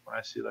 really, when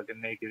I see like a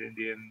naked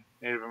Indian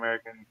Native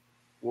American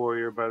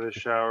warrior by the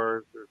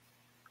shower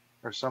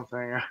or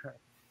something.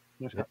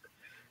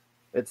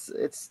 It's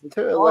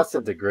to a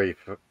lesser degree.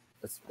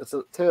 It's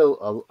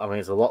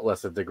a lot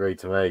lesser degree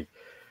to me,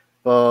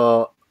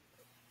 but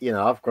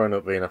I've grown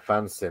up being a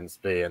fan since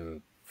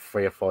being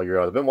 3 or 4 years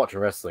old. I've been watching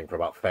wrestling for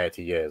about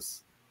 30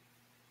 years,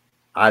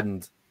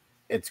 and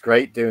it's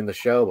great doing the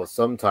show, but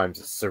sometimes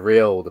it's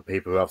surreal. The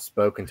people who I've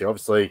spoken to,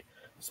 obviously,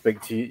 speak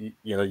to you.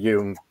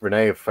 You and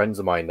Rene are friends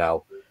of mine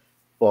now,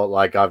 but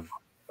like I've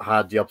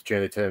had the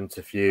opportunity to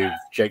interview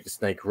Jake the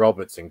Snake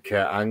Roberts and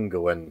Kurt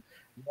Angle and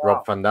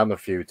Rob Van Dam a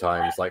few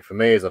times. Like, for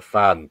me as a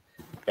fan,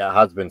 it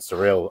has been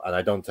surreal, and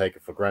I don't take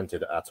it for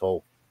granted at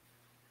all.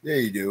 Yeah,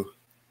 you do.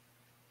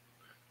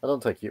 I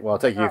don't take you. Well, I'll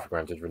take you for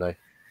granted, Rene.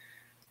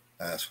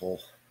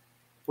 Asshole.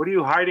 What are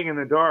you hiding in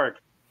the dark?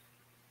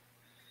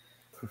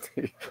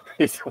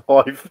 His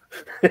wife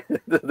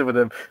with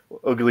them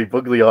ugly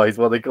bugly eyes.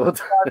 What they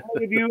called?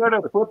 If you had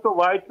to flip the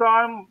lights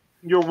on,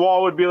 your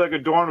wall would be like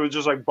adorned with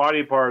just like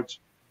body parts.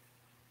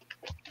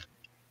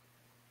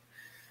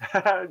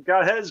 God,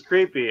 that is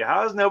creepy.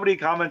 How has nobody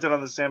commented on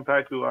the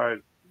Sanpaku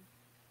art?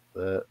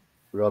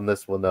 We're on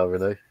this one now,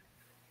 Rene.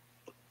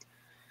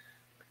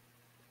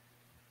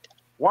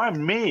 Why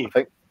me?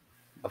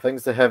 I think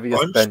it's the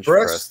heaviest bench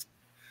press.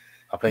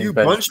 I think you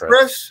bench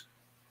press?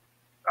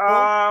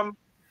 I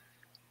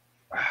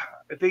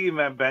think you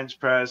meant bench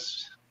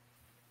press.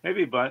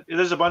 Maybe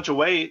there's a bunch of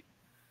weight.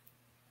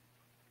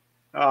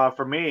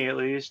 For me, at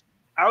least,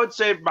 I would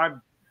say my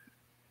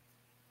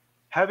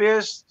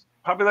heaviest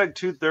probably like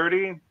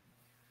 230.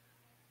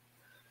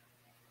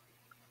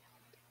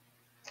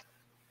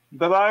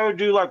 But I would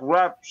do like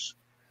reps.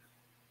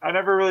 I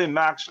never really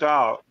maxed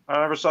out. I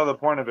never saw the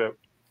point of it.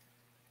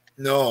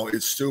 No,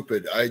 it's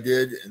stupid. I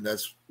did, and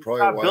that's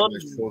probably why my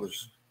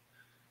shoulders.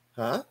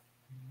 Huh?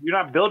 You're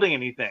not building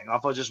anything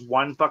off of just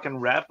one fucking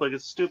rep. Like,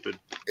 it's stupid.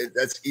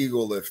 That's ego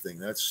lifting.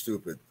 That's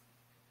stupid.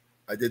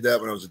 I did that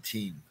when I was a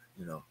teen,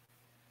 you know.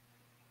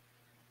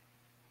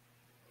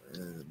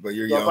 But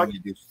you're young, you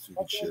do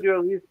stupid shit. Do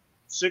at least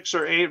 6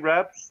 or 8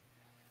 reps.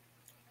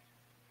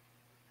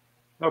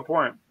 No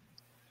point.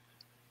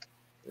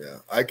 Yeah,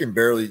 I can't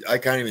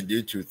even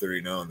do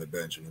 230 now on the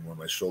bench anymore.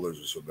 My shoulders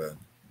are so bad.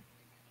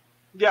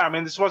 Yeah, I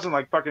mean, this wasn't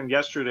like fucking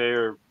yesterday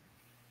or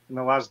in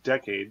the last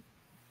decade.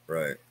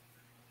 Right.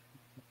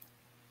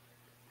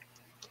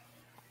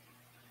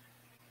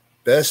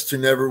 Best to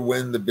never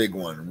win the big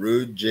one.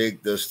 Rude,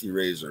 Jake, Dusty,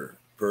 Razor.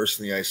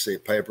 Personally, I say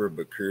Piper,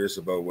 but curious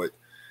about what.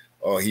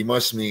 Oh, he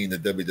must mean the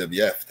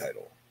WWF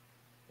title.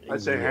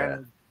 I'd say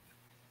Hennig.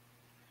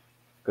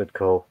 Good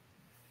call.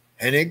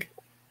 Hennig?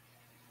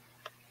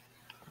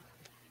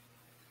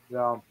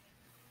 Yeah.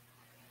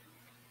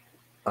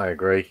 I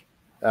agree.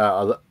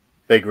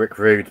 Big Rick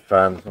Rude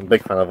fan. I'm a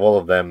big fan of all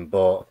of them,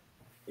 but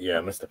yeah,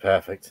 Mr.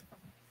 Perfect.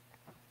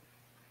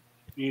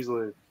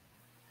 Easily.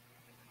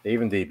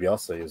 Even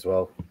DiBiase as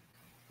well.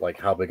 Like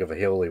how big of a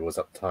heel he was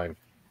at the time.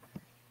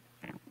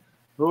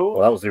 Who?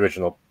 Well, that was the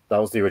original. That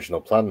was the original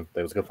plan.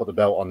 They was going to put the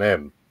belt on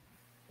him,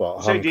 but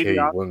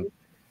Honky wouldn't.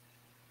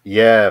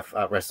 Yeah,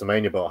 at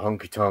WrestleMania, but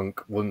Honky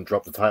Tonk wouldn't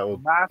drop the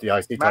title, the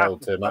IC title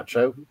to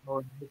Macho.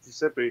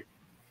 Mississippi.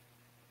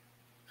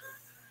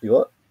 You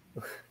what?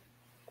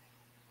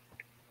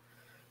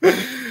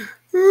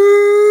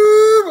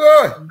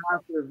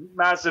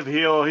 Massive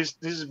heel. He's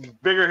a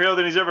bigger heel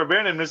than he's ever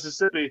been in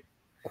Mississippi.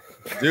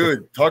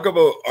 Dude, talk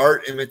about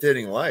art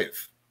imitating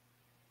life.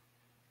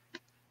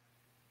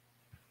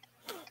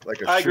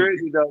 Like I agree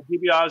with you though.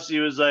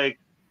 DiBiase was like,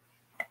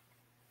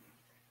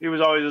 he was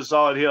always a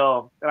solid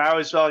heel, and I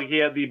always felt like he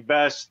had the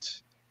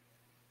best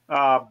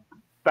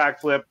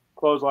backflip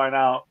clothesline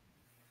out.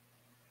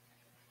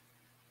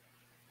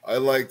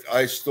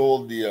 I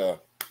stole the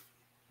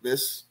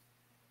this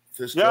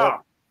fist yeah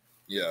drop.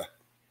 Yeah.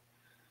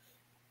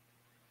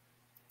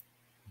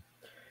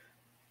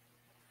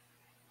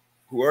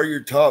 Who are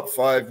your top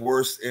 5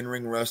 worst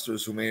in-ring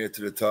wrestlers who made it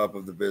to the top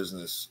of the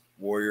business?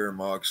 Warrior,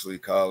 Moxley,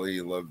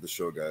 Khali. Love the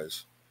show,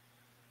 guys.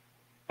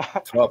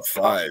 Top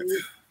 5.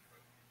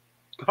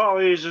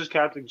 Khali is just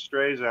catching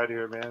strays out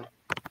here, man.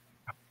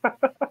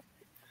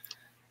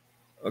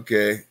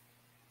 Okay.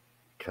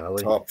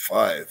 Khali. Top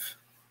 5.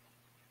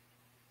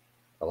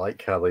 I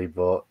like Khali,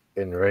 but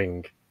in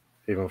ring,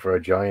 even for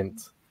a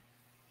giant.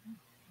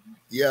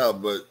 Yeah,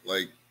 but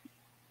like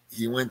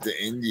he went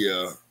to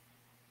India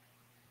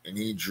and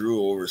he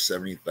drew over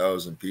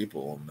 70,000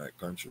 people in that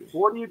country.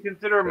 What do you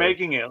consider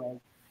making it?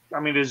 Like, I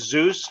mean, does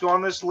Zeus go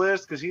on this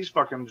list? Because he's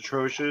fucking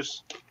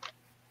atrocious.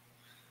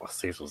 Well,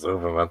 Zeus was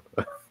over,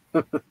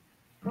 man.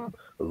 I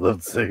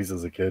loved Zeus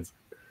as a kid.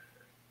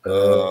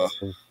 It's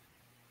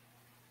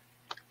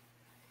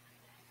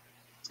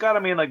got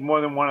to mean like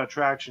more than one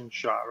attraction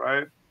shot,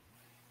 right?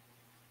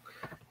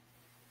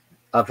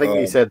 I think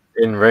he said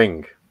in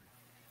ring.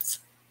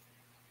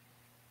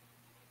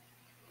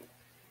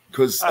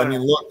 Because, I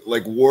mean, look,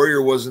 like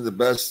Warrior wasn't the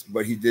best,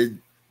 but he did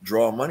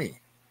draw money.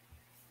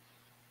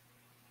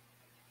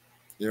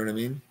 You know what I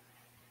mean?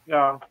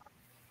 Yeah.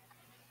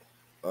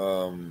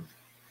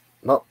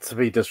 Not to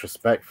be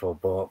disrespectful,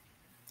 but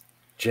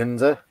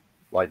Jinder,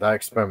 like that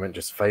experiment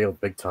just failed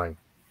big time.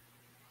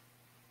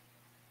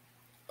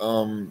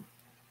 I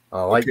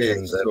like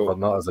Jinder, but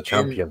not as a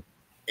champion.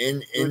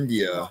 In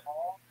India,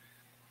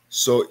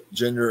 so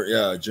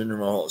Jinder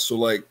Mahal. So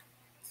like,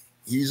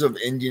 he's of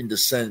Indian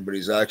descent, but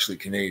he's actually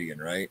Canadian,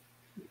 right?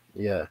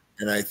 Yeah.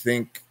 And I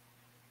think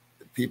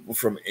people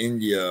from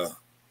India,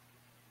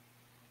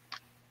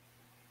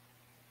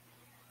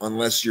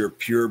 unless you're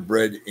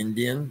purebred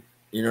Indian,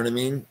 you know what I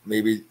mean?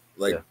 Maybe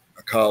like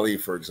a Kali,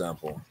 for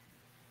example.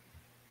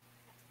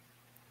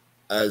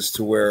 As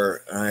to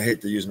where, and I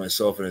hate to use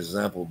myself as an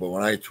example, but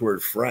when I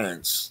toured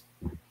France,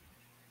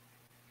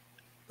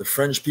 the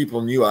French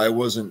people knew I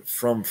wasn't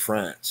from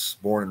France,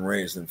 born and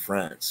raised in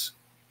France.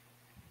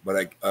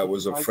 But I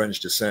was of French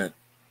descent,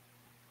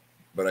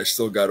 but I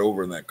still got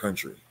over in that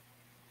country.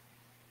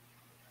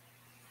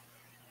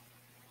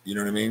 You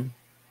know what I mean?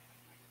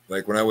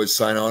 Like when I would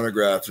sign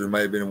autographs, there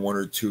might have been 1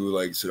 or 2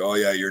 like said, "Oh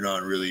yeah, you're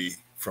not really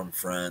from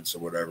France or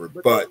whatever."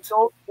 But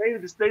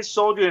they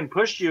sold you and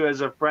pushed you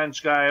as a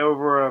French guy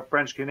over a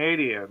French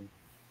Canadian.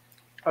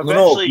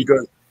 Eventually,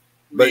 no,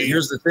 but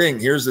here's the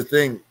thing. Here's the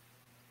thing.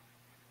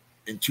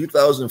 In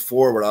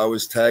 2004, when I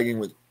was tagging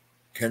with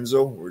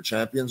Kenzo or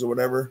Champions or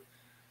whatever,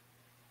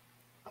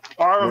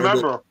 I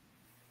remember.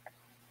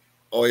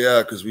 Oh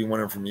yeah, because we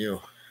won it from you.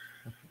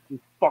 You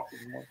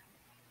fucking.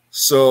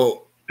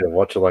 So yeah,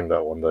 watch along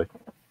that one day.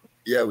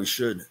 Yeah, we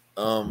should.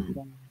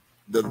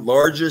 The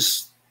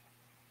largest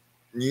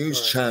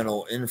news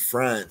channel in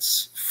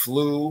France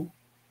flew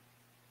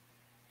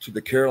to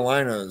the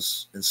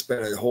Carolinas and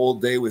spent a whole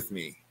day with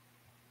me.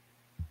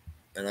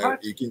 And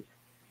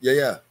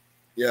yeah.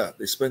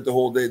 They spent the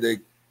whole day.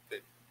 The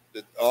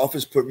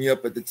office put me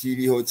up at the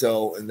TV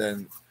hotel, and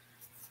then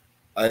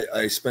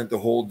I spent the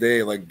whole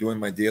day like doing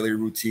my daily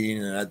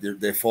routine, and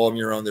they followed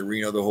me around the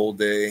arena the whole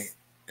day.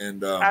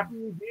 And after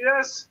you beat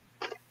us,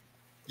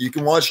 you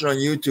can watch it on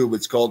YouTube.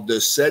 It's called the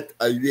 7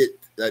 à 8.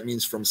 That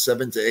means from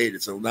 7 to 8.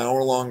 It's an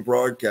hour-long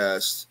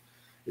broadcast.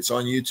 It's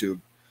on YouTube.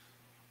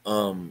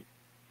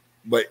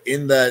 But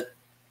in that,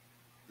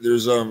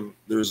 there's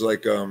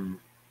like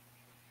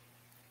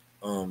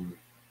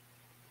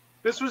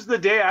this was the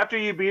day after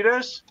you beat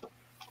us.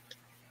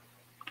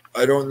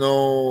 I don't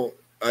know.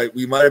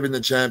 We might have been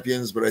the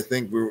champions, but I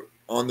think we were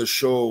on the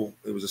show.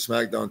 It was a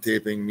SmackDown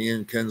taping. Me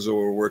and Kenzo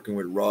were working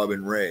with Rob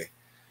and Ray.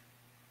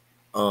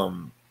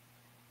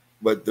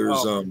 But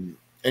there's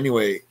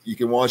anyway, you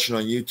can watch it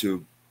on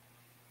YouTube.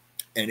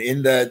 And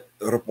in that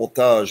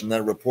reportage, in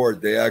that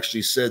report, they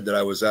actually said that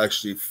I was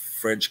actually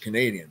French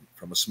Canadian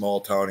from a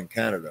small town in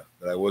Canada,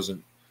 that I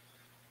wasn't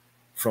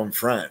from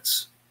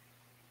France.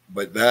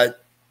 But that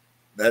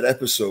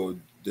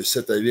episode, the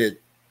 7 à 8,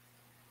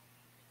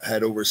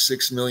 had over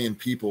 6 million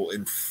people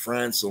in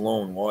France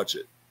alone watch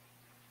it,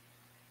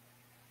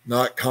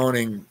 not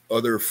counting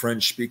other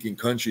French-speaking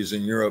countries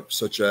in Europe,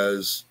 such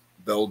as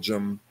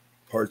Belgium,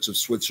 parts of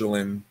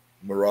Switzerland,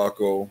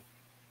 Morocco,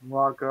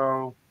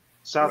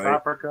 South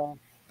right?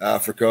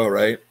 Africa,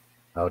 right?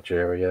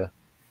 Algeria,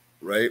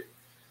 right?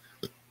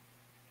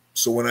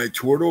 So when I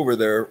toured over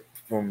there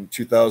from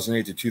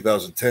 2008 to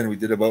 2010, we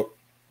did about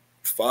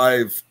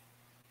 5,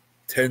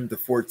 10 to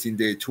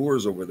 14-day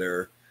tours over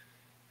there.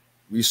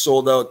 We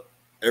sold out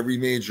every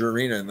major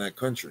arena in that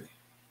country.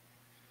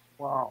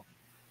 Wow.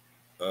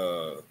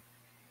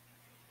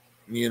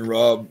 Me and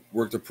Rob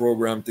worked a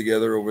program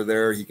together over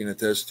there. He can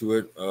attest to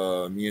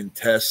it. Me and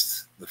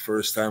Test, the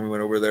first time we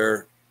went over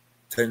there,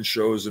 10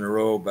 shows in a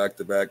row, back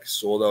to back,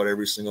 sold out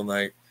every single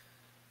night.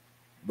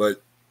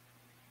 But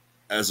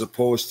as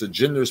opposed to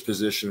Jinder's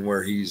position,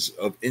 where he's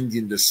of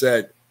Indian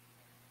descent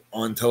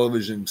on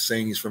television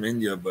saying he's from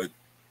India, but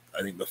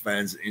I think the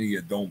fans in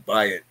India don't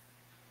buy it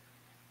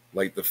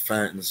like the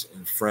fans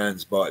in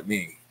France bought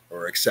me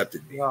or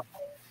accepted me.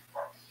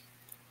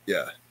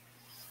 Yeah.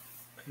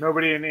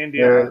 Nobody in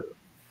India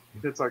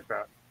it's like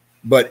that.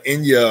 But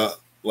India,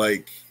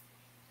 like,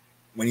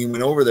 when he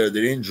went over there,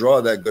 they didn't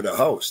draw that good a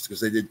house because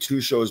they did 2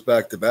 shows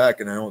back to back,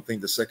 and I don't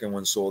think the second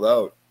one sold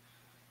out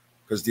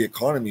because the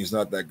economy is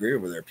not that great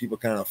over there. People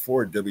can't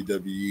afford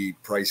WWE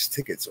price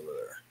tickets over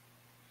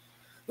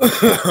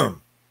there.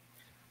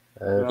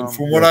 And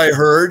from what I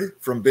heard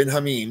from Ben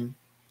Hameen,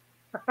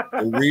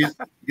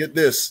 get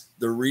this,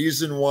 the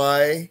reason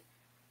why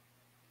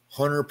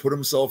Hunter put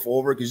himself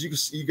over,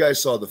 because you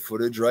guys saw the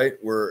footage, right,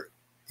 where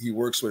he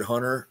works with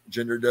Hunter,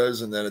 Jinder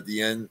does, and then at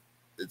the end,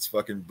 it's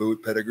fucking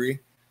boot pedigree.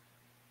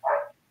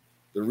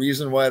 The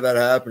reason why that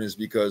happened is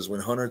because when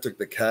Hunter took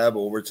the cab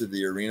over to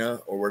the arena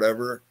or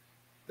whatever,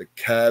 the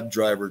cab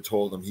driver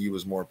told him he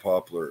was more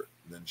popular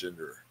than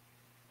Jinder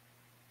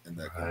in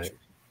that country.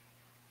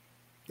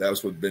 That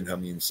was what Ben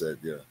Hameen said,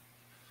 yeah.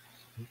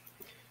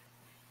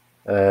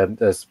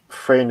 There's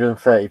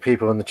 330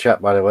 people in the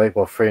chat, by the way,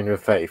 well,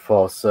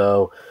 334.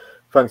 So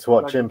thanks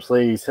for watching.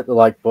 Please hit the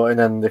like button,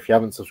 and if you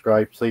haven't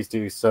subscribed, please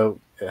do so.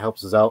 It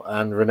helps us out.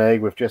 And Renee,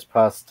 we've just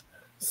passed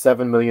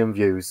 7 million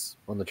views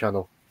on the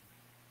channel.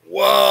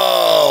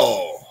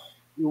 Whoa!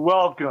 You're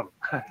welcome.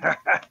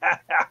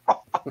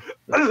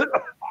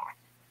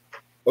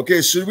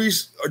 Okay, should we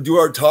do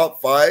our top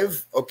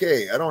 5?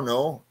 Okay, I don't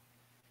know.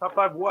 Top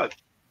 5 what?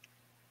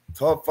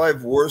 Top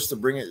 5 worst to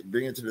bring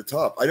it to the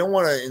top. I don't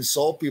want to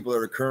insult people that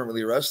are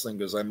currently wrestling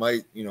because I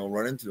might,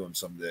 run into them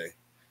someday.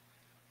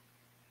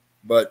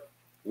 But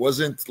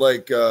wasn't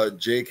like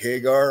Jake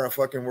Hagar a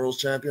fucking world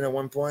champion at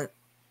one point?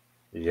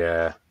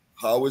 Yeah.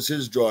 How was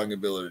his drawing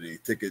ability?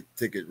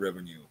 Ticket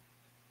revenue?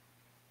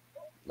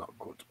 Not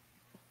good.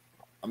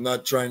 I'm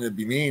not trying to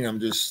be mean. I'm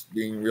just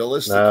being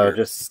realistic. No, here.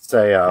 Just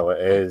say how it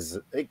is.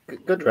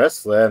 Good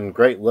wrestler and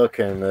great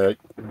looking,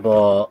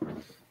 but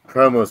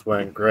promos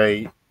weren't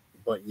great.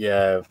 But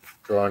yeah,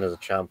 drawing as a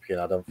champion,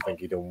 I don't think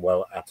he done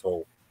well at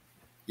all.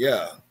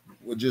 Yeah,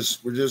 we're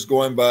just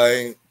going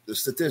by the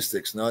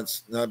statistics,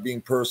 not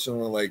being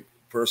personal, like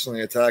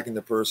personally attacking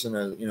the person,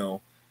 as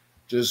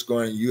just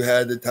going. You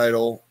had the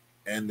title,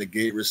 and the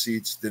gate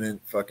receipts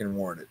didn't fucking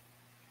warrant it.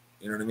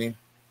 You know what I mean?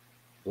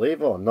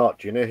 Believe it or not,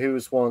 do you know who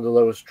was one of the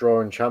lowest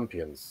drawing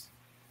champions?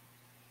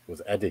 It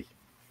was Eddie.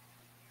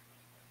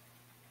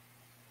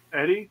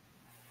 Eddie?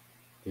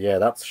 Yeah,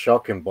 that's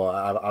shocking, but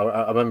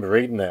I remember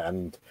reading it,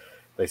 and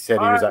they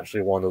said he was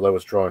actually one of the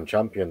lowest drawing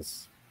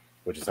champions,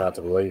 which is hard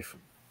to believe,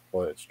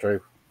 but it's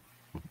true.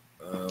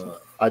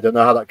 I don't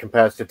know how that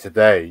compares to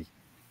today,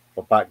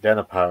 but back then,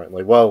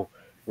 apparently. Well,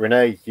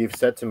 Rene, you've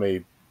said to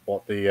me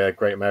what the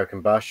Great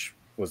American Bash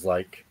was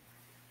like.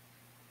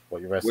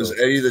 What you wrestled. Was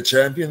Eddie the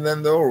champion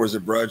then, though, or was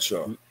it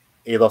Bradshaw?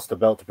 He lost the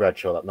belt to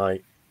Bradshaw that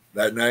night.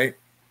 That night?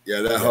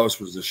 Yeah, that house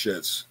was the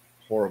shits.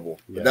 Horrible.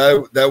 Yeah.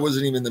 But that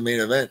wasn't even the main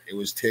event. It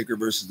was Taker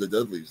versus the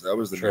Dudleys. That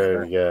was the main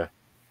event. Yeah.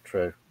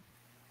 True.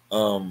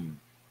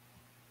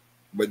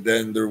 But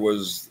then there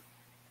was,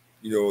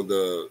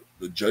 the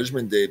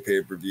Judgment Day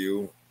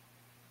pay-per-view.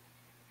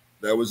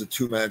 That was a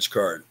 2-match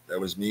card. That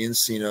was me and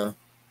Cena.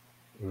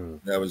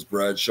 That was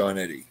Bradshaw and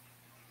Eddie.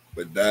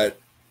 But that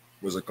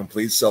was a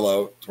complete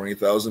sellout,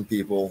 20,000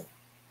 people,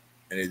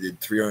 and it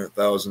did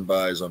 300,000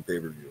 buys on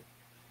pay-per-view.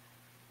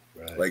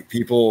 Right. Like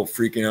people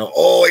freaking out,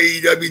 oh,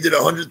 AEW did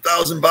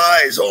 100,000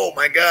 buys. Oh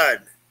my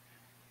God.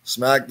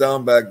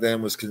 SmackDown back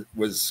then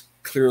was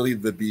clearly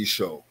the B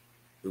show.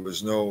 It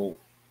was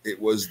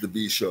the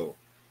B show.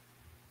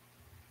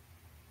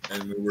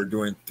 And we were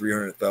doing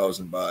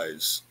 300,000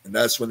 buys. And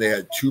that's when they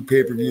had 2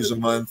 pay-per-views a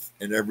month,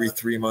 and every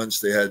 3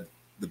 months they had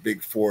the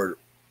big 4,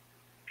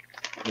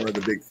 one of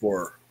the big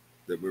 4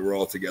 that we were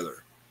all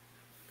together.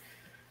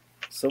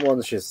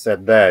 Someone just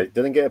said there,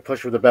 didn't get a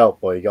push with the belt,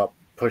 but he got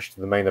pushed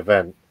to the main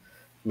event.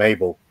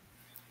 Mabel.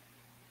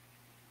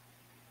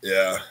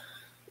 Yeah.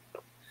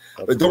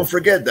 But don't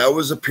forget, that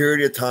was a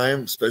period of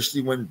time,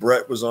 especially when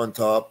Brett was on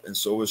top and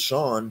so was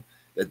Sean,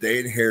 that they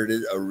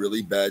inherited a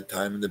really bad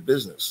time in the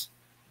business.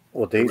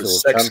 Well, there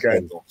was sex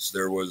scandals.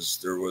 There was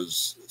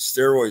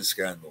steroid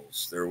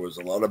scandals. There was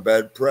a lot of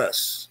bad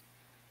press.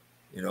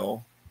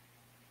 No,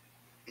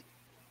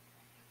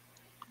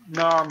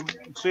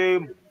 see,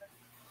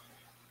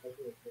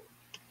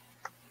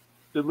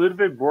 did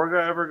Ludwig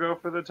Borga ever go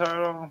for the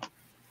title?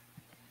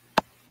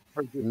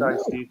 Or no.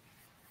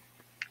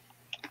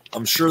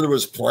 I'm sure there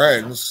was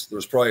plans. There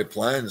was probably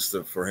plans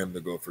for him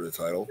to go for the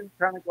title.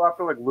 Kind of go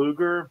after like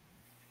Luger.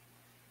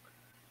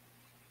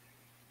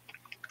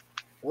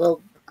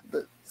 Well,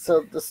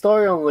 so the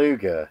story on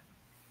Luger,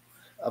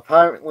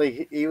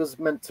 apparently he was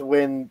meant to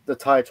win the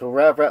title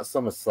rather at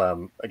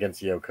SummerSlam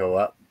against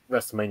Yoko at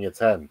WrestleMania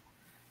 10.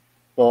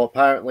 But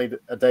apparently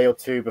a day or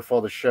two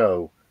before the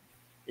show,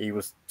 he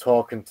was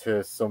talking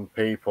to some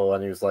people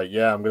and he was like,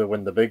 yeah, I'm going to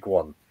win the big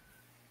one.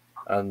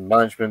 And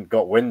management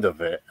got wind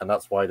of it, and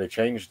that's why they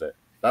changed it.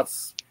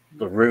 That's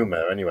the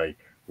rumor, anyway.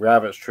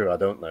 Rather it's true, I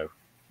don't know.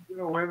 I'm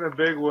going to win the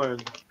big one.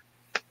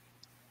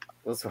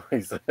 That's what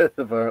he said.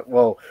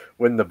 Well,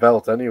 win the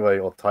belt anyway,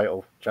 or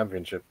title,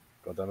 championship.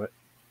 God damn it.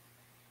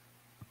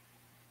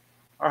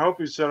 I hope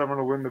he said I'm going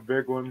to win the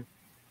big one.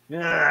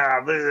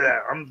 Yeah, look at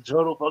that. I'm the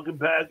total fucking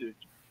package.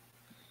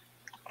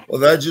 Well,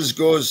 that just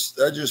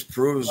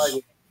proves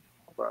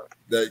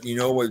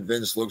that what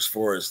Vince looks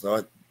for. It's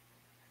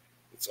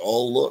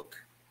all look.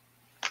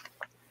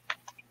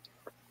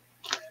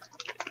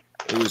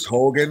 It was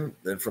Hogan.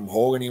 Then from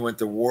Hogan, he went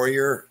to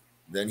Warrior.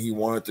 Then he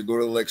wanted to go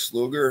to Lex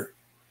Luger.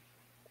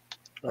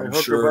 I'm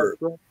sure.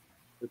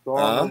 It's all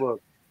on the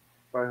look.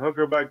 By hook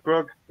or by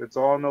crook, it's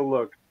all on the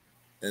look.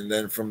 And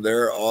then from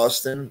there,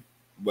 Austin.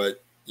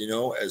 But,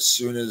 as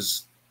soon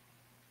as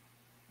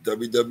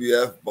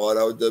WWF bought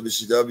out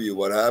WCW,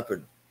 what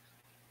happened?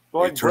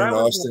 Well, they turned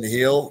Austin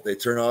heel. They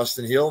turned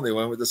Austin heel, and they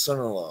went with the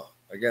son-in-law.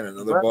 Again,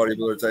 another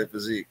bodybuilder type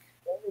physique.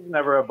 Brett was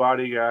never a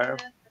body guy.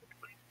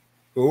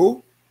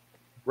 Who?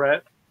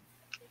 Brett.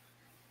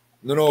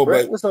 No,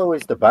 Brett was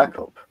always the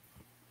backup.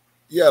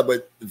 Yeah,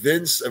 but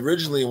Vince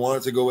originally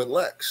wanted to go with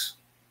Lex.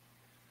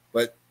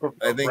 But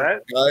I think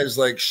guys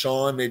like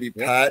Sean, maybe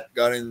Pat,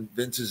 got in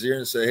Vince's ear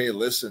and said, hey,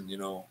 listen,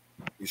 you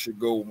should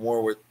go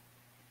more with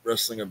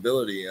wrestling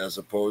ability as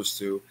opposed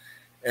to,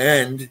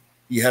 and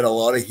he had a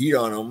lot of heat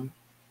on him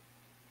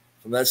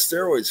from that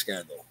steroid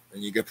scandal.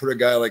 And you could put a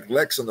guy like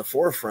Lex on the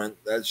forefront.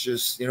 That's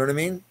just, you know what I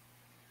mean?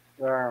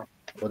 Yeah.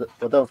 But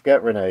don't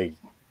forget, Rene,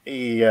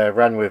 he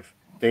ran with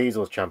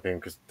Diesel's champion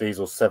because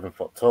Diesel's 7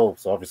 foot tall.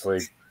 So obviously,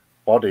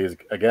 body is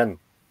again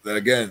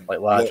like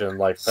larger than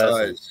life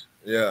size.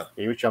 Yeah,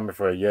 he was champion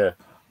for a year.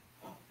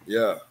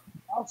 Yeah,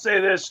 I'll say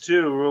this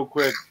too, real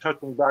quick,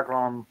 touching back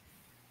on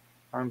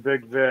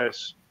Big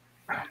Vis.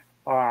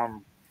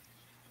 Have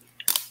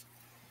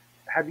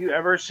you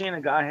ever seen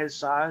a guy his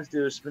size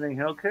do a spinning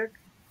heel kick?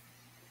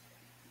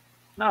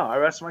 No, I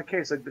rest my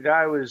case. Like, the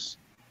guy was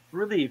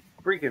really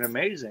freaking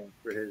amazing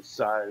for his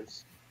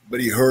size. But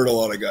he hurt a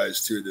lot of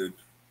guys too, dude.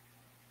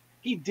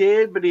 He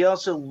did, but he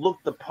also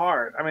looked the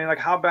part. I mean, like,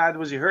 how bad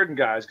was he hurting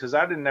guys? Because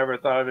I never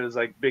thought of it as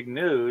like big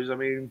news. I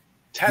mean,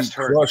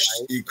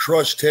 he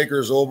crushed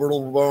Taker's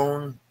orbital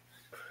bone.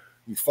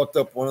 He fucked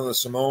up one of the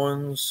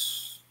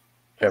Samoans.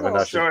 Kevin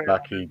Nash's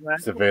back, he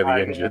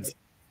severely injured.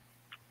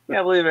 I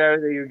can't believe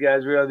everything you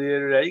guys read on the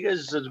internet. You guys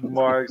are such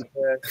marks,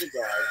 man.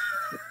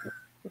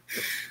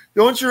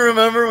 Don't you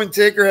remember when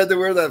Taker had to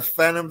wear that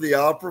Phantom of the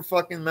Opera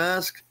fucking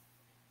mask?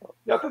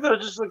 Yeah, I thought that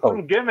was just like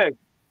some gimmick.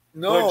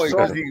 No,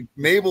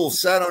 Mabel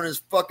sat on his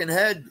fucking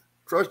head,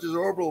 crushed his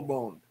orbital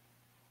bone.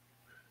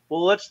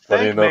 Well, let's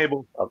thank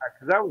Mabel,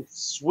 because that was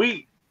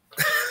sweet.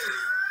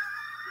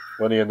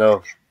 When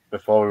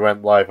before we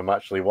went live, I'm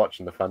actually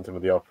watching the Phantom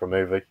of the Opera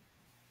movie.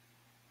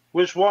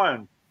 Which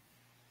one?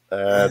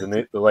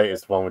 The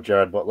latest one with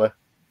Jared Butler.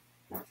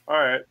 All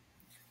right.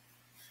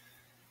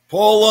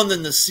 Paul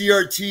London, the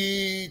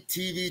CRT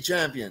TV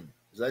champion.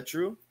 Is that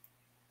true?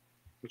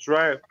 That's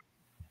right.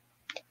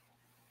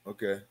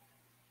 Okay.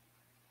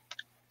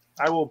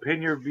 I will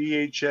pin your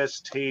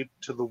VHS tape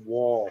to the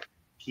wall.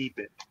 Keep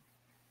it.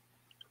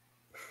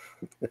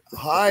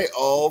 Hi,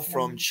 all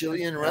from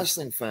Chilean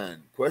wrestling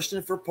fan.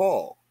 Question for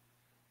Paul.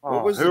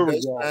 What was the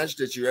best match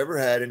that you ever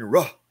had in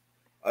Raw?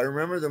 I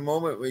remember the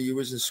moment when you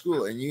was in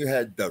school and you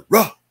had the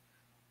Raw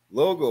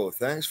logo.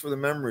 Thanks for the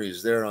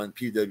memories there on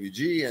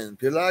PWG and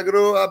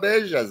Pilagro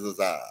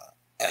Abejaza.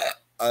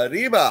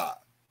 Arriba.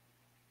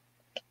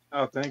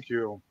 Oh, thank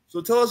you.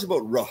 So tell us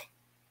about Raw.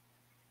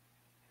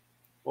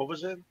 What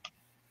was it?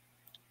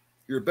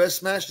 Your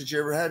best match that you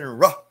ever had in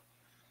Raw.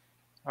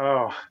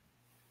 Oh,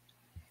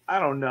 I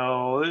don't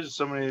know. There's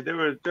so many. There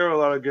were a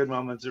lot of good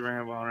moments at Ring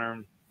of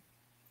Honor.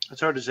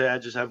 It's hard to say. I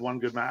just had one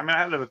good match. I mean, I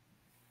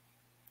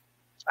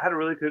had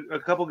a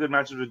couple good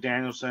matches with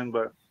Danielson,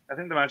 but I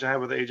think the match I had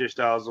with AJ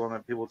Styles is the one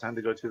that people tend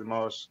to go to the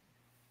most.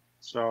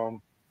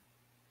 So,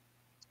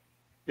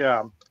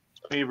 yeah,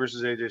 me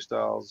versus AJ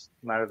Styles,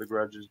 Night of the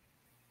Grudges.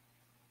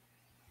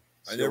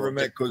 I never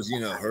met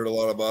Cozina. Heard a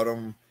lot about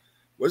him.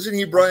 Wasn't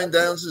he Brian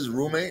Danielson's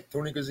roommate,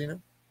 Tony Cozina?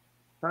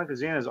 Tony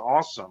Cozina is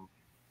awesome.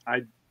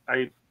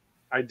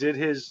 I did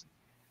his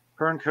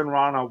Kern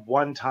Rana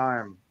one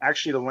time,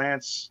 actually to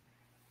Lance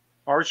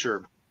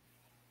Archer,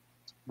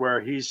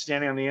 where he's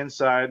standing on the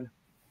inside.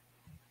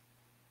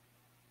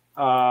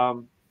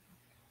 I'm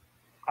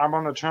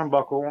on the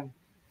turnbuckle.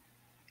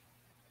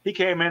 He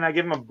came in. I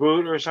give him a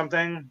boot or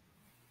something.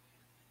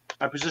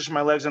 I position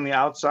my legs on the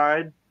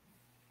outside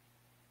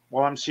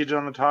while I'm seated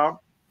on the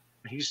top.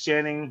 He's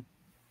standing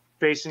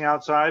facing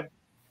outside.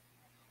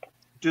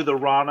 Do the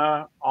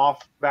Rana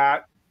off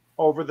that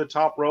over the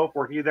top rope,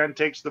 where he then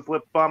takes the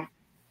flip bump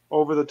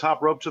over the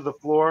top rope to the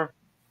floor.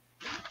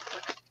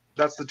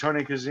 That's the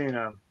Tony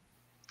Cozina.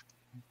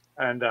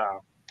 And yeah,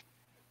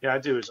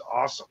 that dude is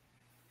awesome.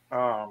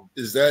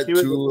 Is that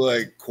too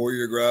like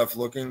choreographed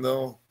looking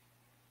though?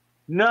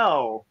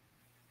 No,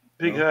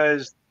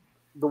 because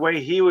the way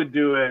he would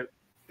do it,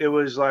 it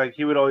was like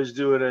he would always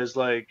do it as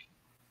like,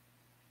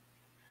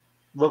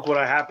 look what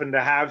I happen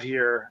to have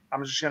here.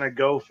 I'm just gonna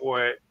go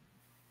for it.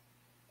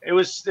 It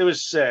was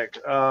sick.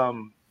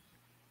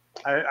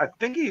 I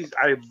think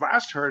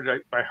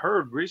I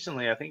heard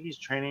recently. I think he's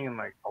training in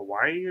like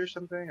Hawaii or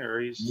something, or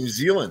he's New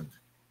Zealand.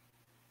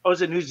 Oh,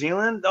 is it New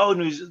Zealand? Oh,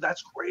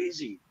 that's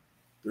crazy.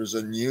 There's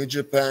a New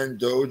Japan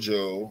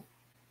dojo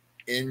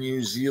in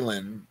New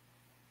Zealand.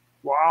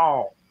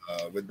 Wow.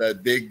 With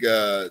that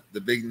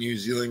the big New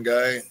Zealand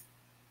guy,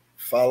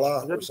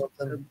 Fala or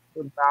something.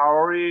 The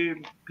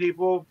Maori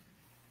people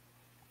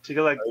to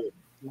get like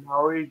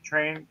Maori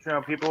trained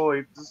people.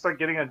 It's just like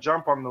getting a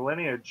jump on the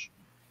lineage.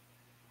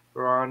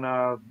 Or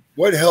on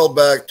what held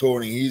back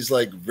Tony? He's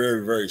like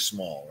very, very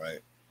small, right?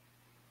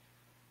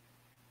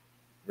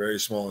 Very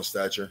small in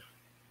stature.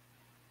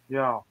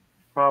 Yeah,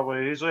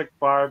 probably. He was like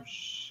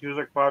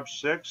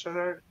 5'6", I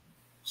think.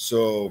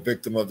 So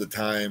victim of the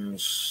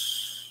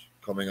times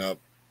coming up.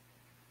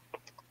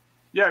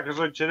 Yeah, because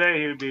like today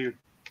he would be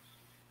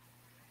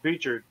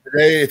featured.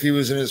 Today, if he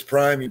was in his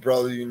prime, he'd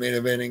probably be main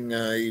eventing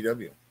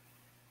AEW.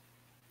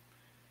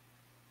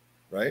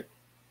 Right?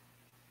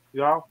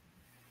 Yeah.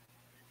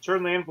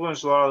 Certainly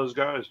influenced a lot of those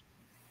guys.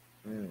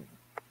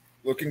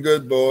 Looking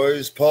good,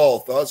 boys. Paul,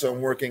 thoughts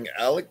on working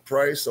Alec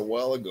Price a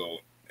while ago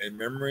and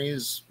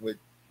memories with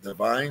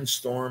Divine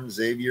Storm,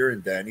 Xavier,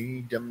 and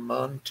Danny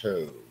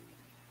DeMonto.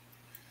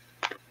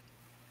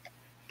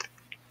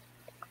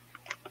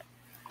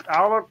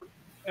 Alec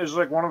is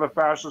like one of the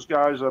fastest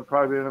guys I've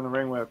probably been in the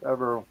ring with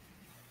ever.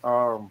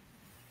 And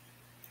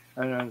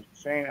an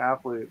insane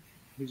athlete.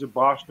 He's a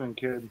Boston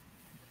kid.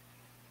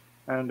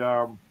 And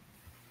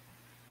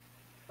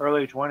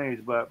early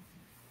 20s, but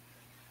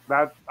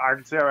that I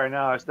can say right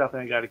now, it's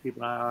definitely got to keep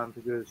an eye on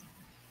because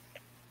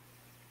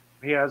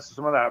he has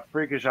some of that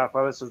freakish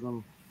athleticism.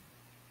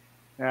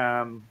 He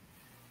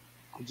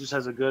just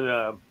has a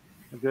good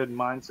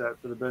mindset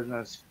for the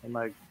business, and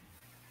like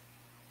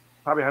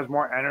probably has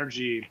more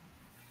energy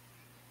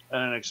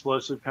and an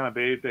explosive kind of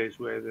babyface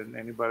way than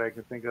anybody I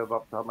can think of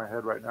off the top of my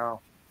head right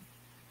now.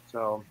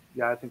 So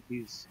yeah, I think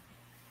he's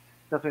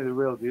definitely the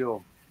real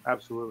deal.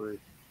 Absolutely.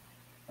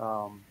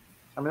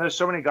 I mean, there's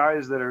so many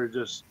guys that are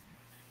just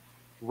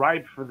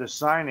ripe for the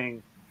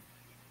signing,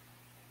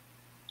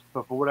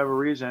 but for whatever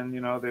reason,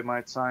 they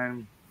might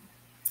sign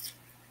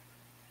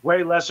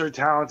way lesser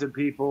talented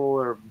people,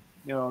 or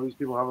these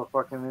people have a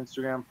fucking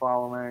Instagram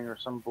following or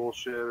some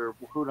bullshit, or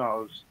who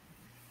knows.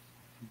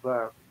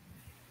 But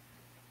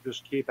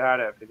just keep at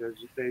it because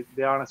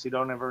they honestly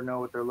don't ever know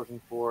what they're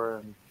looking for,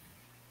 and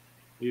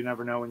you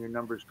never know when your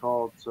number's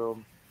called. So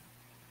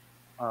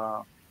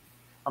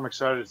I'm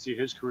excited to see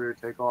his career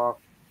take off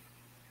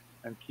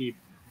and keep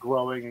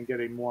growing and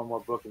getting more and more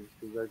bookings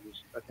because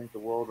I think the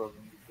world of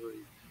him.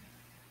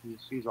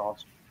 He's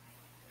awesome.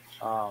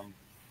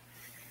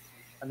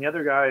 And the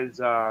other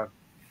guys,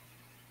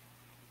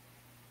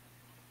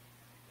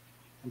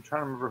 I'm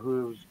trying to remember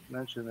who was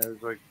mentioned. It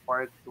was like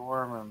Quiet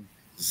Storm and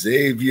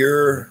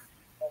Xavier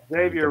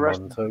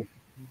wrestling.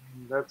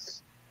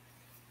 That's,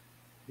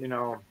 you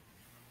know,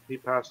 he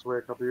passed away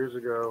a couple years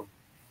ago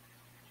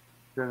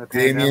during the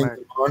pandemic.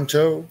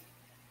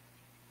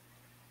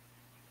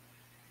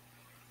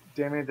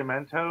 Damien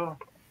Demento.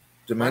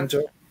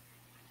 Demento.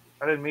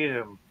 I didn't meet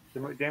him.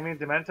 Damien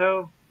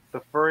Demento,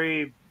 the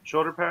furry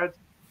shoulder pads.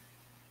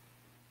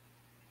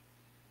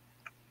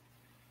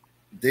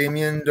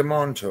 Damien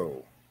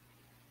Demento.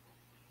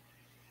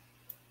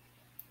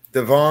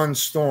 Devon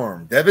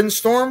Storm. Devon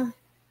Storm?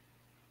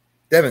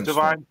 Devon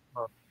Storm.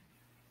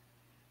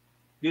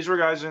 These were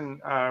guys in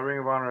Ring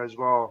of Honor as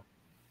well.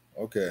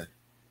 Okay.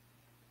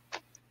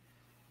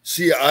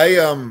 See,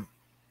 I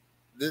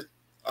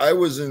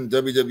was in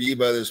WWE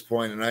by this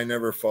point, and I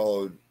never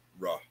followed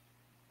Raw,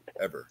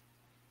 ever.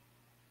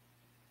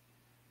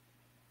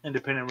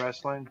 Independent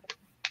wrestling.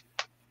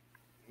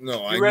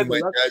 No, I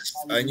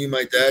knew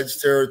my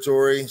dad's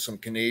territory, some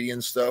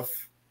Canadian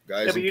stuff,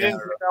 guys. Yeah, but you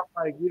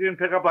didn't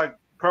pick up like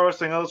Pro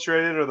Wrestling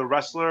Illustrated or The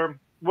Wrestler.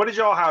 What did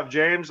y'all have,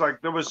 James?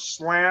 Like there was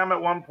Slam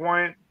at one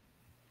point.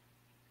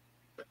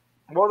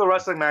 What were the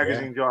wrestling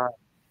magazines y'all had?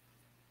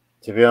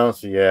 To be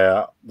honest,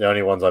 the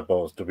only ones I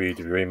bought was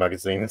WWE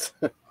magazines.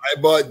 I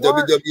bought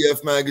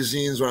WWF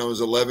magazines when I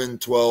was 11,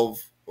 12.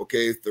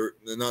 Okay,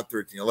 not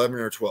 13, 11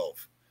 or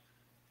 12.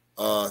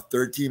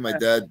 13, my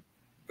dad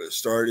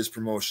started his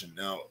promotion.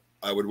 Now,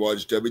 I would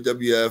watch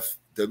WWF,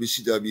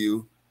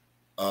 WCW,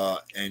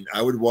 and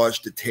I would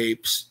watch the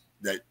tapes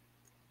that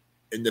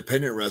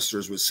independent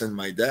wrestlers would send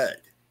my dad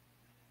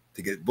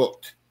to get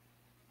booked.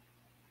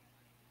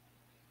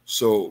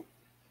 So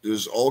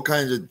there's all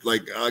kinds of,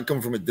 like, I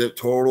come from a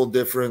total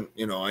different,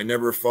 I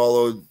never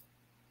followed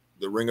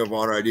the Ring of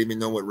Honor. I didn't even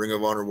know what Ring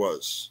of Honor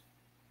was.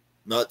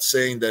 Not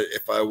saying that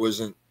if I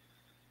wasn't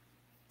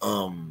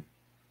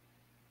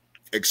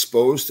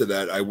exposed to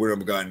that, I wouldn't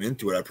have gotten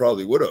into it. I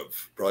probably would have.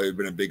 Probably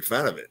been a big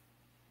fan of it.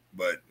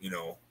 But,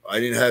 I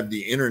didn't have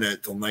the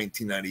internet till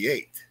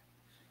 1998.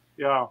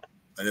 Yeah.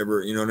 I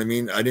never, you know what I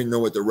mean? I didn't know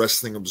what the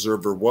Wrestling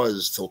Observer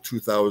was till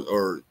 2000,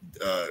 or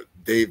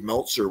Dave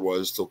Meltzer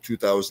was till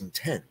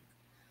 2010.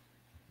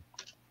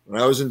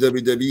 When I was in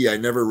WWE, I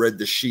never read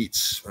the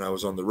sheets when I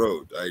was on the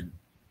road. I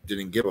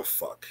didn't give a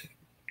fuck.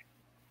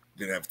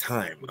 Didn't have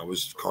time. I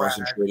was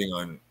concentrating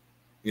on,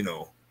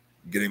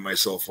 getting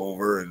myself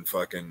over and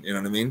fucking, you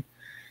know what I mean?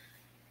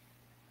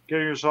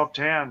 Getting yourself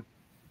tan.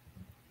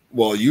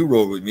 Well, you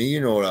rode with me.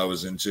 You know what I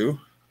was into.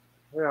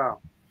 Yeah.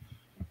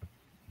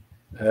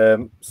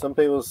 Some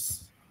people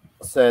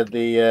said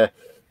the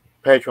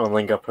Patreon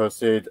link I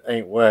posted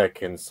ain't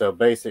working. So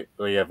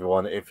basically,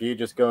 everyone, if you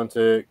just go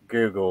into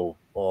Google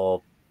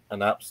or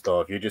an app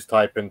store, if you just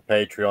type in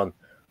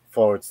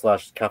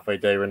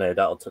Patreon/Café de Rene,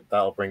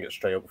 that'll bring it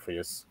straight up for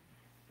you.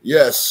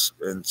 Yes,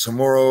 and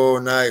tomorrow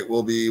night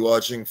we'll be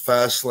watching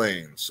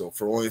Fastlane. So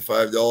for only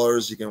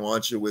 $5, you can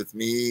watch it with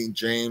me,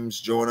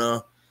 James,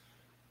 Jonah,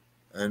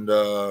 and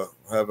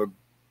have a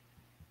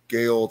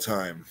gay old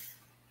time.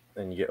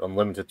 And you get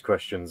unlimited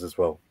questions as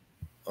well.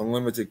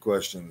 Unlimited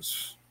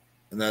questions.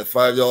 And that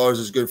 $5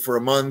 is good for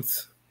a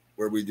month,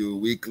 where we do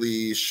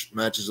weekly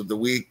matches of the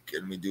week,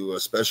 and we do a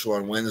special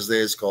on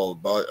Wednesdays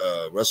called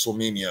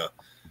WrestleMania.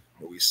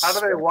 How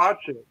do they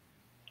watch it?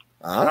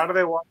 How do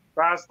they watch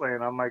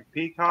Fastlane? On like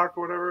Peacock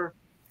or whatever?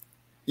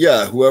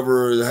 Yeah,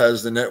 whoever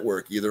has the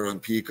network, either on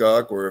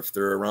Peacock, or if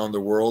they're around the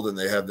world and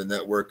they have the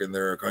network in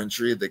their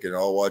country, they can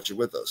all watch it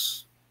with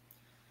us.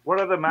 What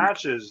are the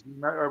matches?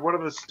 What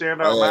are the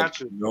standout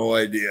matches? No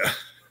idea.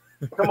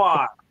 Come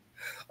on.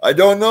 I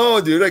don't know,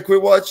 dude. I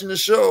quit watching the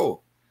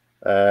show.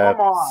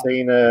 Come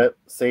on.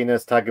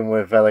 Cena's tagging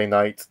with LA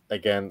Knight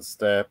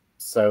against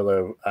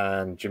Solo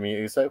and Jimmy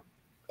Uso.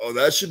 Oh,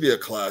 that should be a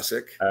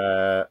classic.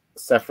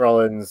 Seth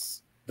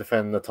Rollins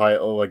defending the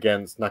title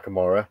against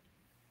Nakamura.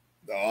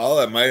 Oh,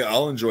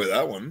 I'll enjoy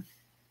that one.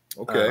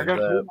 Okay.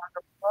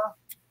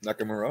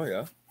 Nakamura,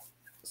 yeah.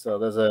 So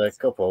there's a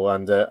couple,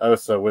 and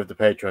also with the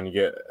Patreon, you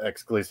get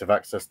exclusive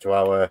access to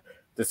our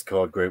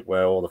Discord group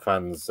where all the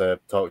fans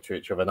talk to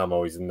each other, and I'm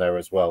always in there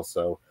as well.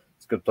 So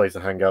it's a good place to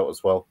hang out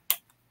as well.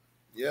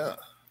 Yeah.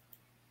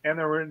 And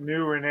the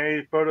new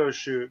Rene photo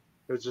shoot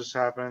that just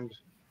happened.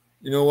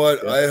 You know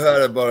what? Yeah. I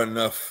had about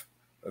enough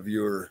of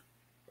your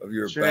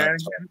back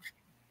talk.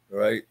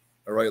 All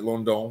right,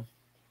 London.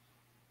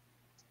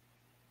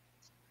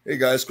 Hey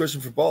guys, question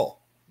for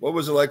Paul. What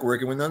was it like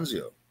working with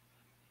Nunzio?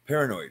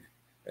 Paranoid.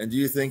 And do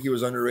you think he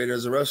was underrated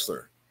as a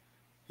wrestler?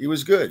 He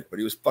was good, but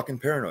he was fucking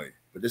paranoid.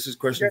 But this is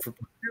question for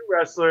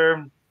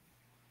wrestler.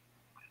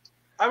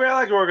 I mean, I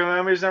like working with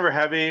him. He's never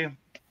heavy.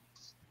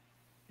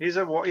 He's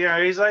like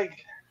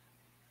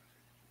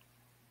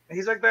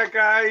that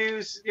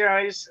guy.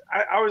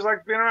 I always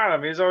like being around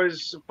him. He's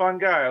always a fun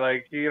guy.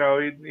 Like, he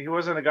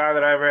wasn't a guy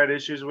that I ever had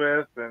issues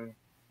with. And,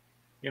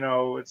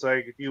 it's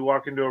like if you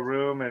walk into a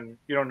room and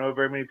you don't know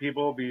very many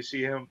people, but you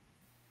see him,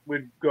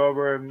 we'd go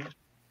over and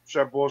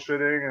start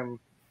bullshitting. And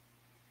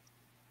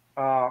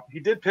he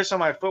did piss on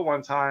my foot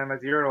one time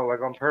at the urinal,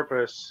 like on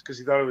purpose, because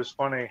he thought it was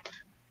funny.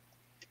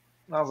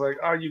 And I was like,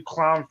 oh, you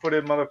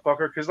clown-footed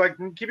motherfucker. Because, like,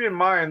 keep in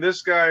mind,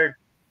 this guy,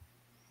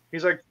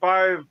 he's like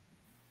 5'7"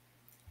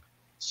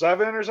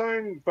 or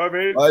something,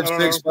 5'8".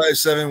 5'6",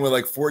 5'7" with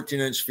like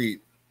 14-inch feet.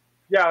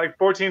 Yeah, like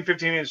 14,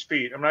 15-inch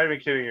feet. I'm not even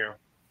kidding you.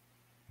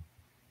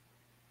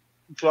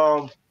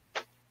 So,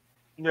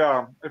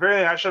 yeah, if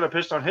anything, I should have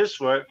pissed on his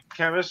foot.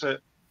 Can't miss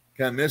it.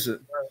 Can't miss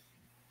it.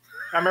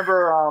 I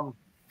remember,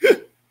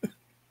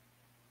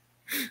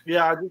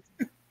 yeah,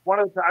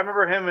 I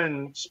remember him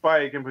and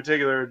Spike in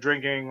particular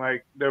drinking,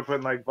 like, they're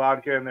putting, like,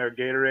 vodka in their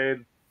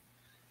Gatorade.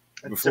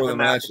 Before the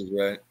matches,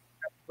 right?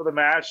 For the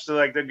match, so,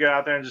 like, they'd get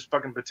out there and just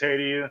fucking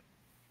potato you.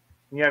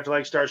 And you have to,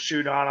 like, start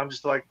shooting on them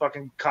just to, like,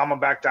 fucking calm them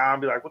back down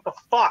and be like, what the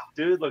fuck,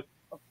 dude? Like,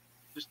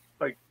 just,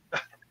 like,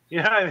 you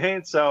know what I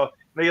mean? So,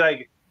 they,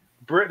 like,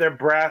 their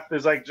breath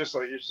is, like, just,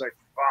 like, you're just like,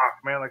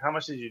 fuck, man, like, how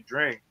much did you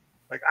drink?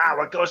 Like,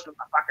 what goes to the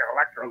fucking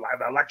electrolyte?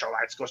 The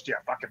electrolytes goes to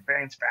your fucking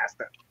veins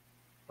faster.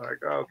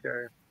 Like,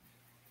 okay.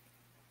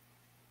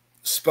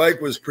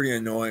 Spike was pretty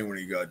annoying when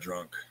he got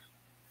drunk.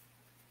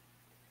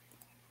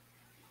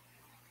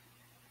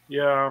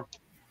 Yeah.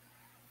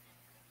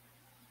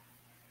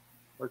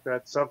 Like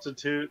that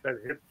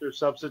hipster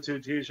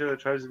substitute teacher that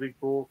tries to be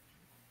cool.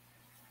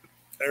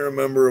 I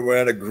remember we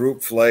had a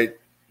group flight.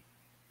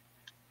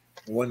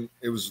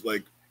 It was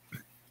like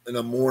in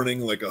the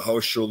morning, like a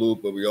house show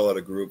loop, but we all had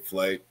a group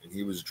flight, and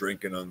he was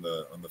drinking on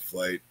the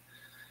flight.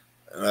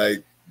 And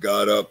I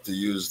got up to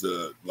use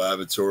the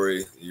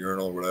lavatory,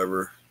 urinal,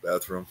 whatever,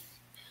 bathroom.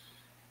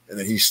 And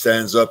then he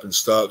stands up and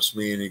stops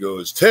me, and he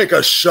goes, "Take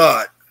a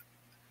shot,"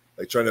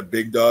 like trying to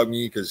big dog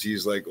me because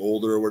he's like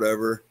older or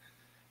whatever.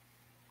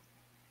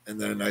 And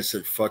then I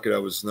said, "Fuck it," I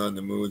was not in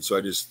the mood, so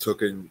I just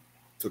took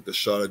the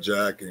shot of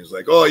Jack, and he's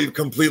like, "Oh, you've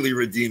completely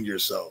redeemed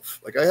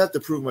yourself." Like, I have to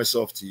prove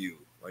myself to you.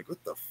 Like,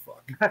 what the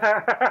fuck?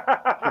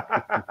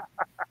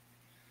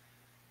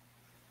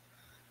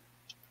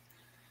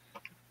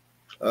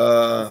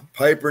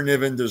 Piper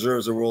Niven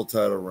deserves a world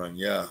title run.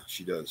 Yeah,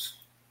 she does.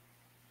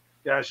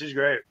 Yeah, she's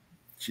great.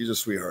 She's a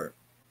sweetheart.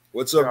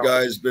 What's up,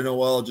 guys? Been a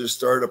while. Just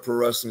started a pro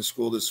wrestling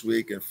school this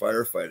week and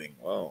firefighting.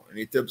 Wow.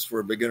 Any tips for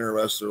a beginner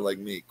wrestler like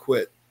me?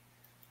 Quit.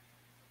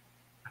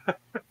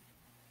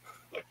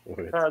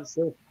 That's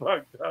so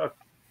fucked up.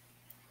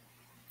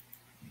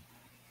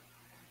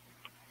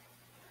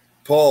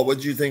 Paul, what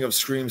did you think of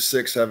Scream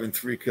 6 having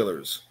 3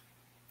 killers?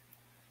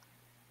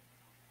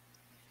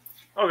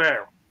 Okay.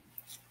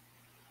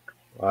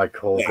 I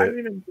called it.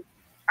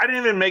 I didn't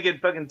even make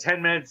it fucking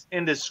 10 minutes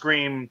into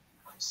Scream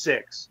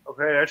 6.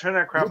 Okay, I turned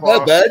that crap off.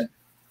 Not bad.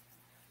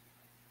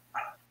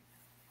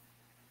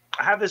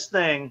 I have this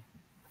thing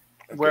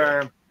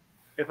where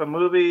if a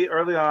movie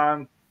early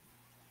on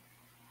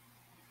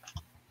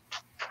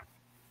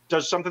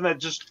does something that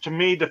just to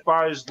me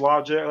defies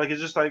logic, like it's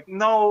just like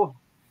no,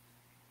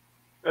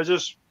 it's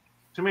just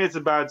to me it's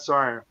a bad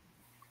sign.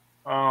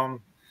 And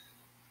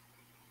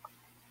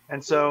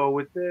so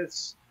with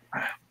this,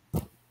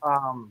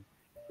 I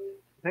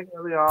think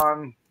early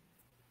on,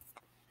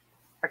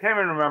 I can't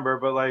even remember,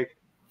 but like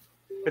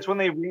it's when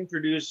they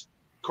reintroduced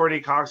Courtney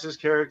Cox's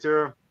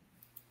character,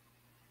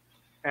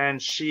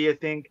 and she, I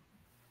think,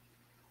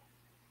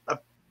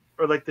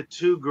 or like the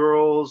two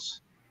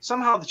girls.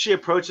 Somehow she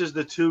approaches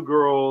the two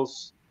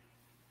girls,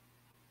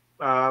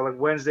 like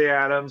Wednesday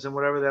Addams and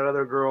whatever that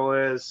other girl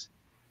is,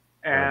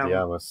 and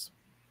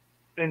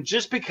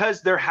just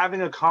because they're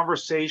having a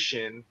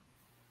conversation,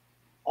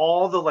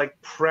 all the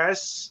like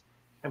press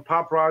and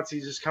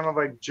paparazzi just kind of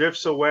like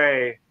drifts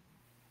away,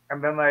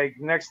 and then like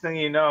next thing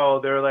you know,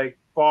 they're like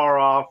far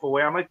off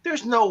away. I'm like,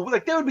 there's no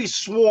like they would be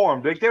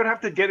swarmed. Like they would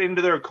have to get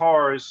into their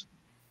cars.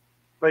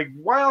 Like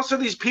why else are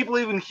these people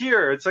even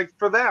here? It's like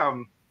for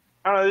them.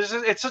 I don't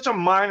know. It's such a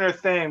minor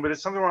thing, but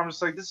it's something where I'm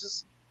just like,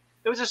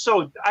 it was just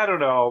so, I don't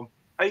know.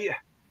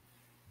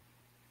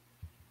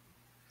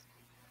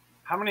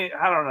 How many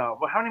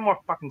more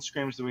fucking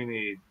Screams do we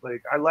need?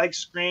 Like, I like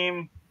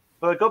Scream,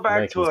 but like, go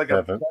back to like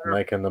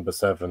making number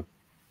 7.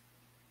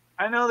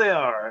 I know they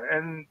are.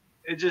 And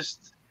it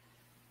just,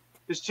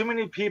 there's too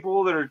many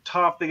people that are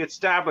tough. They get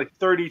stabbed like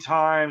 30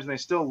 times and they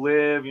still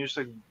live. And you're just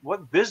like,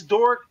 what, this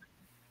dork?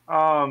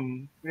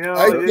 You know,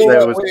 I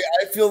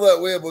feel that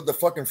way about the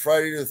fucking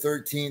Friday the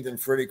 13th and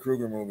Freddy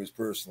Krueger movies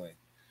personally.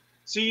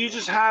 So you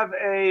just have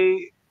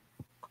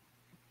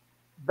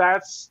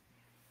that's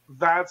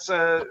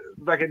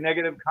like a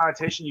negative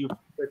connotation you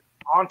put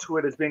onto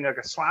it as being like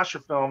a slasher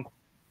film,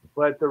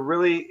 but there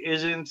really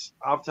isn't,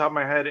 off the top of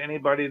my head,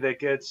 anybody that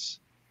gets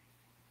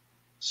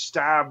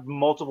stabbed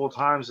multiple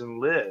times and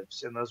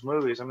lives in those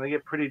movies. I mean, they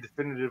get pretty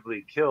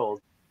definitively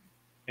killed.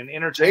 And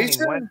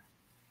entertaining.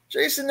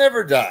 Jason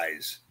never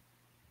dies.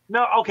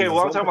 No, okay.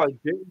 Well, I'm talking about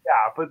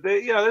but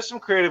there's some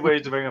creative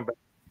ways to bring him back.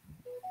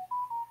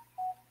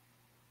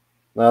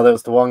 No, there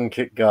was the one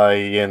kick guy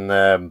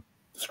in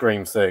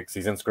Scream 6.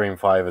 He's in Scream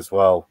 5 as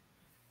well.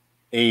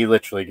 He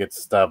literally gets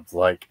stabbed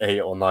like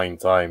 8 or 9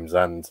 times,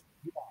 and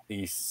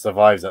he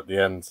survives at the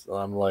end. And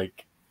I'm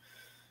like,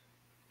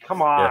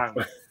 come on.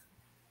 Yeah.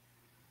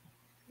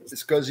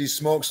 It's because he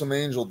smokes some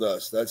angel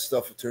dust. That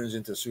stuff turns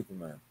into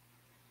Superman.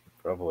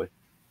 Probably.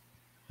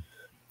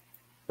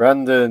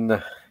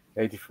 Brandon,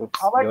 84.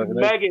 I like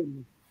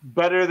Megan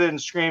better than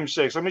Scream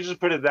 6. Let me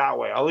just put it that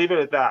way. I'll leave it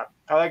at that.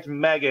 I liked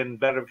Megan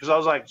better because I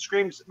was like,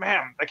 Scream,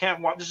 man, I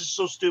can't watch. This is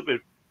so stupid.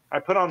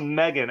 I put on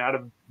Megan out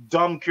of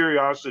dumb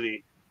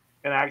curiosity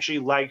and actually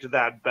liked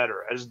that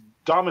better. As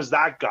dumb as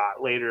that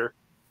got later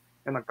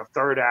in like the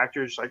third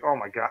actor, it's like, oh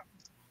my God.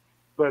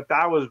 But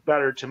that was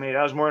better to me.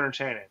 That was more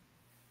entertaining.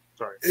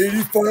 Sorry.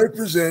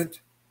 85%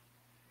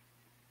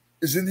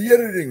 is in the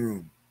editing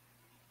room.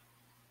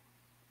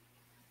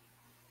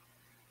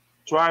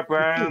 That's right,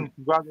 Brian.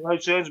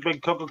 Congratulations.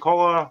 Big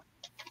Coca-Cola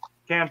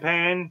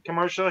campaign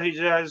commercial he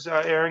has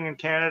airing in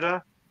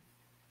Canada.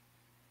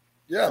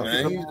 Yeah,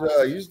 man.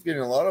 He's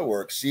getting a lot of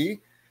work. See?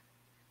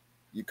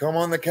 You come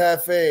on the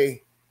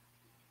cafe,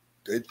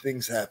 good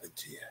things happen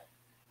to you.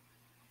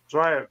 That's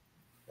right.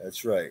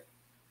 That's right.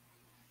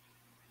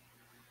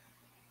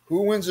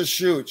 Who wins a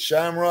shoot?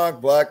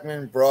 Shamrock,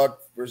 Blackman, Brock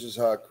versus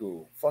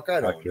Haku? Fuck,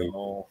 I don't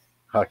know.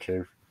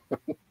 Haku.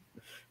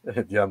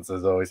 The answer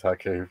is always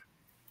Haku.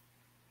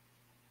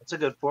 That's a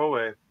good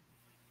four-way.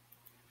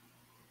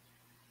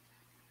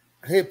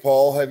 Hey,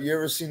 Paul, have you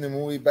ever seen the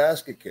movie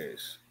Basket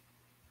Case?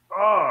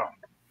 Oh,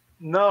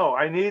 no,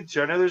 I need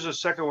to. I know there's a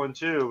second one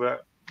too,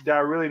 but I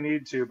really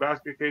need to.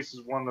 Basket Case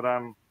is one that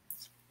I'm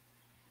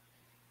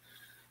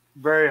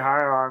very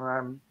high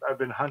on. I've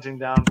been hunting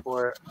down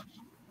for it.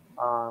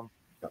 I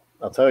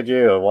told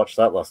you I watched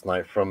that last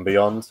night, From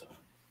Beyond.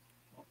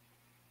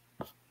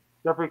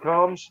 Jeffrey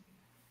Combs.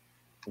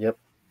 Yep.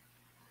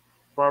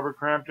 Barbara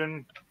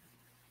Crampton.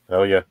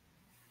 Oh yeah.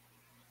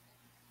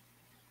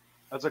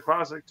 That's a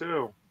classic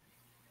too.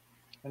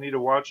 I need to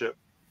watch it.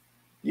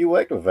 You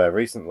worked with her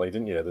recently,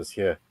 didn't you? This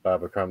year,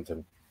 Barbara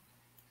Crampton.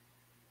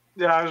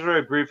 Yeah, it was a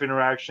very brief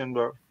interaction,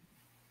 but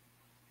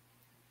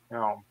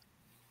yeah,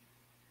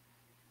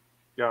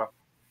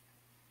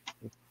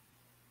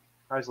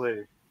 nice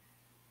lady.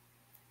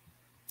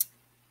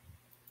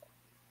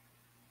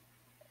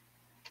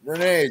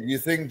 Rene, do you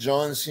think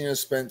John Cena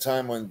spent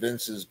time on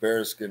Vince's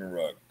bearskin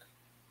rug?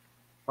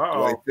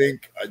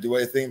 Do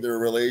I think their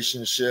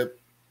relationship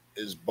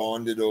is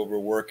bonded over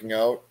working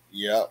out?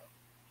 Yeah.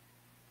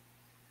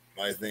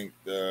 I think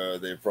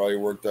they probably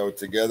worked out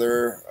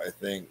together. I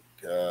think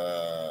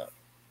everybody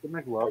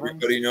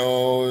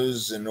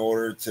knows in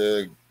order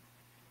to,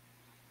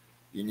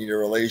 you need a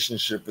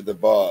relationship with the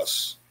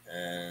boss,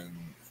 and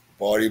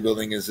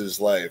bodybuilding is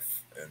his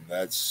life. And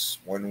that's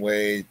one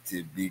way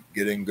to be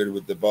getting good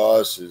with the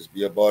boss is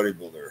be a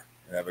bodybuilder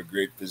and have a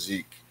great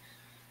physique.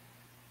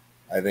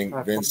 I think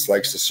Vince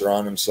likes to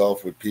surround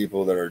himself with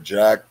people that are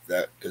jacked,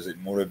 that because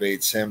it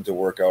motivates him to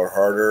work out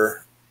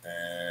harder,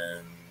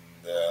 and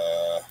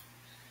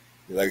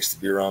he likes to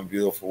be around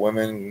beautiful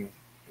women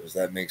because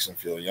that makes him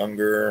feel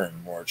younger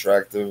and more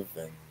attractive.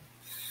 And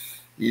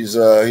he's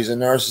a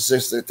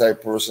narcissistic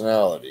type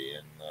personality.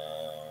 And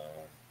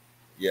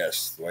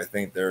yes, do I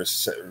think their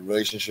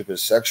relationship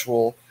is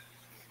sexual?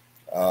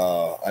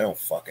 I don't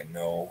fucking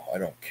know. I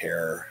don't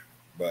care.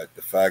 But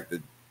the fact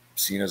that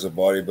Cena's a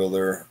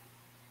bodybuilder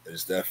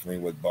is definitely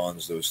what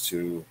bonds those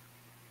two.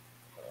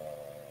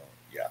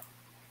 Yeah.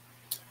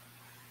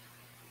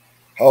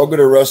 How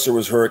good a wrestler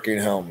was Hurricane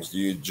Helms? Do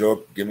you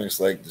joke gimmicks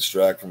like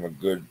distract from a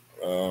good...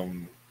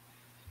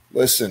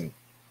 listen,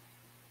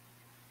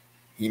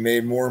 he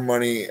made more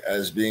money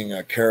as being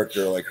a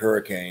character like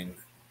Hurricane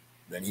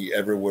than he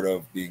ever would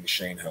have being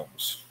Shane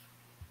Helms.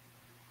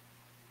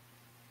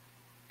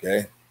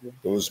 Okay?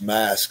 Those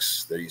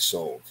masks that he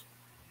sold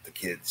to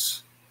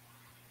kids.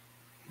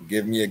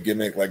 Give me a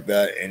gimmick like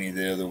that any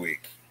day of the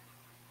week.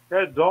 He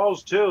had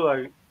dolls too,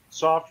 like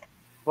soft,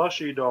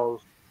 plushy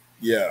dolls.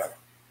 Yeah.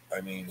 I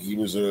mean, he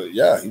was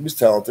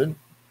talented.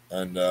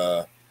 And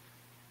I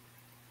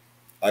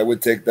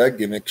would take that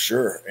gimmick,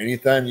 sure.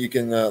 Anytime you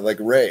can, like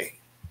Ray,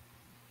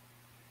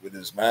 with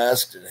his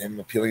mask and him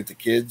appealing to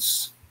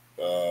kids,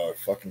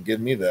 fucking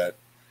give me that.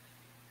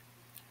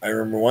 I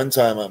remember one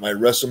time at my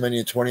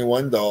WrestleMania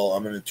 21 doll,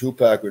 I'm in a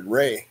 2-pack with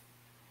Ray.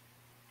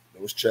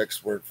 Those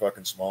checks weren't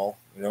fucking small,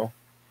 you know?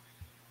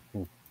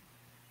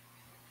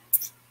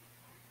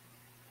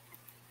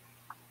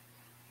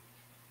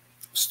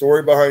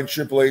 Story behind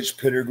Triple H,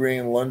 Pettigrew,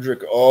 and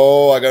Lundrick.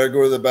 Oh, I got to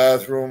go to the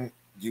bathroom.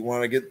 Do you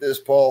want to get this,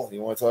 Paul?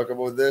 You want to talk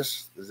about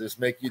this? Does this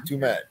make you too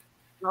mad?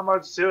 Not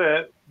much to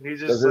it.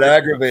 Does it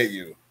aggravate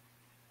you?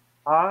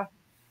 Huh?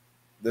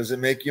 Does it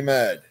make you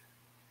mad?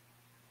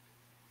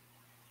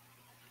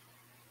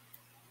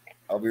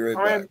 I'll be right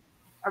back.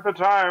 At the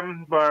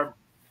time, but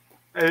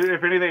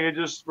if anything, it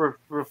just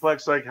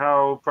reflects like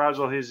how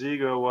fragile his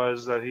ego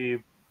was, that he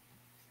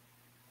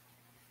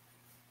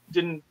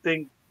didn't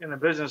think in a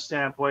business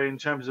standpoint in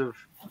terms of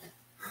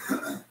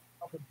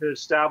to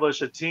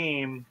establish a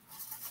team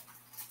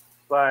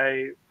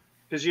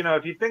because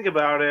if you think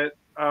about it,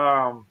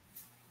 the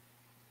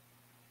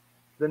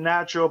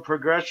natural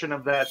progression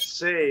of that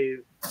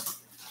save,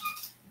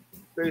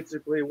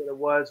 basically what it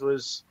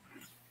was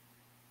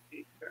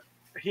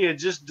he had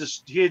just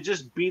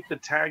beat the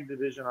tag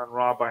division on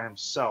Raw by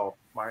himself,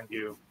 mind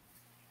you,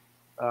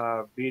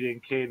 beating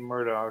Cade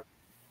Murdoch.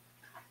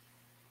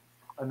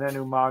 and then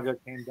Umaga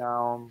came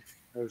down.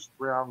 There's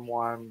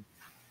 3-on-1,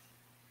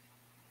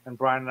 and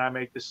Brian and I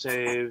make the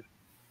save,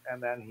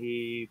 and then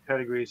he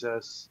pedigrees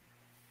us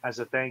as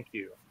a thank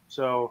you.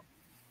 So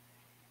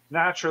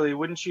naturally,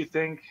 wouldn't you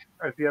think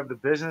if you have the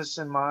business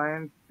in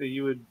mind that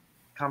you would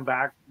come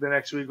back the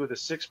next week with a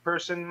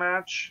 6-person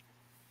match?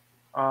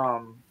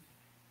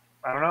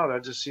 I don't know.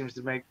 That just seems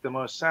to make the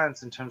most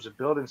sense in terms of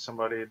building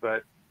somebody,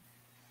 but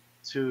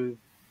to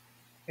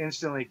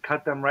instantly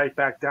cut them right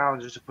back down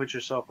just to put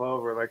yourself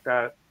over like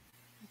that,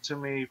 to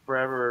me,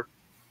 forever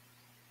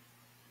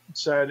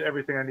said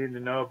everything I needed to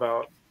know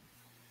about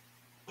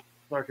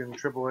fucking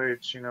Triple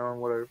H, and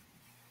what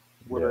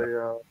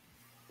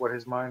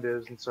his mind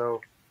is, and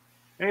so.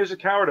 And he was a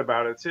coward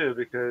about it too,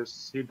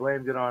 because he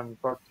blamed it on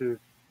Bucktooth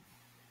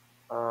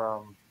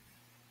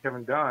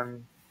Kevin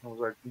Dunn. And was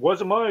like,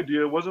 "Wasn't my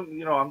idea. It wasn't,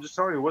 I'm just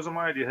telling you, it wasn't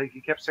my idea." Like,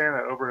 he kept saying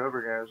that over and over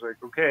again. I was like,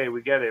 "Okay,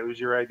 we get it. It was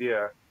your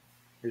idea.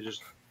 You're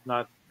just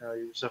not.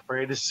 You're just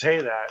afraid to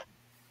say that."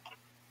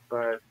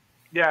 But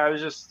yeah, it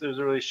was a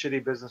really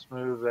shitty business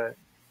move that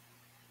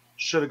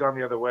should have gone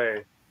the other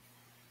way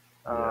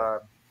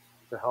to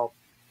help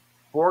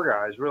 4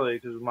 guys, really,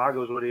 because Umaga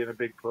was already in a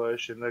big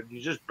push, and you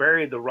just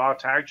buried the Raw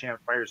Tag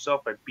Champs by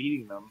yourself by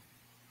beating them.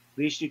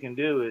 Least you can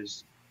do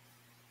is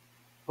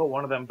put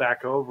one of them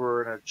back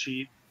over in a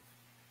cheat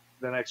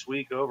the next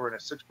week over in a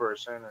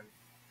 6-person and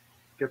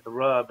get the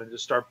rub and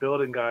just start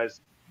building guys,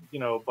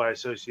 by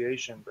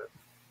association. But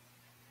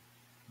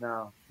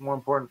no, more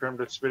important for him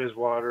to spit his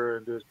water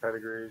and do his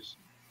pedigrees.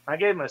 I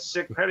gave him a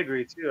sick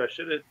pedigree too. I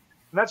should have.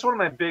 And that's one of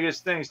my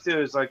biggest things too.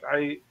 Is like,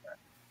 I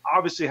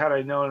obviously, had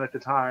I known at the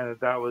time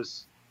that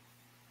was,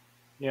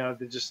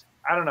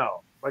 I don't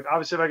know. Like,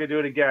 obviously, if I could do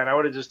it again, I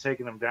would have just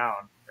taken him down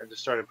and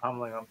just started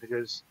pummeling him,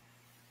 because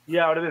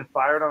I would have been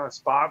fired on the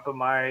spot, but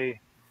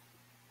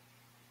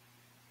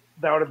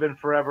that would have been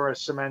forever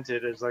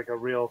cemented as like a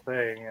real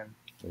thing. And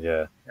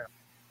yeah.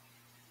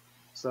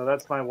 So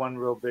that's my one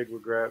real big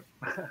regret.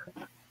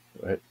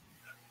 Right.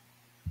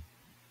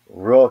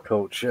 Raw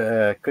coach,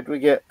 could we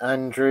get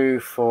Andrew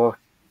for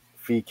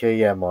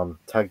VKM on?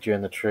 Tagged you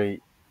in the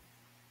treat.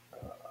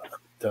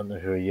 Don't know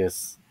who he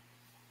is.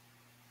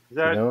 Is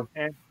that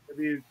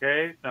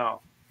NWK?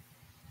 No.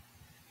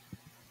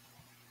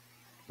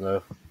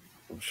 No.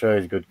 I'm sure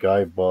he's a good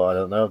guy, but I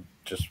don't know.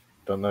 Just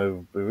don't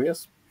know who he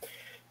is.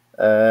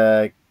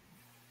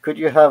 Could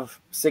you have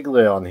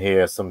Ziggler on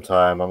here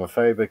sometime? I'm a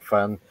very big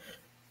fan.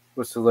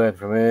 Was to learn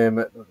from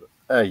him.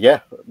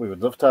 Yeah, we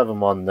would love to have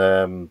him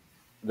on.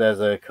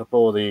 There's a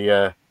couple of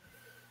the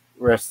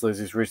wrestlers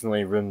who's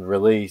recently been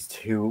released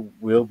who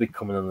will be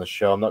coming on the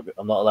show. I'm not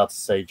allowed to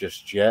say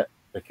just yet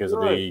because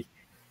of the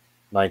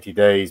 90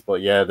 days,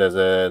 but yeah,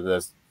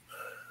 there's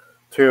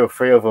 2 or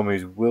 3 of them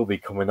who will be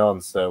coming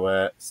on.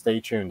 So stay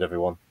tuned,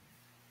 everyone.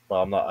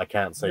 But I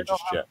can't say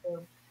just yet.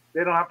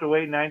 They don't have to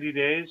wait 90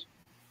 days.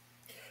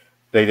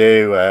 They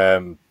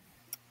do.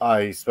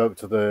 I spoke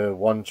to the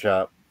one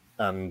chap,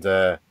 and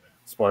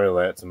spoiler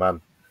alert to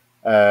man.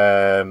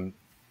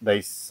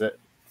 They said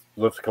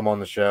love to come on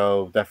the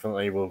show.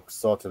 Definitely, we'll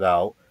sort it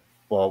out,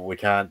 but we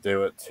can't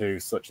do it to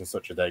such and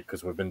such a date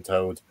because we've been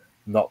told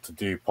not to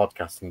do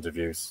podcast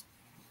interviews.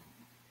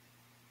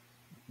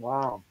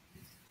 Wow.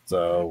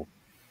 So,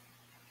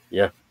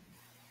 yeah.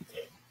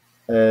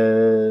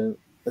 Let's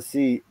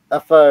see.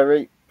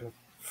 FR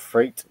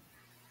Freight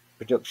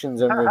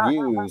Productions and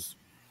Reviews.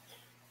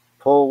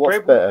 Paul, what's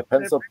better,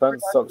 pencil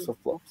pants, socks, or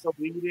flops? The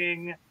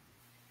leading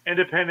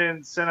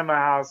independent cinema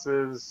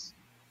houses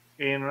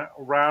in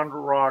Round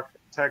Rock,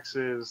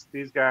 Texas.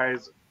 These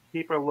guys,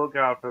 keep a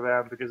lookout for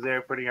them because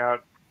they're putting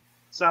out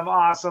some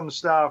awesome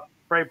stuff.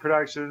 Freight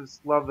Productions,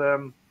 love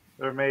them.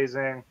 They're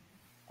amazing.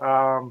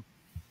 I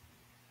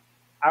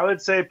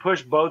would say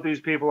push both these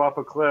people off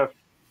a cliff.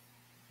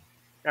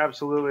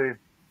 Absolutely.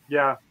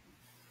 Yeah.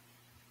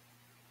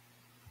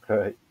 All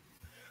right.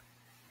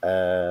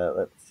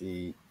 Let's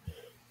see.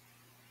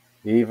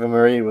 Eva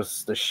Marie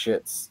was the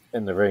shits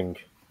in the ring.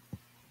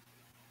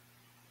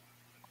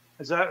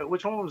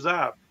 Which one was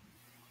that?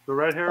 The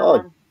red hair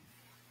one?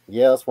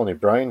 Yeah, that's one who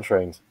Brian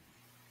trained.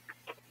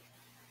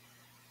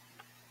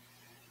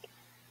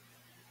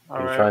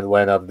 He was trying to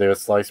learn how to do a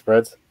sliced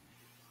bread.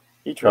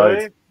 He tried.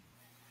 Really?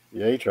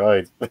 Yeah, he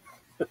tried.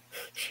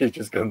 She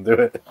just couldn't do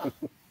it. Was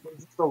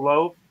it the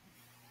loaf?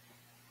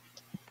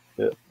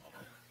 Yeah.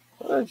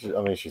 I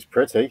mean, she's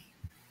pretty.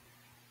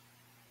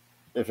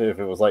 If it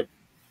was like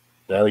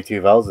the early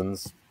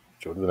 2000s,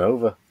 she would have been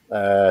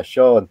over.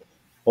 Sean,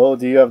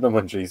 do you have the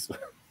munchies?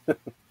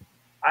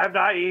 I have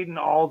not eaten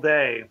all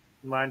day,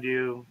 mind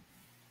you,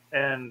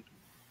 and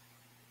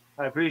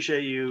I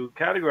appreciate you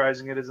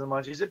categorizing it as the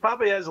munchies. It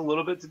probably has a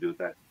little bit to do with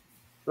that,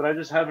 but I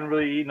just haven't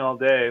really eaten all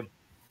day.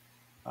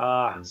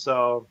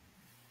 So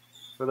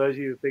for those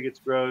of you who think it's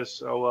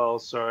gross, oh well,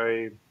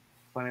 sorry.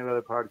 Plenty of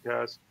other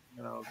podcasts,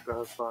 go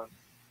have fun.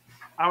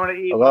 I want to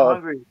eat. I'm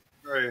hungry.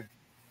 Sorry.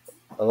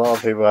 A lot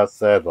of people have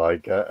said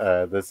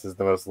this is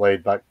the most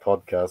laid back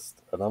podcast,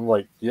 and I'm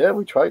like, yeah,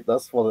 we tried.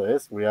 That's what it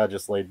is. We are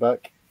just laid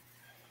back.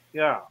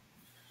 Yeah.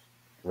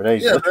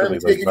 Rene's Yeah, literally man,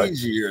 take it like,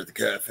 easy here at the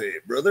cafe,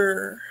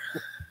 brother.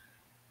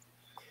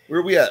 Where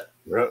are we at?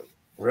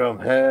 Rum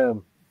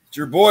ham. It's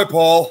your boy,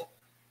 Paul.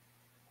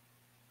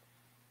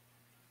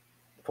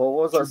 Paul,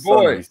 what was that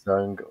song you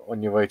sang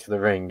on your way to the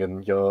ring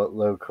and you're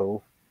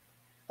local?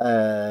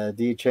 Do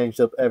you change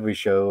up every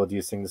show or do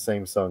you sing the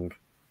same song?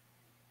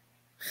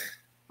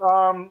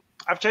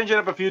 I've changed it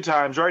up a few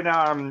times. Right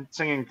now I'm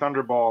singing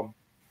Thunderball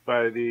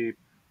by the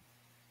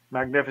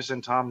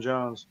magnificent Tom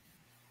Jones.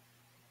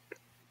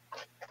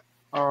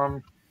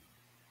 Oh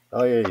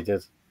yeah, you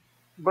did.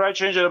 But I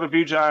changed it up a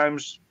few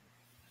times.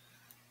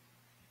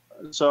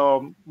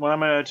 So when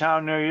I'm in a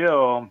town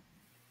near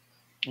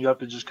you have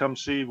to just come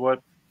see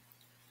what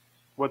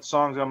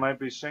songs I might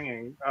be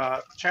singing.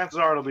 Chances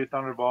are it'll be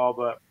Thunderball,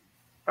 but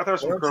I throw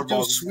some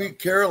curveballs. Sweet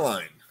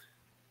Caroline.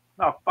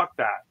 No, fuck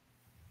that.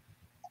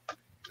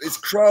 It's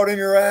crowd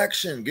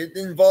interaction. Get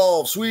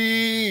involved.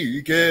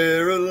 Sweet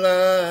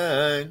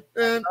Caroline.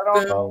 I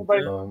don't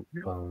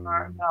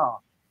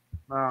know.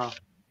 No.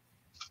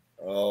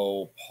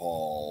 Oh,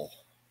 Paul.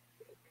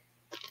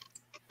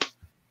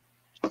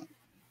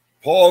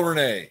 Paul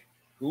Rene.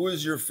 Who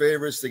is your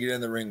favorites to get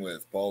in the ring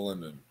with? Paul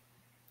Linden.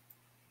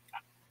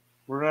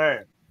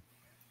 Rene.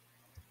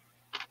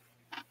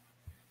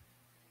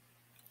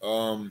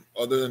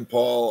 Other than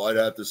Paul, I'd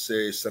have to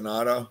say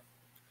Sonata.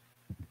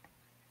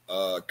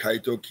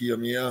 Kaito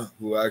Kiyomiya,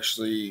 who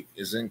actually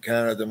is in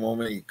Canada at the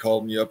moment. He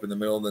called me up in the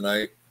middle of the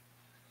night.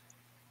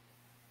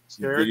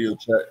 Scared? Video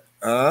chat.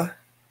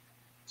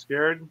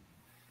 Scared?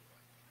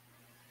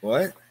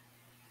 What?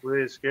 Were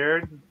you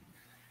scared?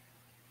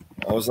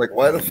 I was like,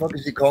 why the fuck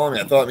is he calling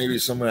me? I thought maybe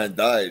someone had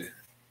died.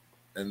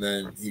 And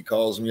then he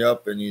calls me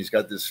up and he's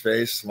got this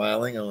face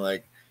smiling. I'm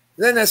like,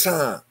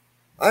 Rene-san,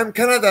 I'm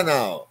Canada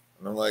now.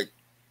 And I'm like,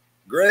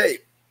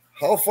 great.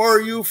 How far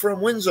are you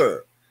from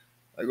Windsor?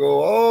 I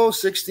go,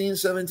 16,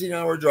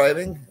 17-hour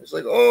driving. It's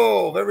like,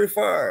 oh, very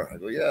far. I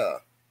go, yeah.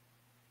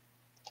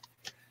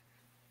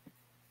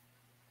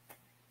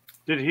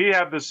 Did he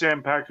have the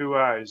Sampaku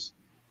eyes?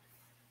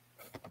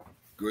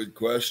 Good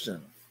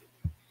question.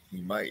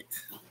 He might.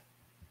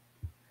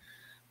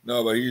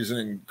 No, but he's an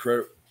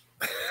incredible.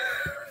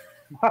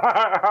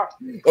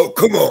 Oh,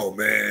 come on,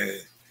 man.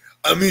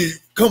 I mean,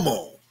 come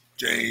on,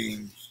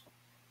 James.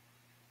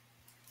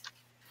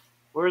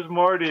 Where's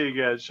Marty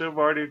again? Show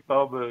Marty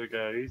Feldman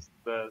again. He's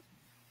the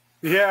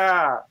best.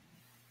 Yeah.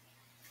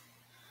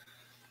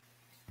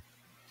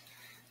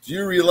 Do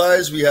you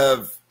realize we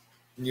have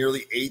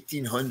nearly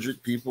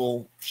 1,800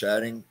 people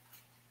chatting,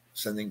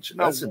 sending?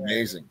 That's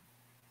amazing.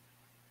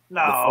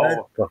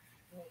 No.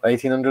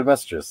 1,800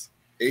 messages.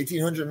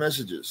 1,800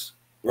 messages.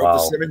 We're up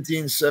to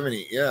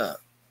 1,770. Yeah.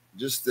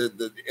 Just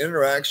the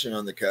interaction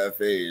on the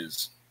cafe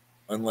is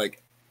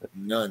unlike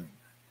none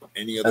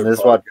any other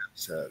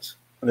podcast has.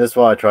 And this is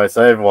why I try to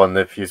say, everyone,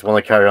 if you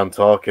want to carry on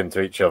talking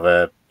to each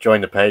other,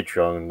 join the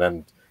Patreon, and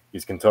then you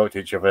can talk to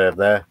each other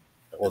there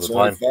all the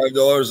time. It's only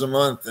 $5 a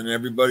month, and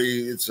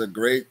everybody, it's a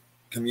great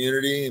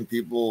community, and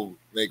people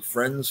make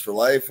friends for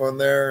life on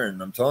there. And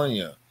I'm telling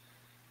you,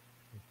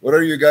 what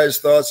are your guys'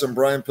 thoughts on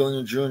Brian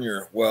Pillman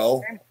Jr.?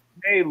 Well,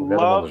 they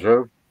loved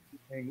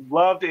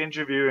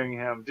interviewing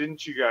him,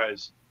 didn't you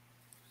guys?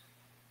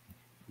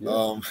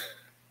 I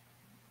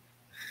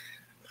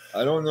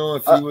don't know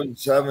if he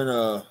was having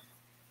a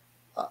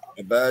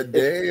bad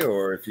day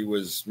or if he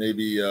was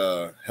maybe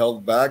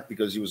held back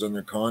because he was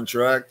under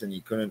contract and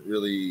he couldn't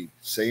really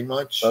say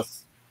much.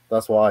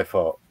 That's what I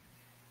thought.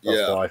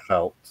 That's what I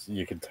felt.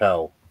 You could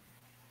tell.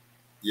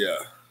 Yeah.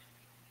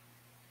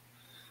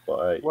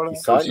 But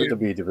he's signed with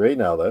Dupree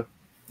now, though.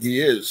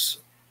 He is.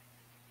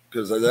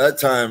 Because at that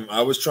time,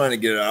 I was trying to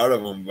get it out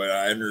of him, but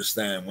I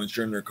understand. Once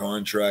you're under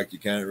contract, you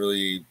can't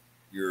really,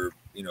 you're,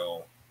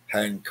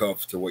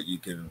 handcuffed to what you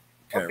can.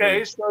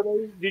 Okay,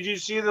 so did you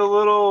see the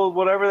little,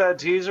 whatever that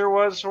teaser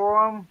was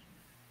for him?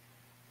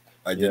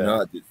 I did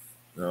not.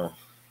 No.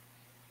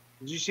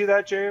 Did you see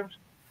that, James?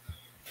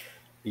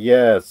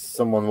 Yeah,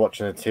 someone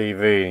watching the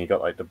TV, and you got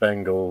like the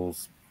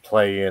Bengals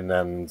playing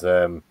and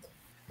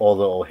all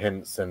the little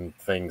hints and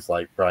things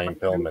like Brian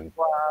Pillman.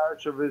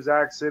 Flash of his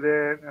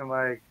accident and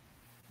like.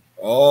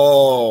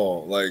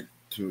 Oh,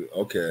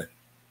 okay.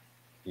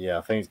 Yeah,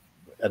 I think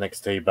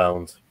NXT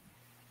bound.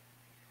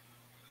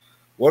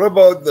 What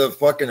about the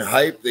fucking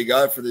hype they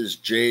got for this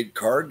Jade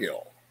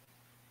Cargill?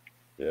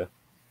 Yeah.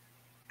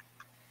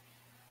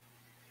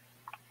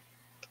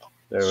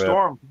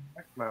 Storm from the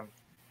X-Men.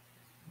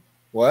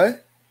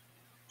 What?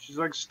 She's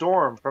like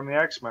Storm from the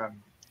X-Men.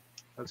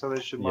 That's how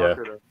they should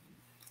market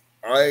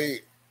her.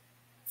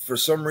 For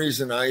some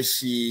reason, I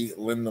see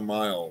Linda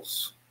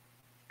Miles.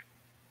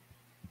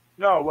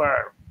 No way.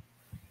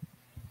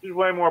 She's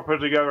way more put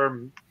together,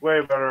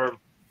 way better,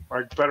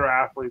 better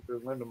athlete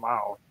than Linda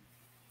Miles.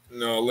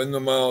 No, Linda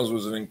Miles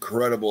was an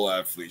incredible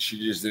athlete. She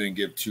just didn't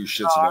give two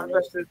shits about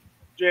it.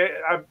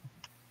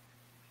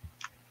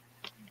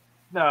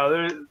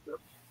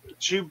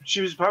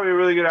 She was probably a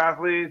really good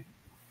athlete,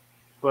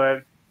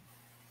 but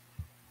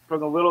from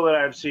the little that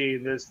I've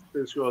seen, this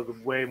girl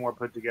is way more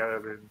put together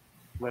than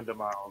Linda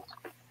Miles.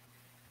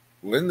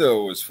 Linda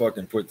was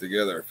fucking put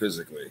together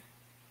physically.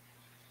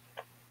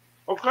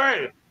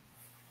 Okay.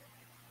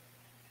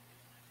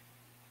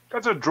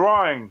 That's a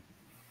drawing.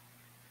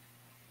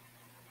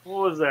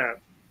 What was that?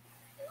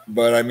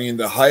 But I mean,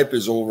 the hype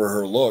is over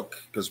her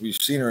look because we've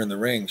seen her in the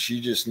ring.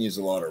 She just needs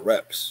a lot of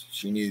reps.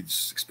 She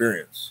needs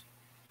experience.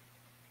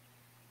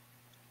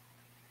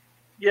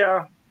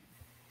 Yeah.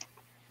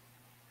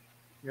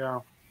 Yeah.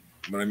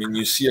 But I mean,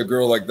 you see a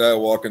girl like that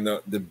walking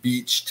the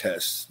beach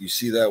test. You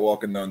see that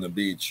walking down the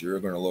beach, you're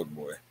going to look,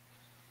 boy.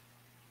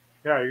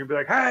 Yeah, you're going to be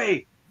like,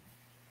 hey,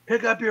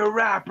 pick up your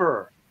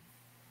wrapper.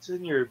 It's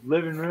in your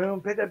living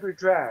room. Pick up your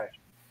trash.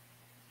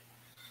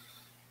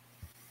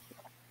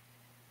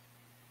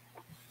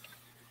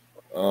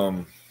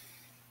 What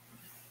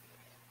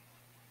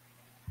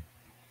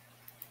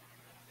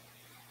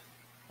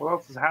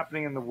else is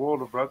happening in the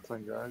world of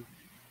wrestling, guys?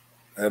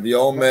 Have you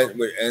all met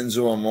with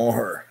Enzo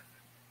Amore?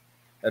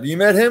 Have you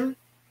met him?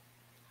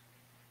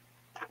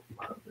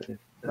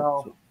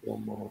 No.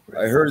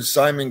 I heard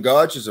Simon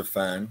Gotch is a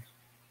fan.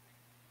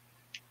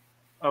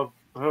 Of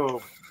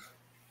who?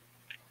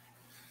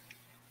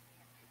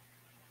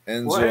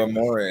 Enzo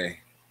Amore.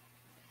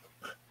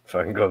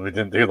 Thank God we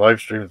didn't do live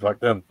streams back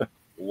then.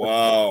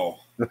 Wow.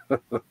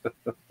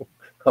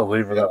 I'll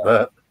leave it at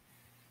that.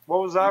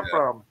 What was that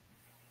from?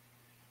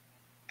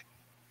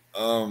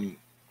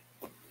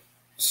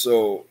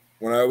 So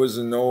when I was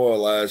in NOAH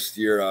last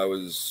year, I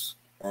was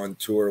on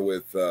tour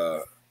with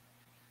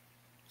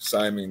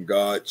Simon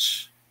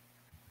Gotch.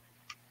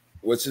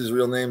 What's his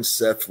real name?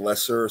 Seth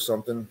Lesser or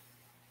something?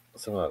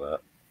 Something like that.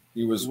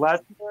 He was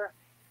Lesser?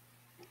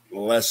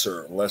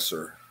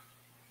 Lesser.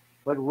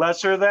 Like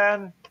lesser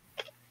than?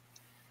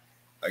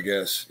 I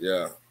guess,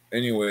 yeah.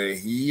 Anyway,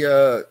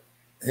 him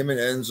and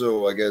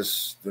Enzo, I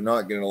guess they're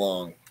not getting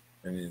along.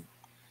 I mean,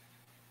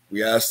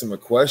 we asked him a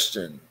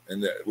question,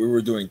 and we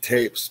were doing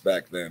tapes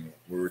back then.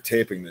 We were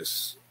taping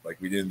this, like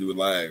we didn't do it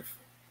live,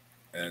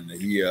 and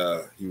he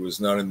was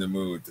not in the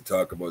mood to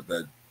talk about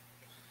that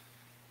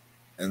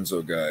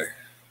Enzo guy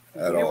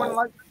at all. Anyone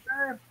like that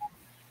guy?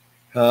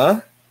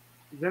 Huh?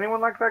 Does anyone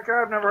like that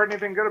guy? I've never heard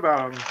anything good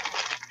about him.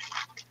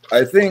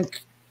 I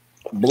think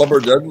Blubber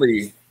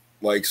Dudley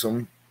likes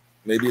him.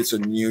 Maybe it's a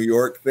New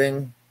York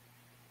thing.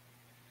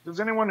 Does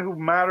anyone who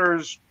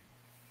matters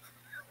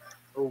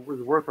or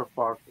is worth a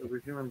fuck as a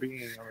human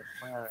being on this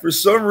planet? For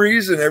some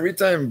reason, every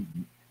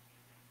time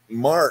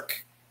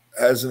Mark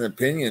has an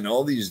opinion,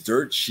 all these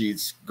dirt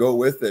sheets go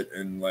with it,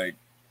 and like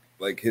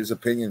his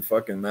opinion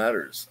fucking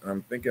matters. And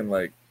I'm thinking,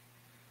 like,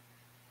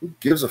 who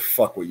gives a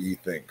fuck what he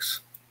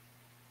thinks?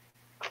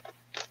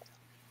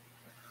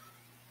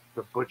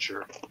 The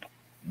Butcher.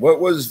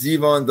 What was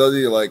Devon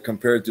Dudley like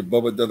compared to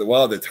Bubba Dudley?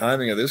 Wow, the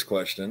timing of this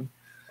question.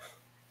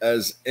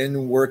 As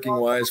in working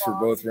wise for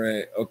both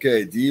Rene.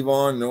 Okay,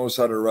 Devon knows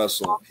how to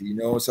wrestle. He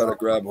knows how to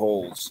grab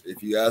holds.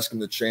 If you ask him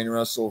to chain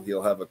wrestle,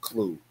 he'll have a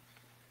clue.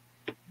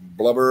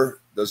 Blubber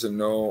doesn't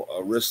know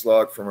a wrist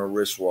lock from a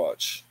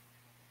wristwatch.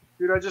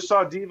 Dude, I just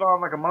saw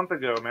Devon like a month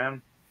ago,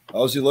 man.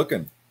 How's he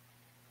looking?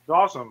 It's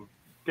awesome.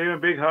 Gave him a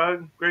big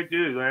hug. Great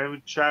dude, man.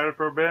 We chatted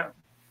for a bit.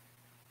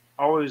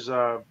 Always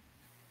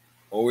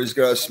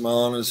got a smile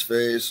on his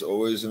face,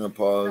 always in a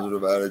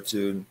positive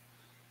attitude.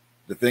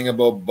 The thing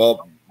about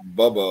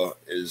Bubba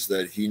is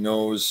that he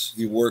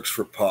works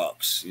for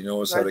Pops. He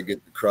knows how to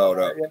get the crowd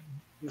up.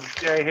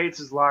 Yeah, he hates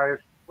his life.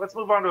 Let's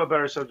move on to a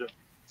better subject.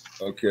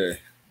 Okay.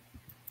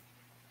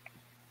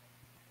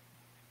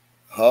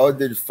 How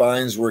did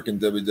fines work in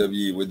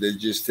WWE? Would they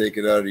just take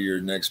it out of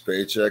your next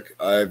paycheck?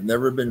 I've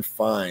never been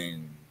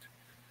fined.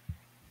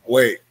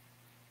 Wait.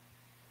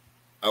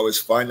 I was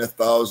fined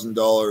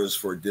 $1,000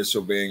 for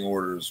disobeying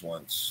orders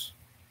once,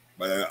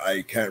 but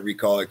I can't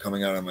recall it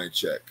coming out of my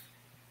check.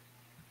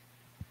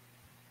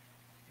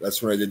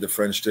 That's when I did the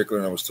French tickler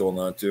and I was told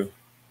not to.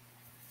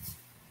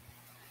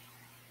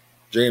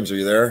 James, are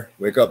you there?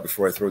 Wake up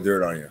before I throw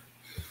dirt on you.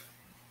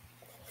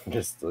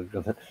 Just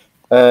looking.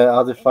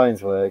 How do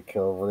fines work?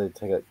 Or will they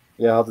take it?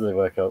 Yeah, how do they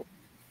work out?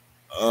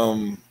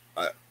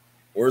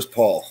 Where's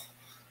Paul?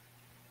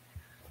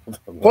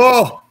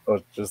 Paul! Oh,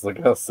 just look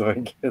at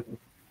something.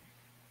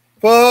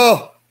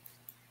 Paul!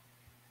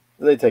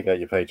 Do they take out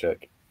your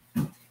paycheck?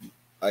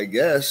 I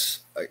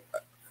guess.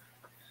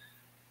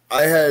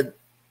 I had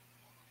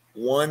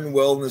one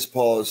wellness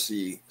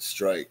policy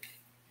strike.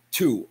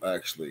 Two,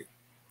 actually.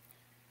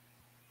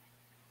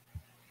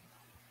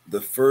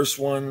 The first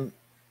one,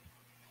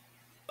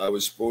 I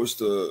was supposed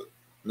to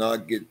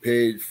not get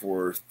paid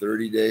for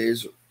 30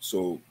 days,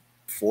 so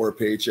 4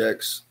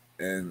 paychecks,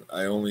 and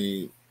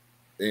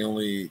they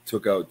only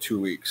took out 2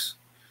 weeks.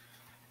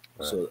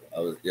 Right. So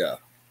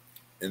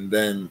and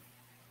then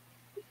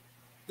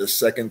the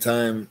second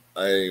time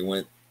I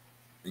went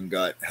and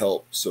got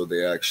help, so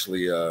they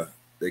actually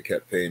they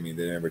kept paying me.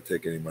 They never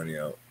take any money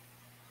out.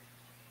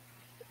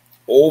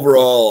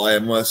 Overall, I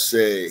must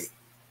say,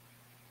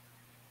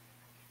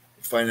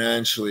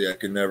 financially, I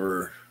could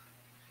never.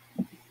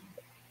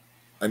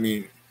 I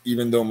mean,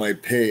 even though my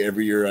pay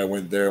every year I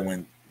went there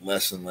went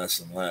less and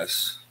less and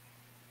less.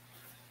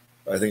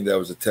 I think that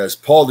was a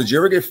test. Paul, did you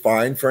ever get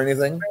fined for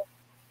anything?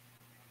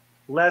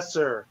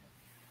 lesser.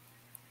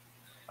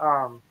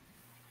 I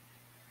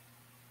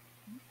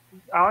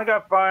only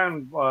got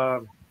fined,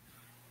 I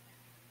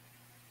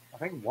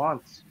think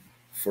once.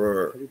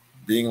 For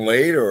being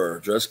late or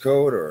dress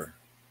code or?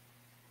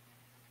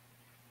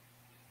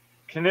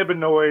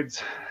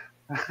 Cannabinoids.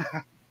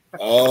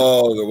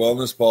 Oh, the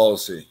wellness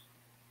policy.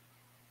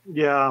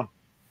 Yeah.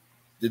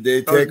 Did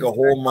they take a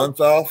whole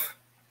month off?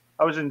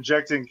 I was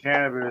injecting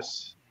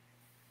cannabis.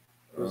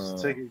 I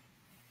was taking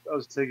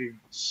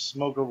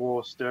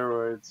smokable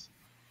steroids.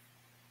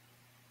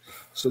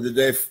 So did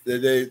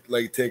they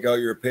like take out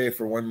your pay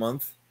for 1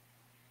 month?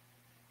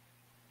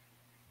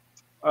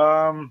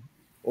 Or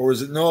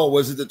was it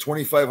the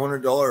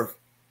 $2,500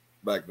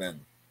 back then?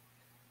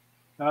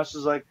 No, this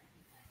is like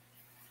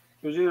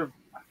it was either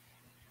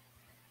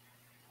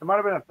it might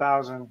have been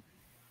 1,000.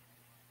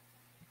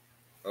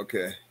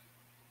 Okay.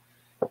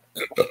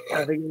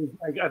 I think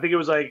it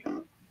was like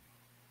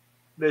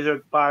they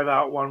took 5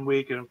 out 1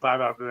 week and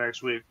 5 out the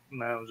next week,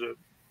 and that was it.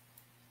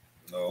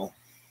 No.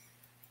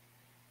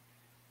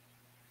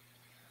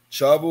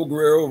 Chavo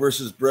Guerrero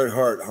versus Bret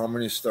Hart. How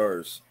many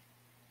stars?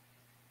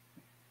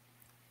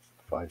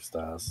 5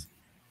 stars.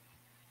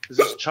 Is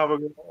this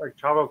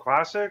Chavo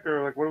Classic,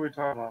 or like what are we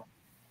talking about?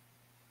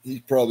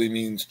 He probably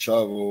means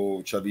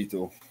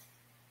Chavito.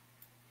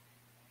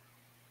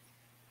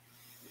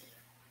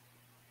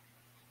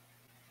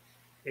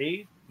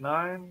 Eight,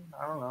 9,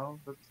 I don't know.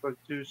 That's like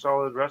 2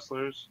 solid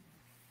wrestlers.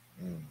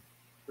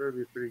 Sure, it'd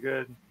be pretty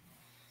good.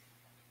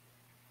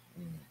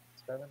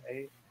 7,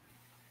 8.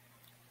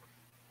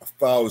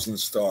 1,000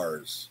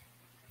 stars.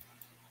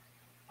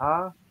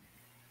 Huh?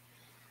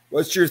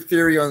 What's your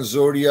theory on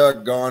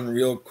Zodiac gone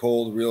real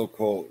cold, real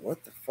cold?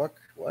 What the fuck?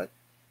 What?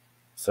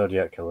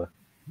 Zodiac Killer.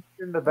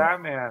 In the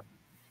Batman.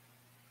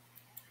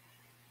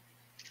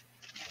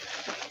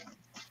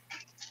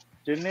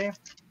 Didn't he?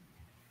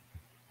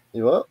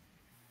 You what?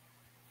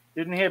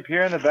 Didn't he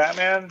appear in the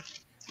Batman?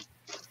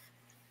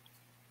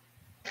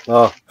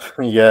 Oh,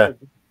 yeah.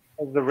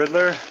 As the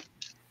Riddler?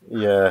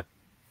 Yeah.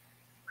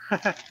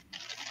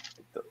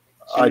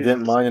 I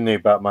didn't mind a new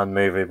Batman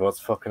movie, but it's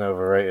fucking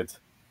overrated.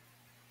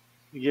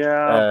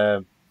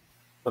 Yeah.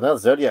 But that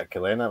Zodiac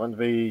Killer, that would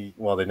be,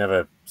 well, they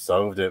never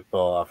solved it,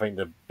 but I think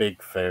the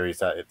big theory is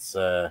that it's,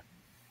 what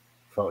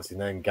was his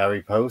name?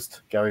 Gary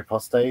Poste or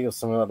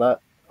something like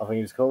that, I think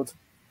he was called.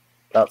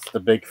 That's the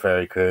big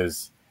theory,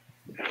 because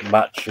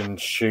matching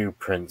shoe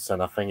prints,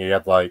 and I think he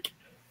had, like,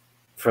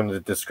 from the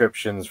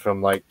descriptions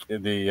from, like,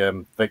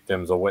 the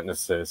victims or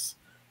witnesses,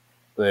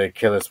 the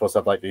killer's supposed to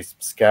have, like, these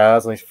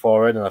scars on his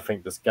forehead, and I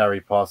think this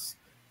Gary Poste,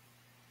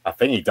 I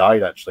think he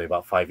died, actually,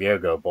 about 5 years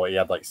ago, but he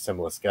had, like,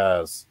 similar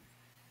scars.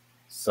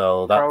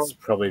 So that's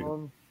probably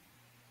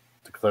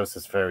the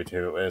closest theory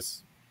to it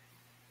is.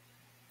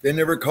 They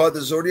never caught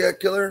the Zodiac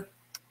Killer?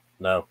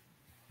 No.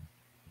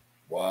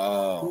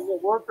 Wow. He's a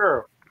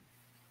worker.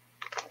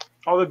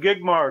 All the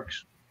gig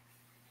marks.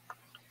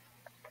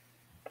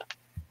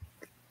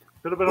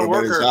 Could have been a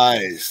worker. His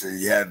eyes. Did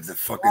he have the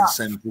fucking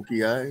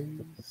Senpuki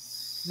eyes?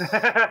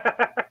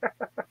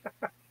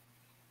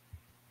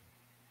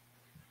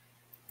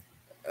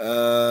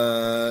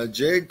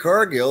 Jade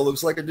Cargill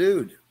looks like a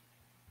dude.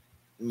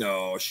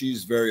 No,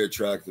 she's very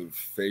attractive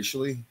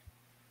facially.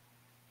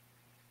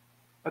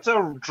 That's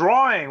a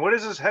drawing. What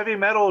is this heavy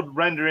metal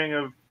rendering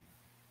of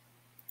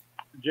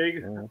Jade?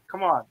 Yeah.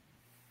 Come on.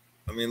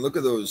 I mean, look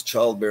at those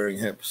childbearing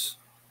hips.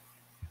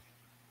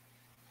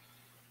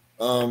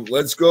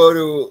 Let's go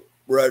to,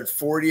 we're at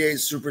 48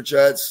 super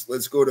chats.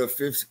 Let's go to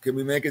 50. Can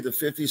we make it to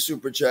 50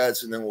 super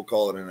chats and then we'll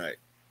call it a night?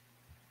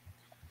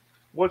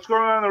 What's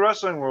going on in the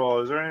wrestling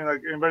world? Is there any,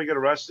 like, anybody get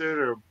arrested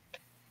or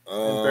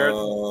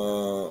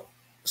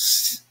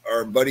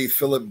our buddy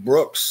Phillip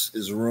Brooks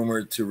is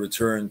rumored to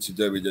return to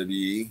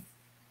WWE.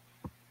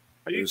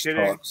 Are you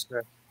kidding?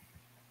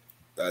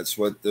 That's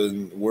what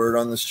the word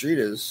on the street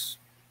is.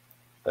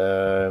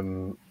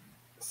 So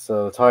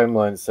the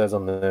timeline says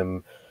on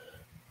them,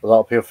 a lot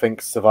of people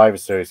think Survivor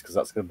Series because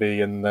that's going to be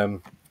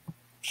in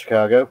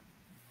Chicago,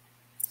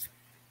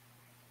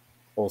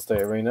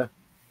 Allstate Arena.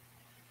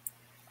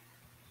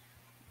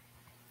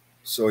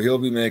 So he'll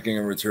be making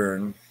a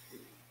return.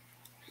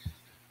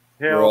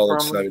 We're all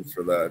excited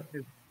for that.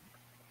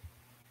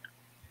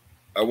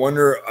 I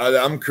wonder.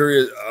 I'm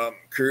curious. I'm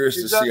curious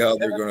to see how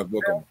they're going to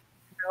book him.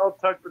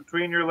 Tucked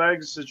between your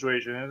legs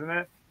situation, isn't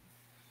it?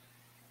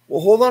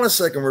 Well, hold on a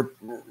second.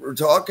 We're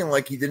talking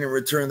like he didn't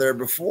return there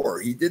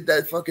before. He did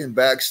that fucking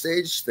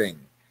backstage thing.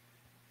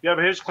 Yeah,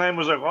 but his claim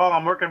was like, "Oh,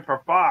 I'm working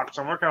for Fox.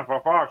 I'm working for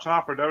Fox,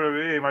 not for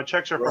WWE. My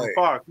checks are from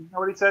Fox." You know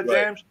what he said,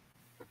 James?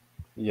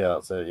 Yeah,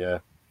 that's it. Yeah.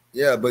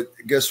 Yeah, but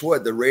guess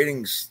what? The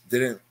ratings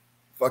didn't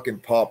fucking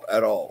pop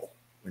at all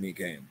when he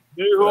came.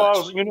 You know who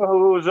else? You know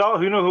who was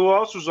out? You know who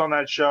else was on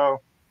that show?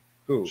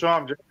 Who?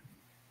 Sean.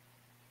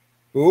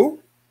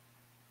 Who?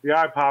 The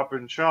eye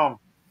popping Sean.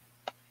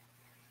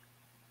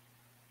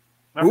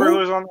 Remember who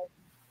was on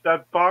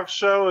that Fox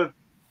show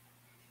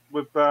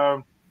with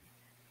there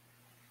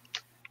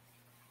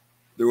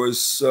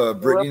was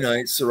Brittany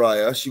Knight,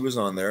 Soraya. She was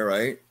on there,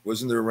 right?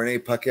 Wasn't there Renee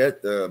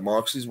Paquette,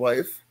 Moxley's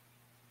wife?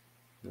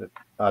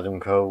 Adam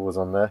Cole was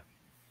on there.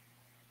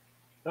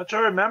 Don't you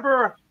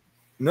remember?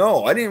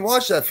 No, I didn't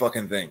watch that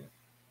fucking thing.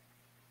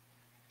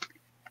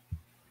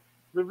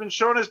 We've been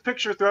showing his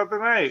picture throughout the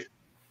night.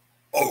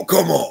 Oh,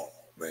 come on,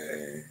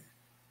 man.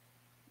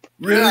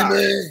 Really,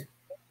 man?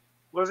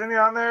 Wasn't he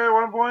on there at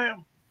one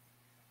point?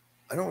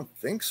 I don't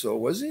think so.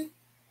 Was he?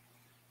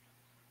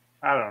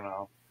 I don't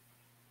know.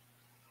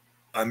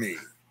 I mean,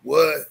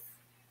 what?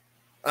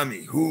 I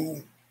mean,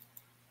 who?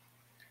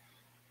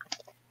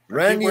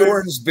 Randy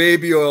Orton's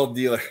baby oil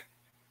dealer.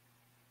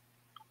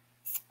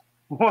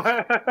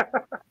 What?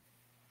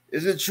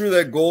 Is it true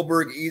that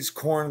Goldberg eats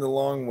corn the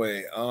long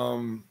way?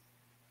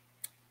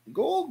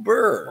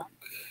 Goldberg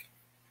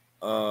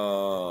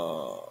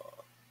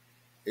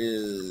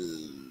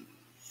is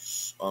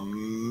a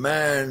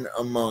man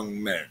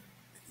among men.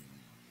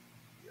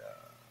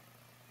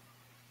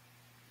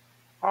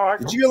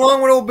 Did you get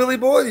along with old Billy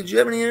Boy? Did you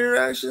have any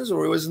interactions,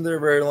 or he wasn't there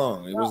very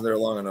long? He wasn't there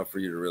long enough for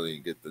you to really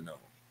get to know.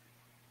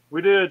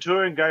 We did a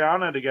tour in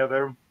Guyana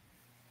together,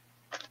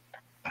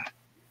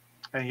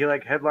 and he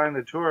like headlined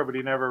the tour, but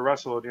he never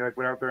wrestled. He like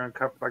went out there and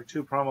cut like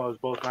 2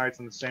 promos both nights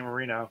in the same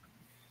arena.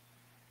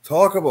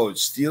 Talk about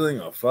stealing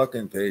a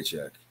fucking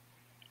paycheck.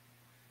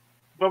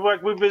 But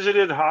like we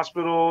visited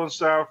hospital and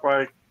stuff.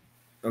 Like,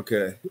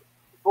 okay,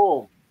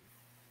 cool.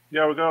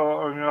 Yeah, we go.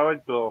 I mean, I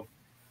like Bill.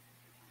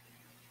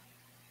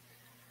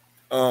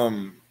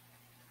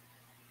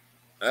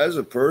 As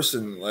a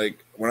person,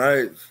 like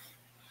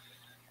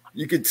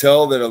you could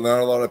tell that not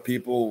a lot of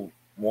people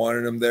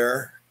wanted him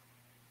there.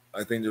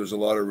 I think there was a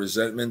lot of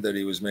resentment that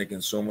he was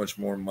making so much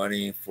more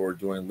money for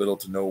doing little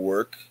to no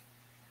work.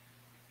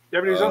 Yeah,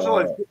 but he's also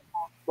like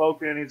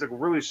spoken. He's like a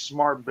really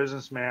smart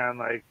businessman.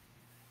 Like,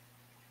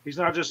 he's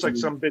not just like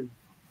some big,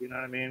 you know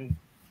what I mean?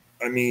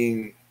 I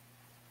mean,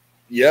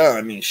 yeah,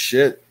 I mean,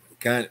 shit.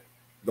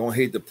 Don't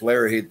hate the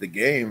player, hate the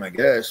game, I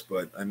guess.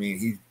 But I mean,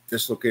 he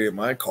dislocated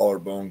my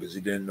collarbone because he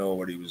didn't know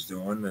what he was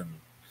doing. And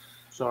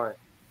sorry.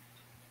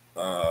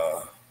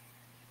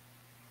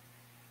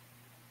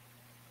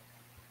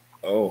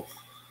 Oh,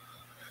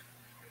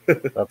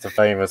 that's a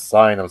famous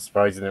sign. I'm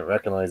surprised you didn't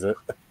recognize it.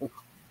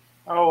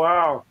 Oh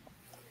wow.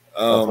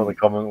 That's what the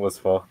comment was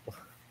for.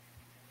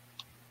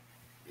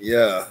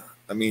 Yeah,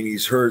 I mean,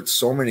 he's hurt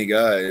so many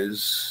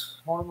guys.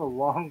 On the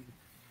long.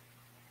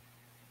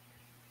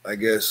 I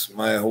guess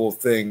my whole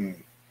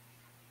thing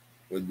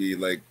would be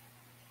like,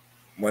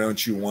 why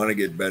don't you want to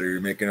get better? You're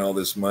making all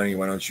this money.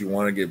 Why don't you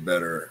want to get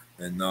better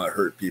and not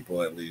hurt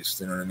people at least?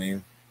 You know what I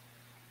mean?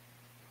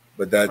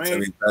 But that's, I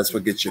mean, that's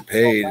what gets you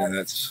paid, and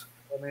that's.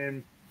 I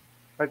mean,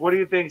 like, what do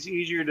you think is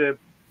easier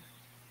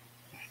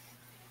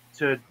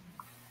to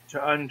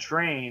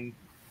untrain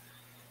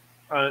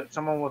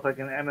someone with like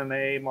an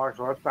MMA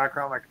martial arts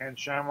background, like Ken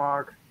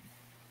Shamrock,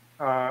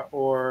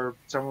 or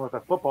someone with a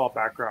football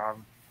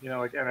background? You know,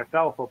 like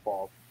NFL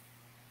football.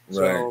 Right.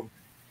 So,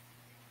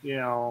 you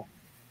know,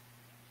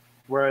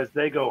 whereas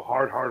they go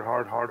hard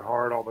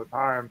all the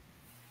time.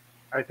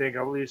 I think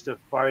at least a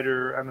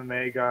fighter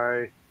MMA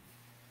guy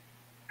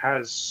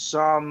has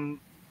some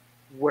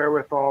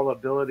wherewithal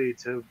ability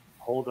to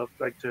hold up,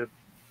 like to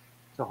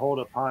hold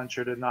a punch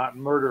or to not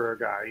murder a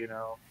guy, you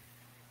know?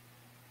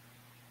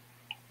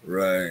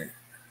 Right.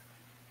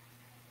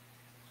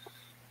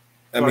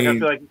 So I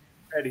feel like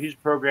he's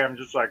programmed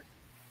just like,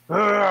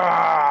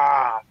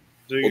 well,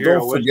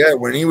 don't forget,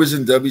 when he was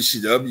in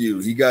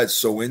WCW, he got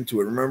so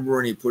into it. Remember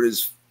when he put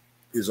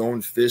his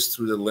own fist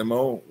through the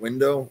limo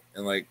window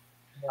and like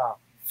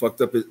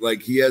fucked up it?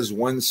 Like, he has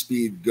one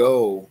speed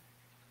go,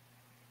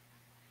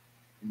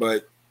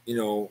 but you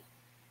know,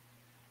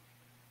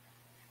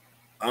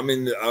 I'm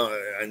in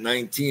at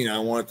 19. I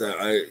want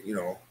that. You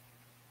know.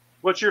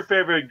 What's your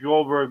favorite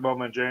Goldberg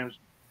moment, James?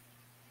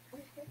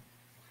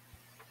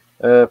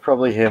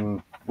 Probably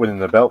him winning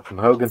the belt from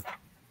Hogan.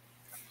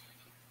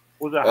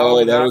 Was that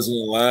was in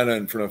Atlanta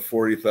in front of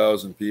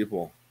 40,000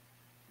 people.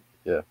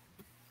 Yeah.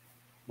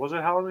 Was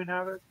it Halloween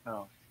Havoc?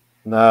 No.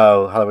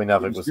 No, Halloween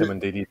Havoc was him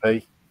and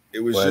DDP.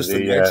 It was just a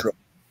Nitro.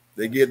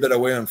 They gave that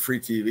away on free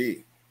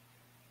TV.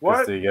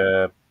 What?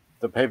 The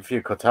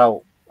pay-per-view cut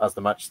out as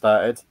the match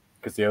started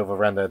because they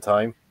overran their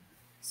time.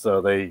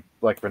 So they,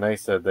 like Rene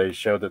said, they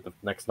showed it the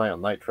next night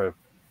on Nitro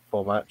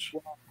full match.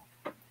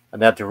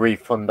 And they had to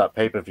refund that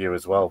pay-per-view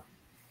as well.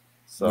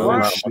 So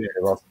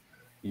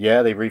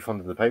yeah, they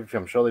refunded the pay-per-view.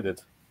 I'm sure they did.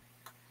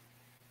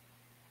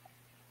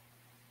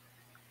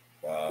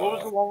 What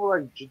was the one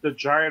where like the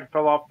giant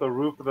fell off the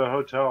roof of the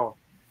hotel?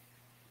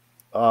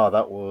 Oh,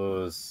 that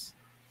was.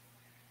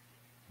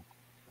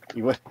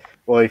 He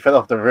fell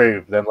off the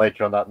roof. Then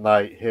later on that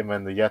night, him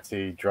and the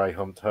Yeti dry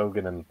humped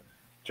Hogan, and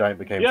Giant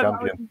became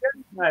champion.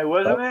 That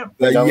was the Yeti night, wasn't it?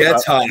 The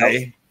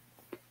Yeti.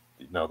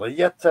 No, the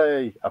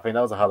Yeti. I think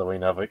that was a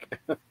Halloween Havoc.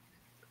 That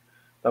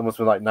must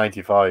have been like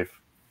 95.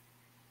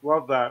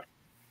 Love that.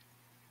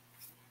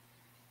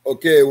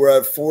 Okay, we're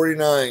at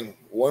 49.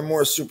 One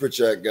more super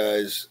chat,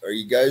 guys. Are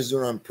you guys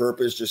doing it on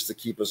purpose just to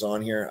keep us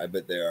on here? I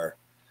bet they are.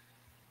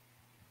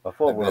 I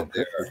thought we were on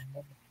 50.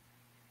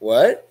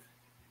 What?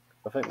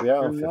 I think we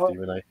are on 50,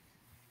 Rene.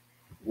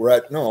 We're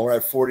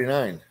at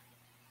 49.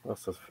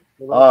 What's this?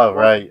 Oh,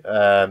 right.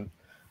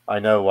 I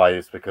know why.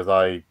 It's because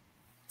I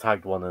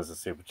tagged one as a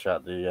super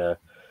chat. The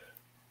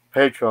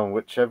Patreon,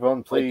 which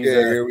everyone please.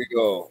 Okay, here we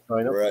go.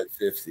 We're at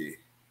 50.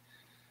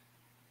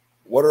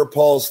 What are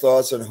Paul's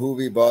thoughts on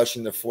Hoovy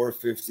botching the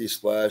 450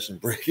 splash and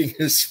breaking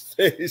his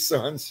face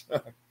on?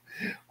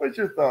 What's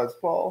your thoughts,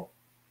 Paul?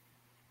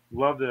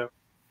 Loved it.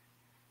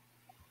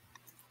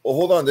 Well,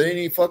 hold on. Didn't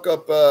he fuck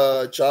up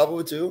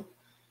Chavo too?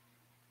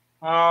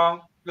 That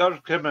was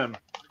Kidman.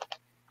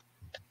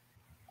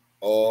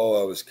 Oh,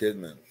 that was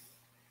Kidman.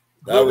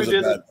 That was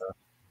a bad.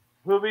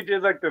 Hoovy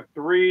did like the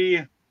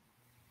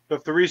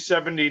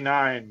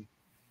 379.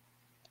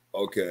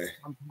 Okay.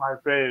 Onto my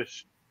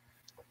face.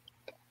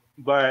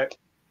 But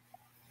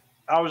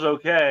I was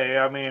okay.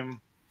 I mean,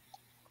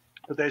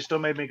 but they still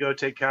made me go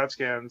take CAT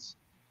scans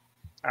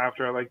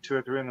after like 2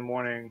 or 3 in the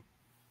morning.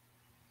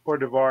 Poor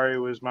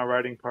Davari was my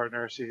writing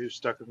partner. See who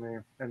stuck with me.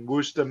 And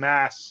Worcester,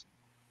 Mass.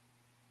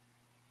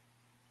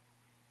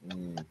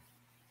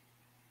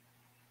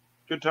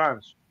 Good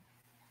times.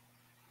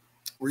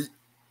 Were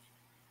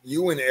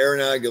you and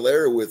Aaron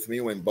Aguilera with me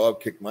when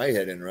Bob kicked my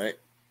head in, right?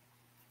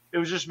 It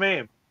was just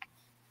me.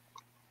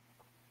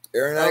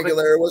 Aaron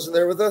Aguilera wasn't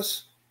there with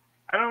us?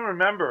 I don't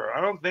remember. I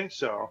don't think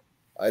so.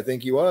 I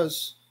think he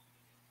was.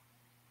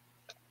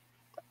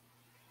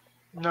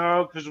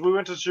 No, because we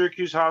went to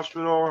Syracuse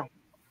Hospital.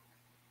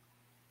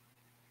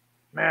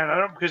 Man, I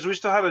don't, because we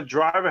still had a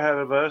drive ahead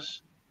of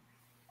us.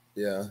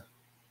 Yeah.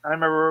 I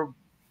remember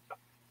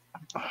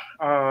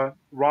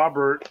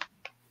Robert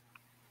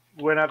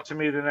went up to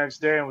me the next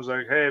day and was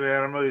like, "Hey,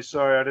 man, I'm really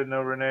sorry. I didn't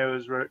know Rene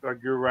was like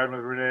you were riding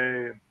with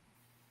Rene. And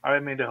I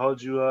didn't mean to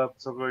hold you up."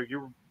 So like,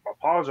 you're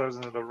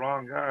apologizing to the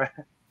wrong guy.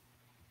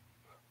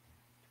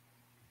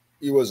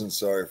 He wasn't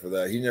sorry for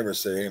that. He never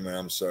said, "Hey, man,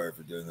 I'm sorry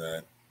for doing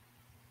that."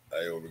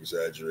 I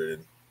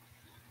over-exaggerated.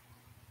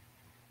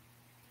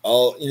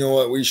 You know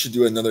what? We should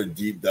do another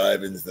deep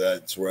dive into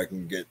that so where I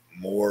can get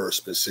more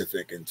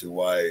specific into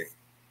why.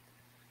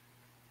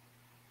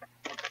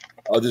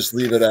 I'll just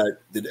leave it at,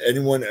 did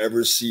anyone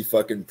ever see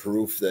fucking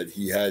proof that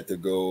he had to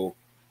go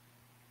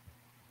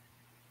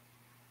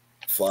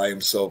fly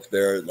himself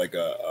there like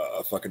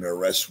a fucking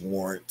arrest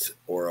warrant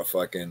or a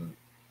fucking,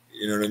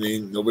 you know what I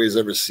mean? Nobody's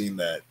ever seen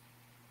that.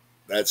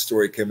 That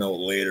story came out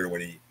later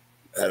when he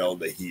had all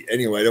the heat.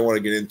 Anyway, I don't want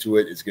to get into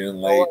it. It's getting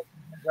late.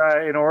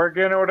 In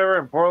Oregon or whatever,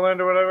 in Portland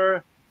or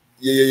whatever.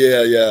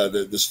 Yeah.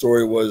 The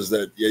story was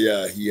that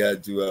he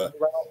had to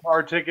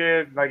car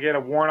ticket, like he had a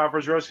warrant off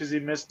his arrest because he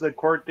missed the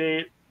court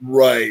date.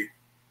 Right.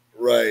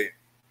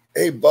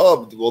 Hey,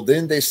 Bob. Well,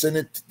 didn't they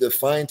send the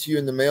fine to you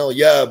in the mail?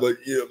 Yeah, but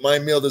my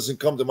mail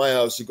doesn't come to my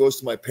house. It goes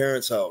to my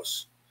parents'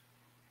 house.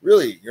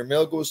 Really? Your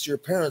mail goes to your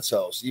parents'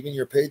 house? Even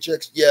your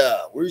paychecks?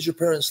 Yeah. Where does your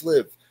parents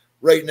live?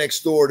 Right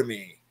next door to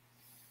me.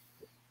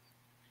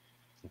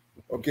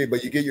 Okay,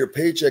 but you get your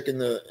paycheck in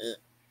the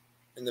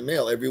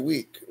mail every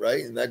week,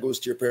 right? And that goes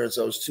to your parents'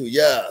 house too.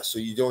 Yeah. So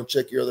you don't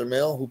check your other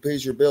mail? Who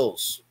pays your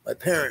bills? My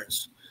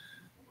parents.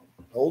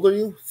 How old are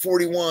you?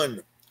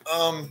 41.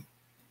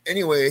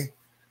 Anyway,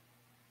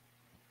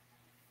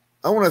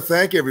 I want to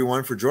thank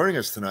everyone for joining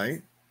us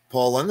tonight.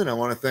 Paul London, I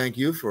want to thank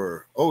you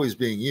for always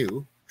being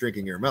you,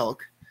 drinking your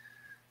milk.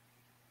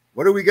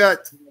 What do we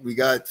got? We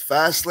got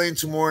Fastlane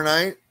tomorrow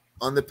night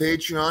on the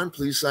Patreon.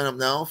 Please sign up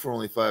now for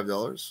only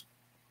 $5.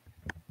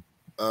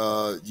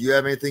 Do you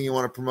have anything you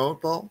want to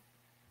promote, Paul?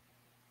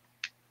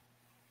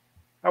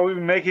 I will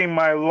be making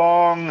my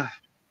long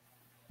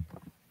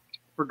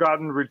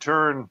forgotten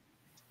return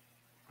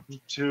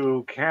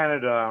to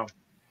Canada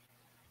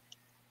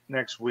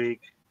next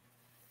week.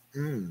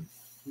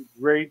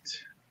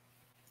 Great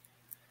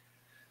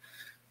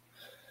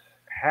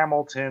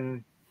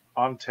Hamilton,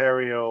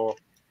 Ontario.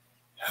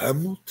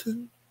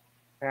 Hamilton?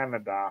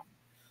 Canada.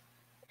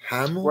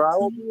 Hamilton? Where I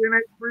will be in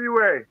a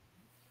freeway.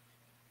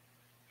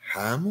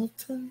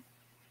 Hamilton?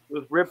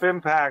 With Rip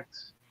Impact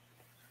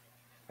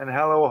and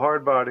Hello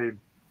Hardbody.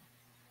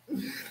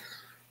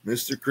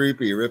 Mr.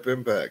 Creepy, Rip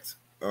Impact.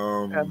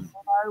 And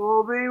I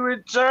will be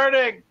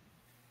returning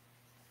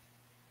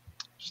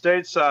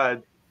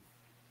stateside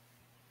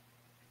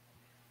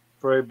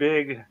for a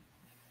big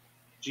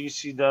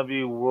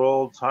GCW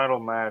world title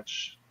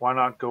match. Why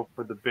not go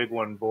for the big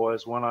one,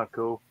 boys? Why not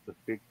go for the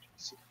big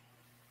GCW?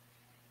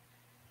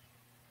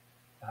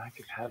 I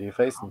could have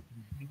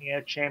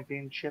the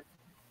Championship,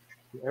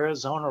 the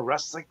Arizona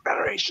Wrestling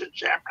Federation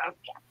Championship,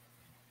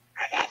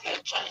 and then the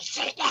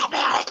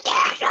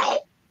GCW.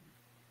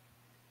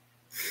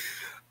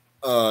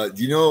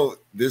 Do you know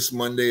this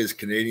Monday is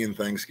Canadian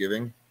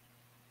Thanksgiving?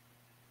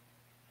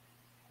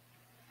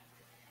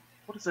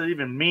 What does that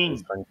even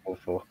mean?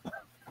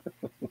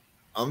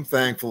 I'm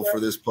thankful for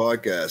this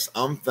podcast.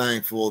 I'm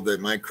thankful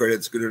that my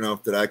credit's good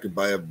enough that I could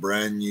buy a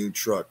brand new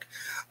truck.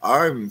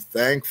 I'm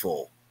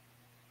thankful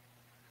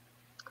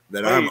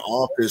that I'm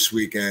off this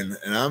weekend,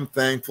 and I'm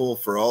thankful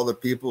for all the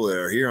people that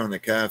are here on the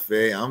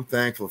cafe. I'm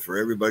thankful for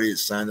everybody that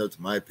signed up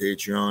to my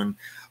Patreon.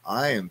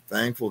 I am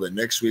thankful that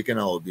next weekend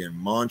I will be in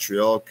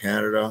Montreal,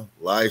 Canada,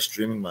 live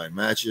streaming my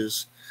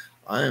matches.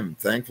 I am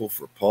thankful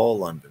for Paul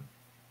London.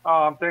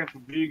 I'm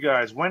thankful for you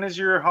guys. When is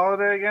your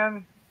holiday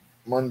again?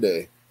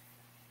 Monday.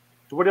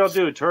 So what do y'all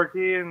do?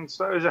 Turkey and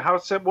stuff? Is it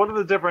house? What are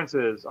the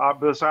differences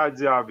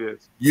besides the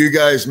obvious? You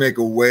guys make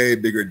a way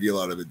bigger deal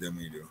out of it than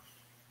we do.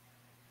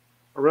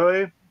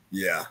 Really?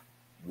 Yeah,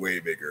 way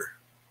bigger.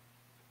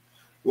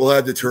 We'll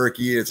have the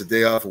turkey. It's a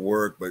day off of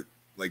work, but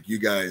like you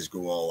guys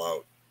go all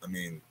out. I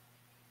mean,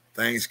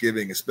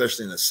 Thanksgiving,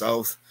 especially in the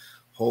South,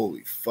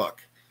 holy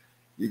fuck.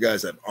 You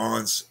guys have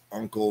aunts,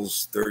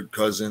 uncles, third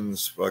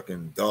cousins,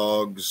 fucking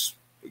dogs,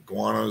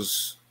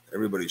 iguanas.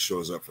 Everybody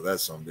shows up for that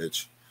son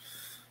bitch.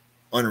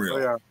 Unreal.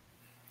 Oh,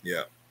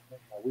 yeah.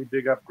 We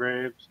dig up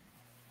graves.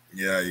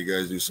 Yeah, you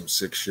guys do some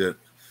sick shit.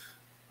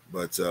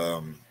 But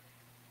I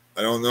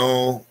don't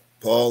know.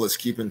 Paul, let's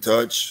keep in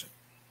touch.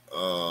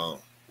 We'll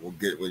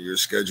get with your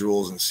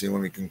schedules and see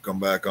when we can come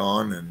back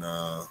on and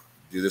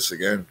do this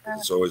again.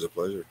 It's always a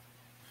pleasure.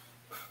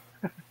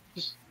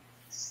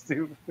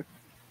 Stupid.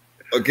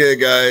 Okay,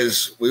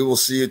 guys, we will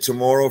see you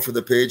tomorrow for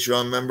the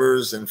Patreon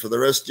members, and for the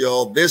rest of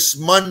y'all, this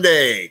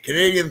Monday,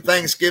 Canadian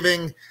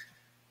Thanksgiving,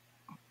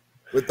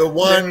 with the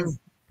one,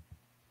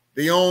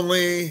 the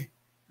only,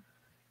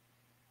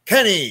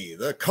 Kenny,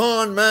 the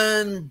con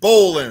man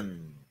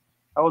Bolin.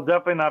 I will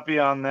definitely not be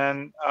on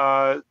then.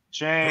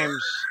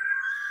 James,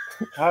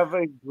 have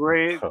a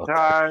great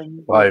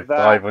time.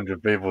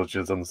 500 people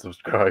just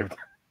unsubscribed.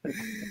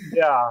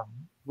 Yeah,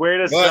 way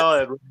to sell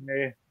it,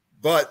 Rene.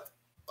 But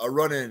a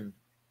run-in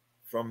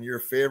from your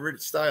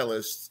favorite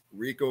stylist,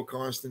 Rico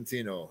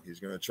Constantino. He's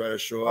going to try to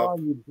show up. Oh,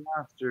 you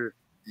bastard.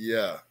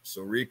 Yeah,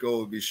 so Rico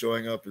will be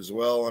showing up as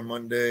well on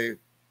Monday.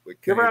 You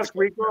ever ask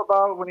Rico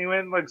about when he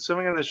went like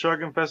swimming in the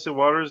shark-infested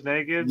waters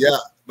naked? Yeah,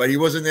 but he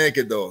wasn't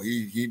naked though.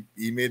 He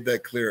made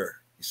that clear.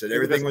 He said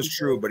everything was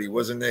true, but he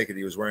wasn't naked.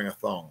 He was wearing a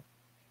thong.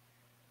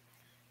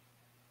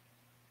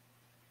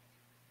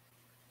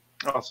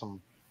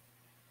 Awesome.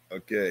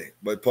 Okay,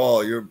 but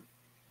Paul, you're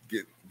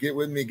get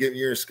with me, get me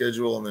your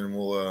schedule, and then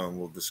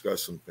we'll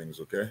discuss some things.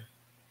 Okay.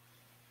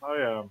 Oh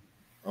yeah.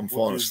 I'm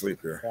falling asleep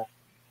here. Yeah.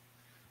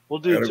 We'll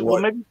do. Well,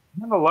 maybe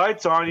turn the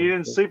lights on. You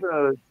didn't sleep in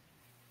a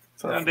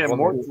goddamn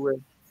mortuary.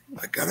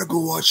 I gotta go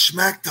watch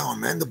SmackDown,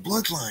 man. The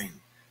Bloodline.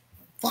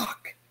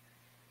 Fuck.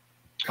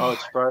 Oh,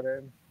 it's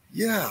Friday.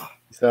 Yeah.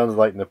 It sounds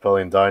like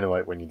Napoleon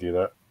Dynamite when you do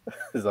that.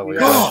 Is that what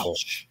you're going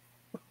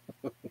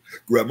for?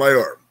 Grab my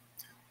arm.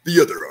 The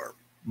other arm.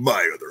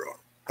 My other arm.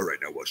 All right,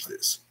 now watch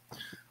this.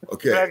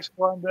 Okay. Max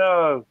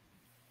Wanda.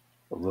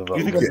 You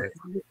think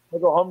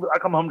I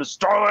come home to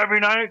Starla every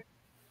night?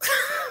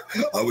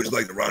 I always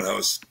like the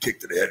roundhouse kick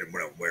to the head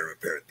when I'm wearing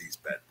a pair of these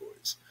bad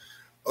boys.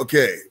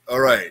 Okay. All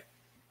right.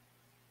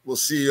 We'll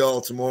see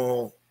y'all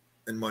tomorrow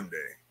and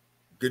Monday.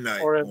 Good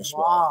night. Au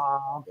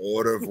revoir.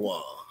 Au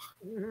revoir.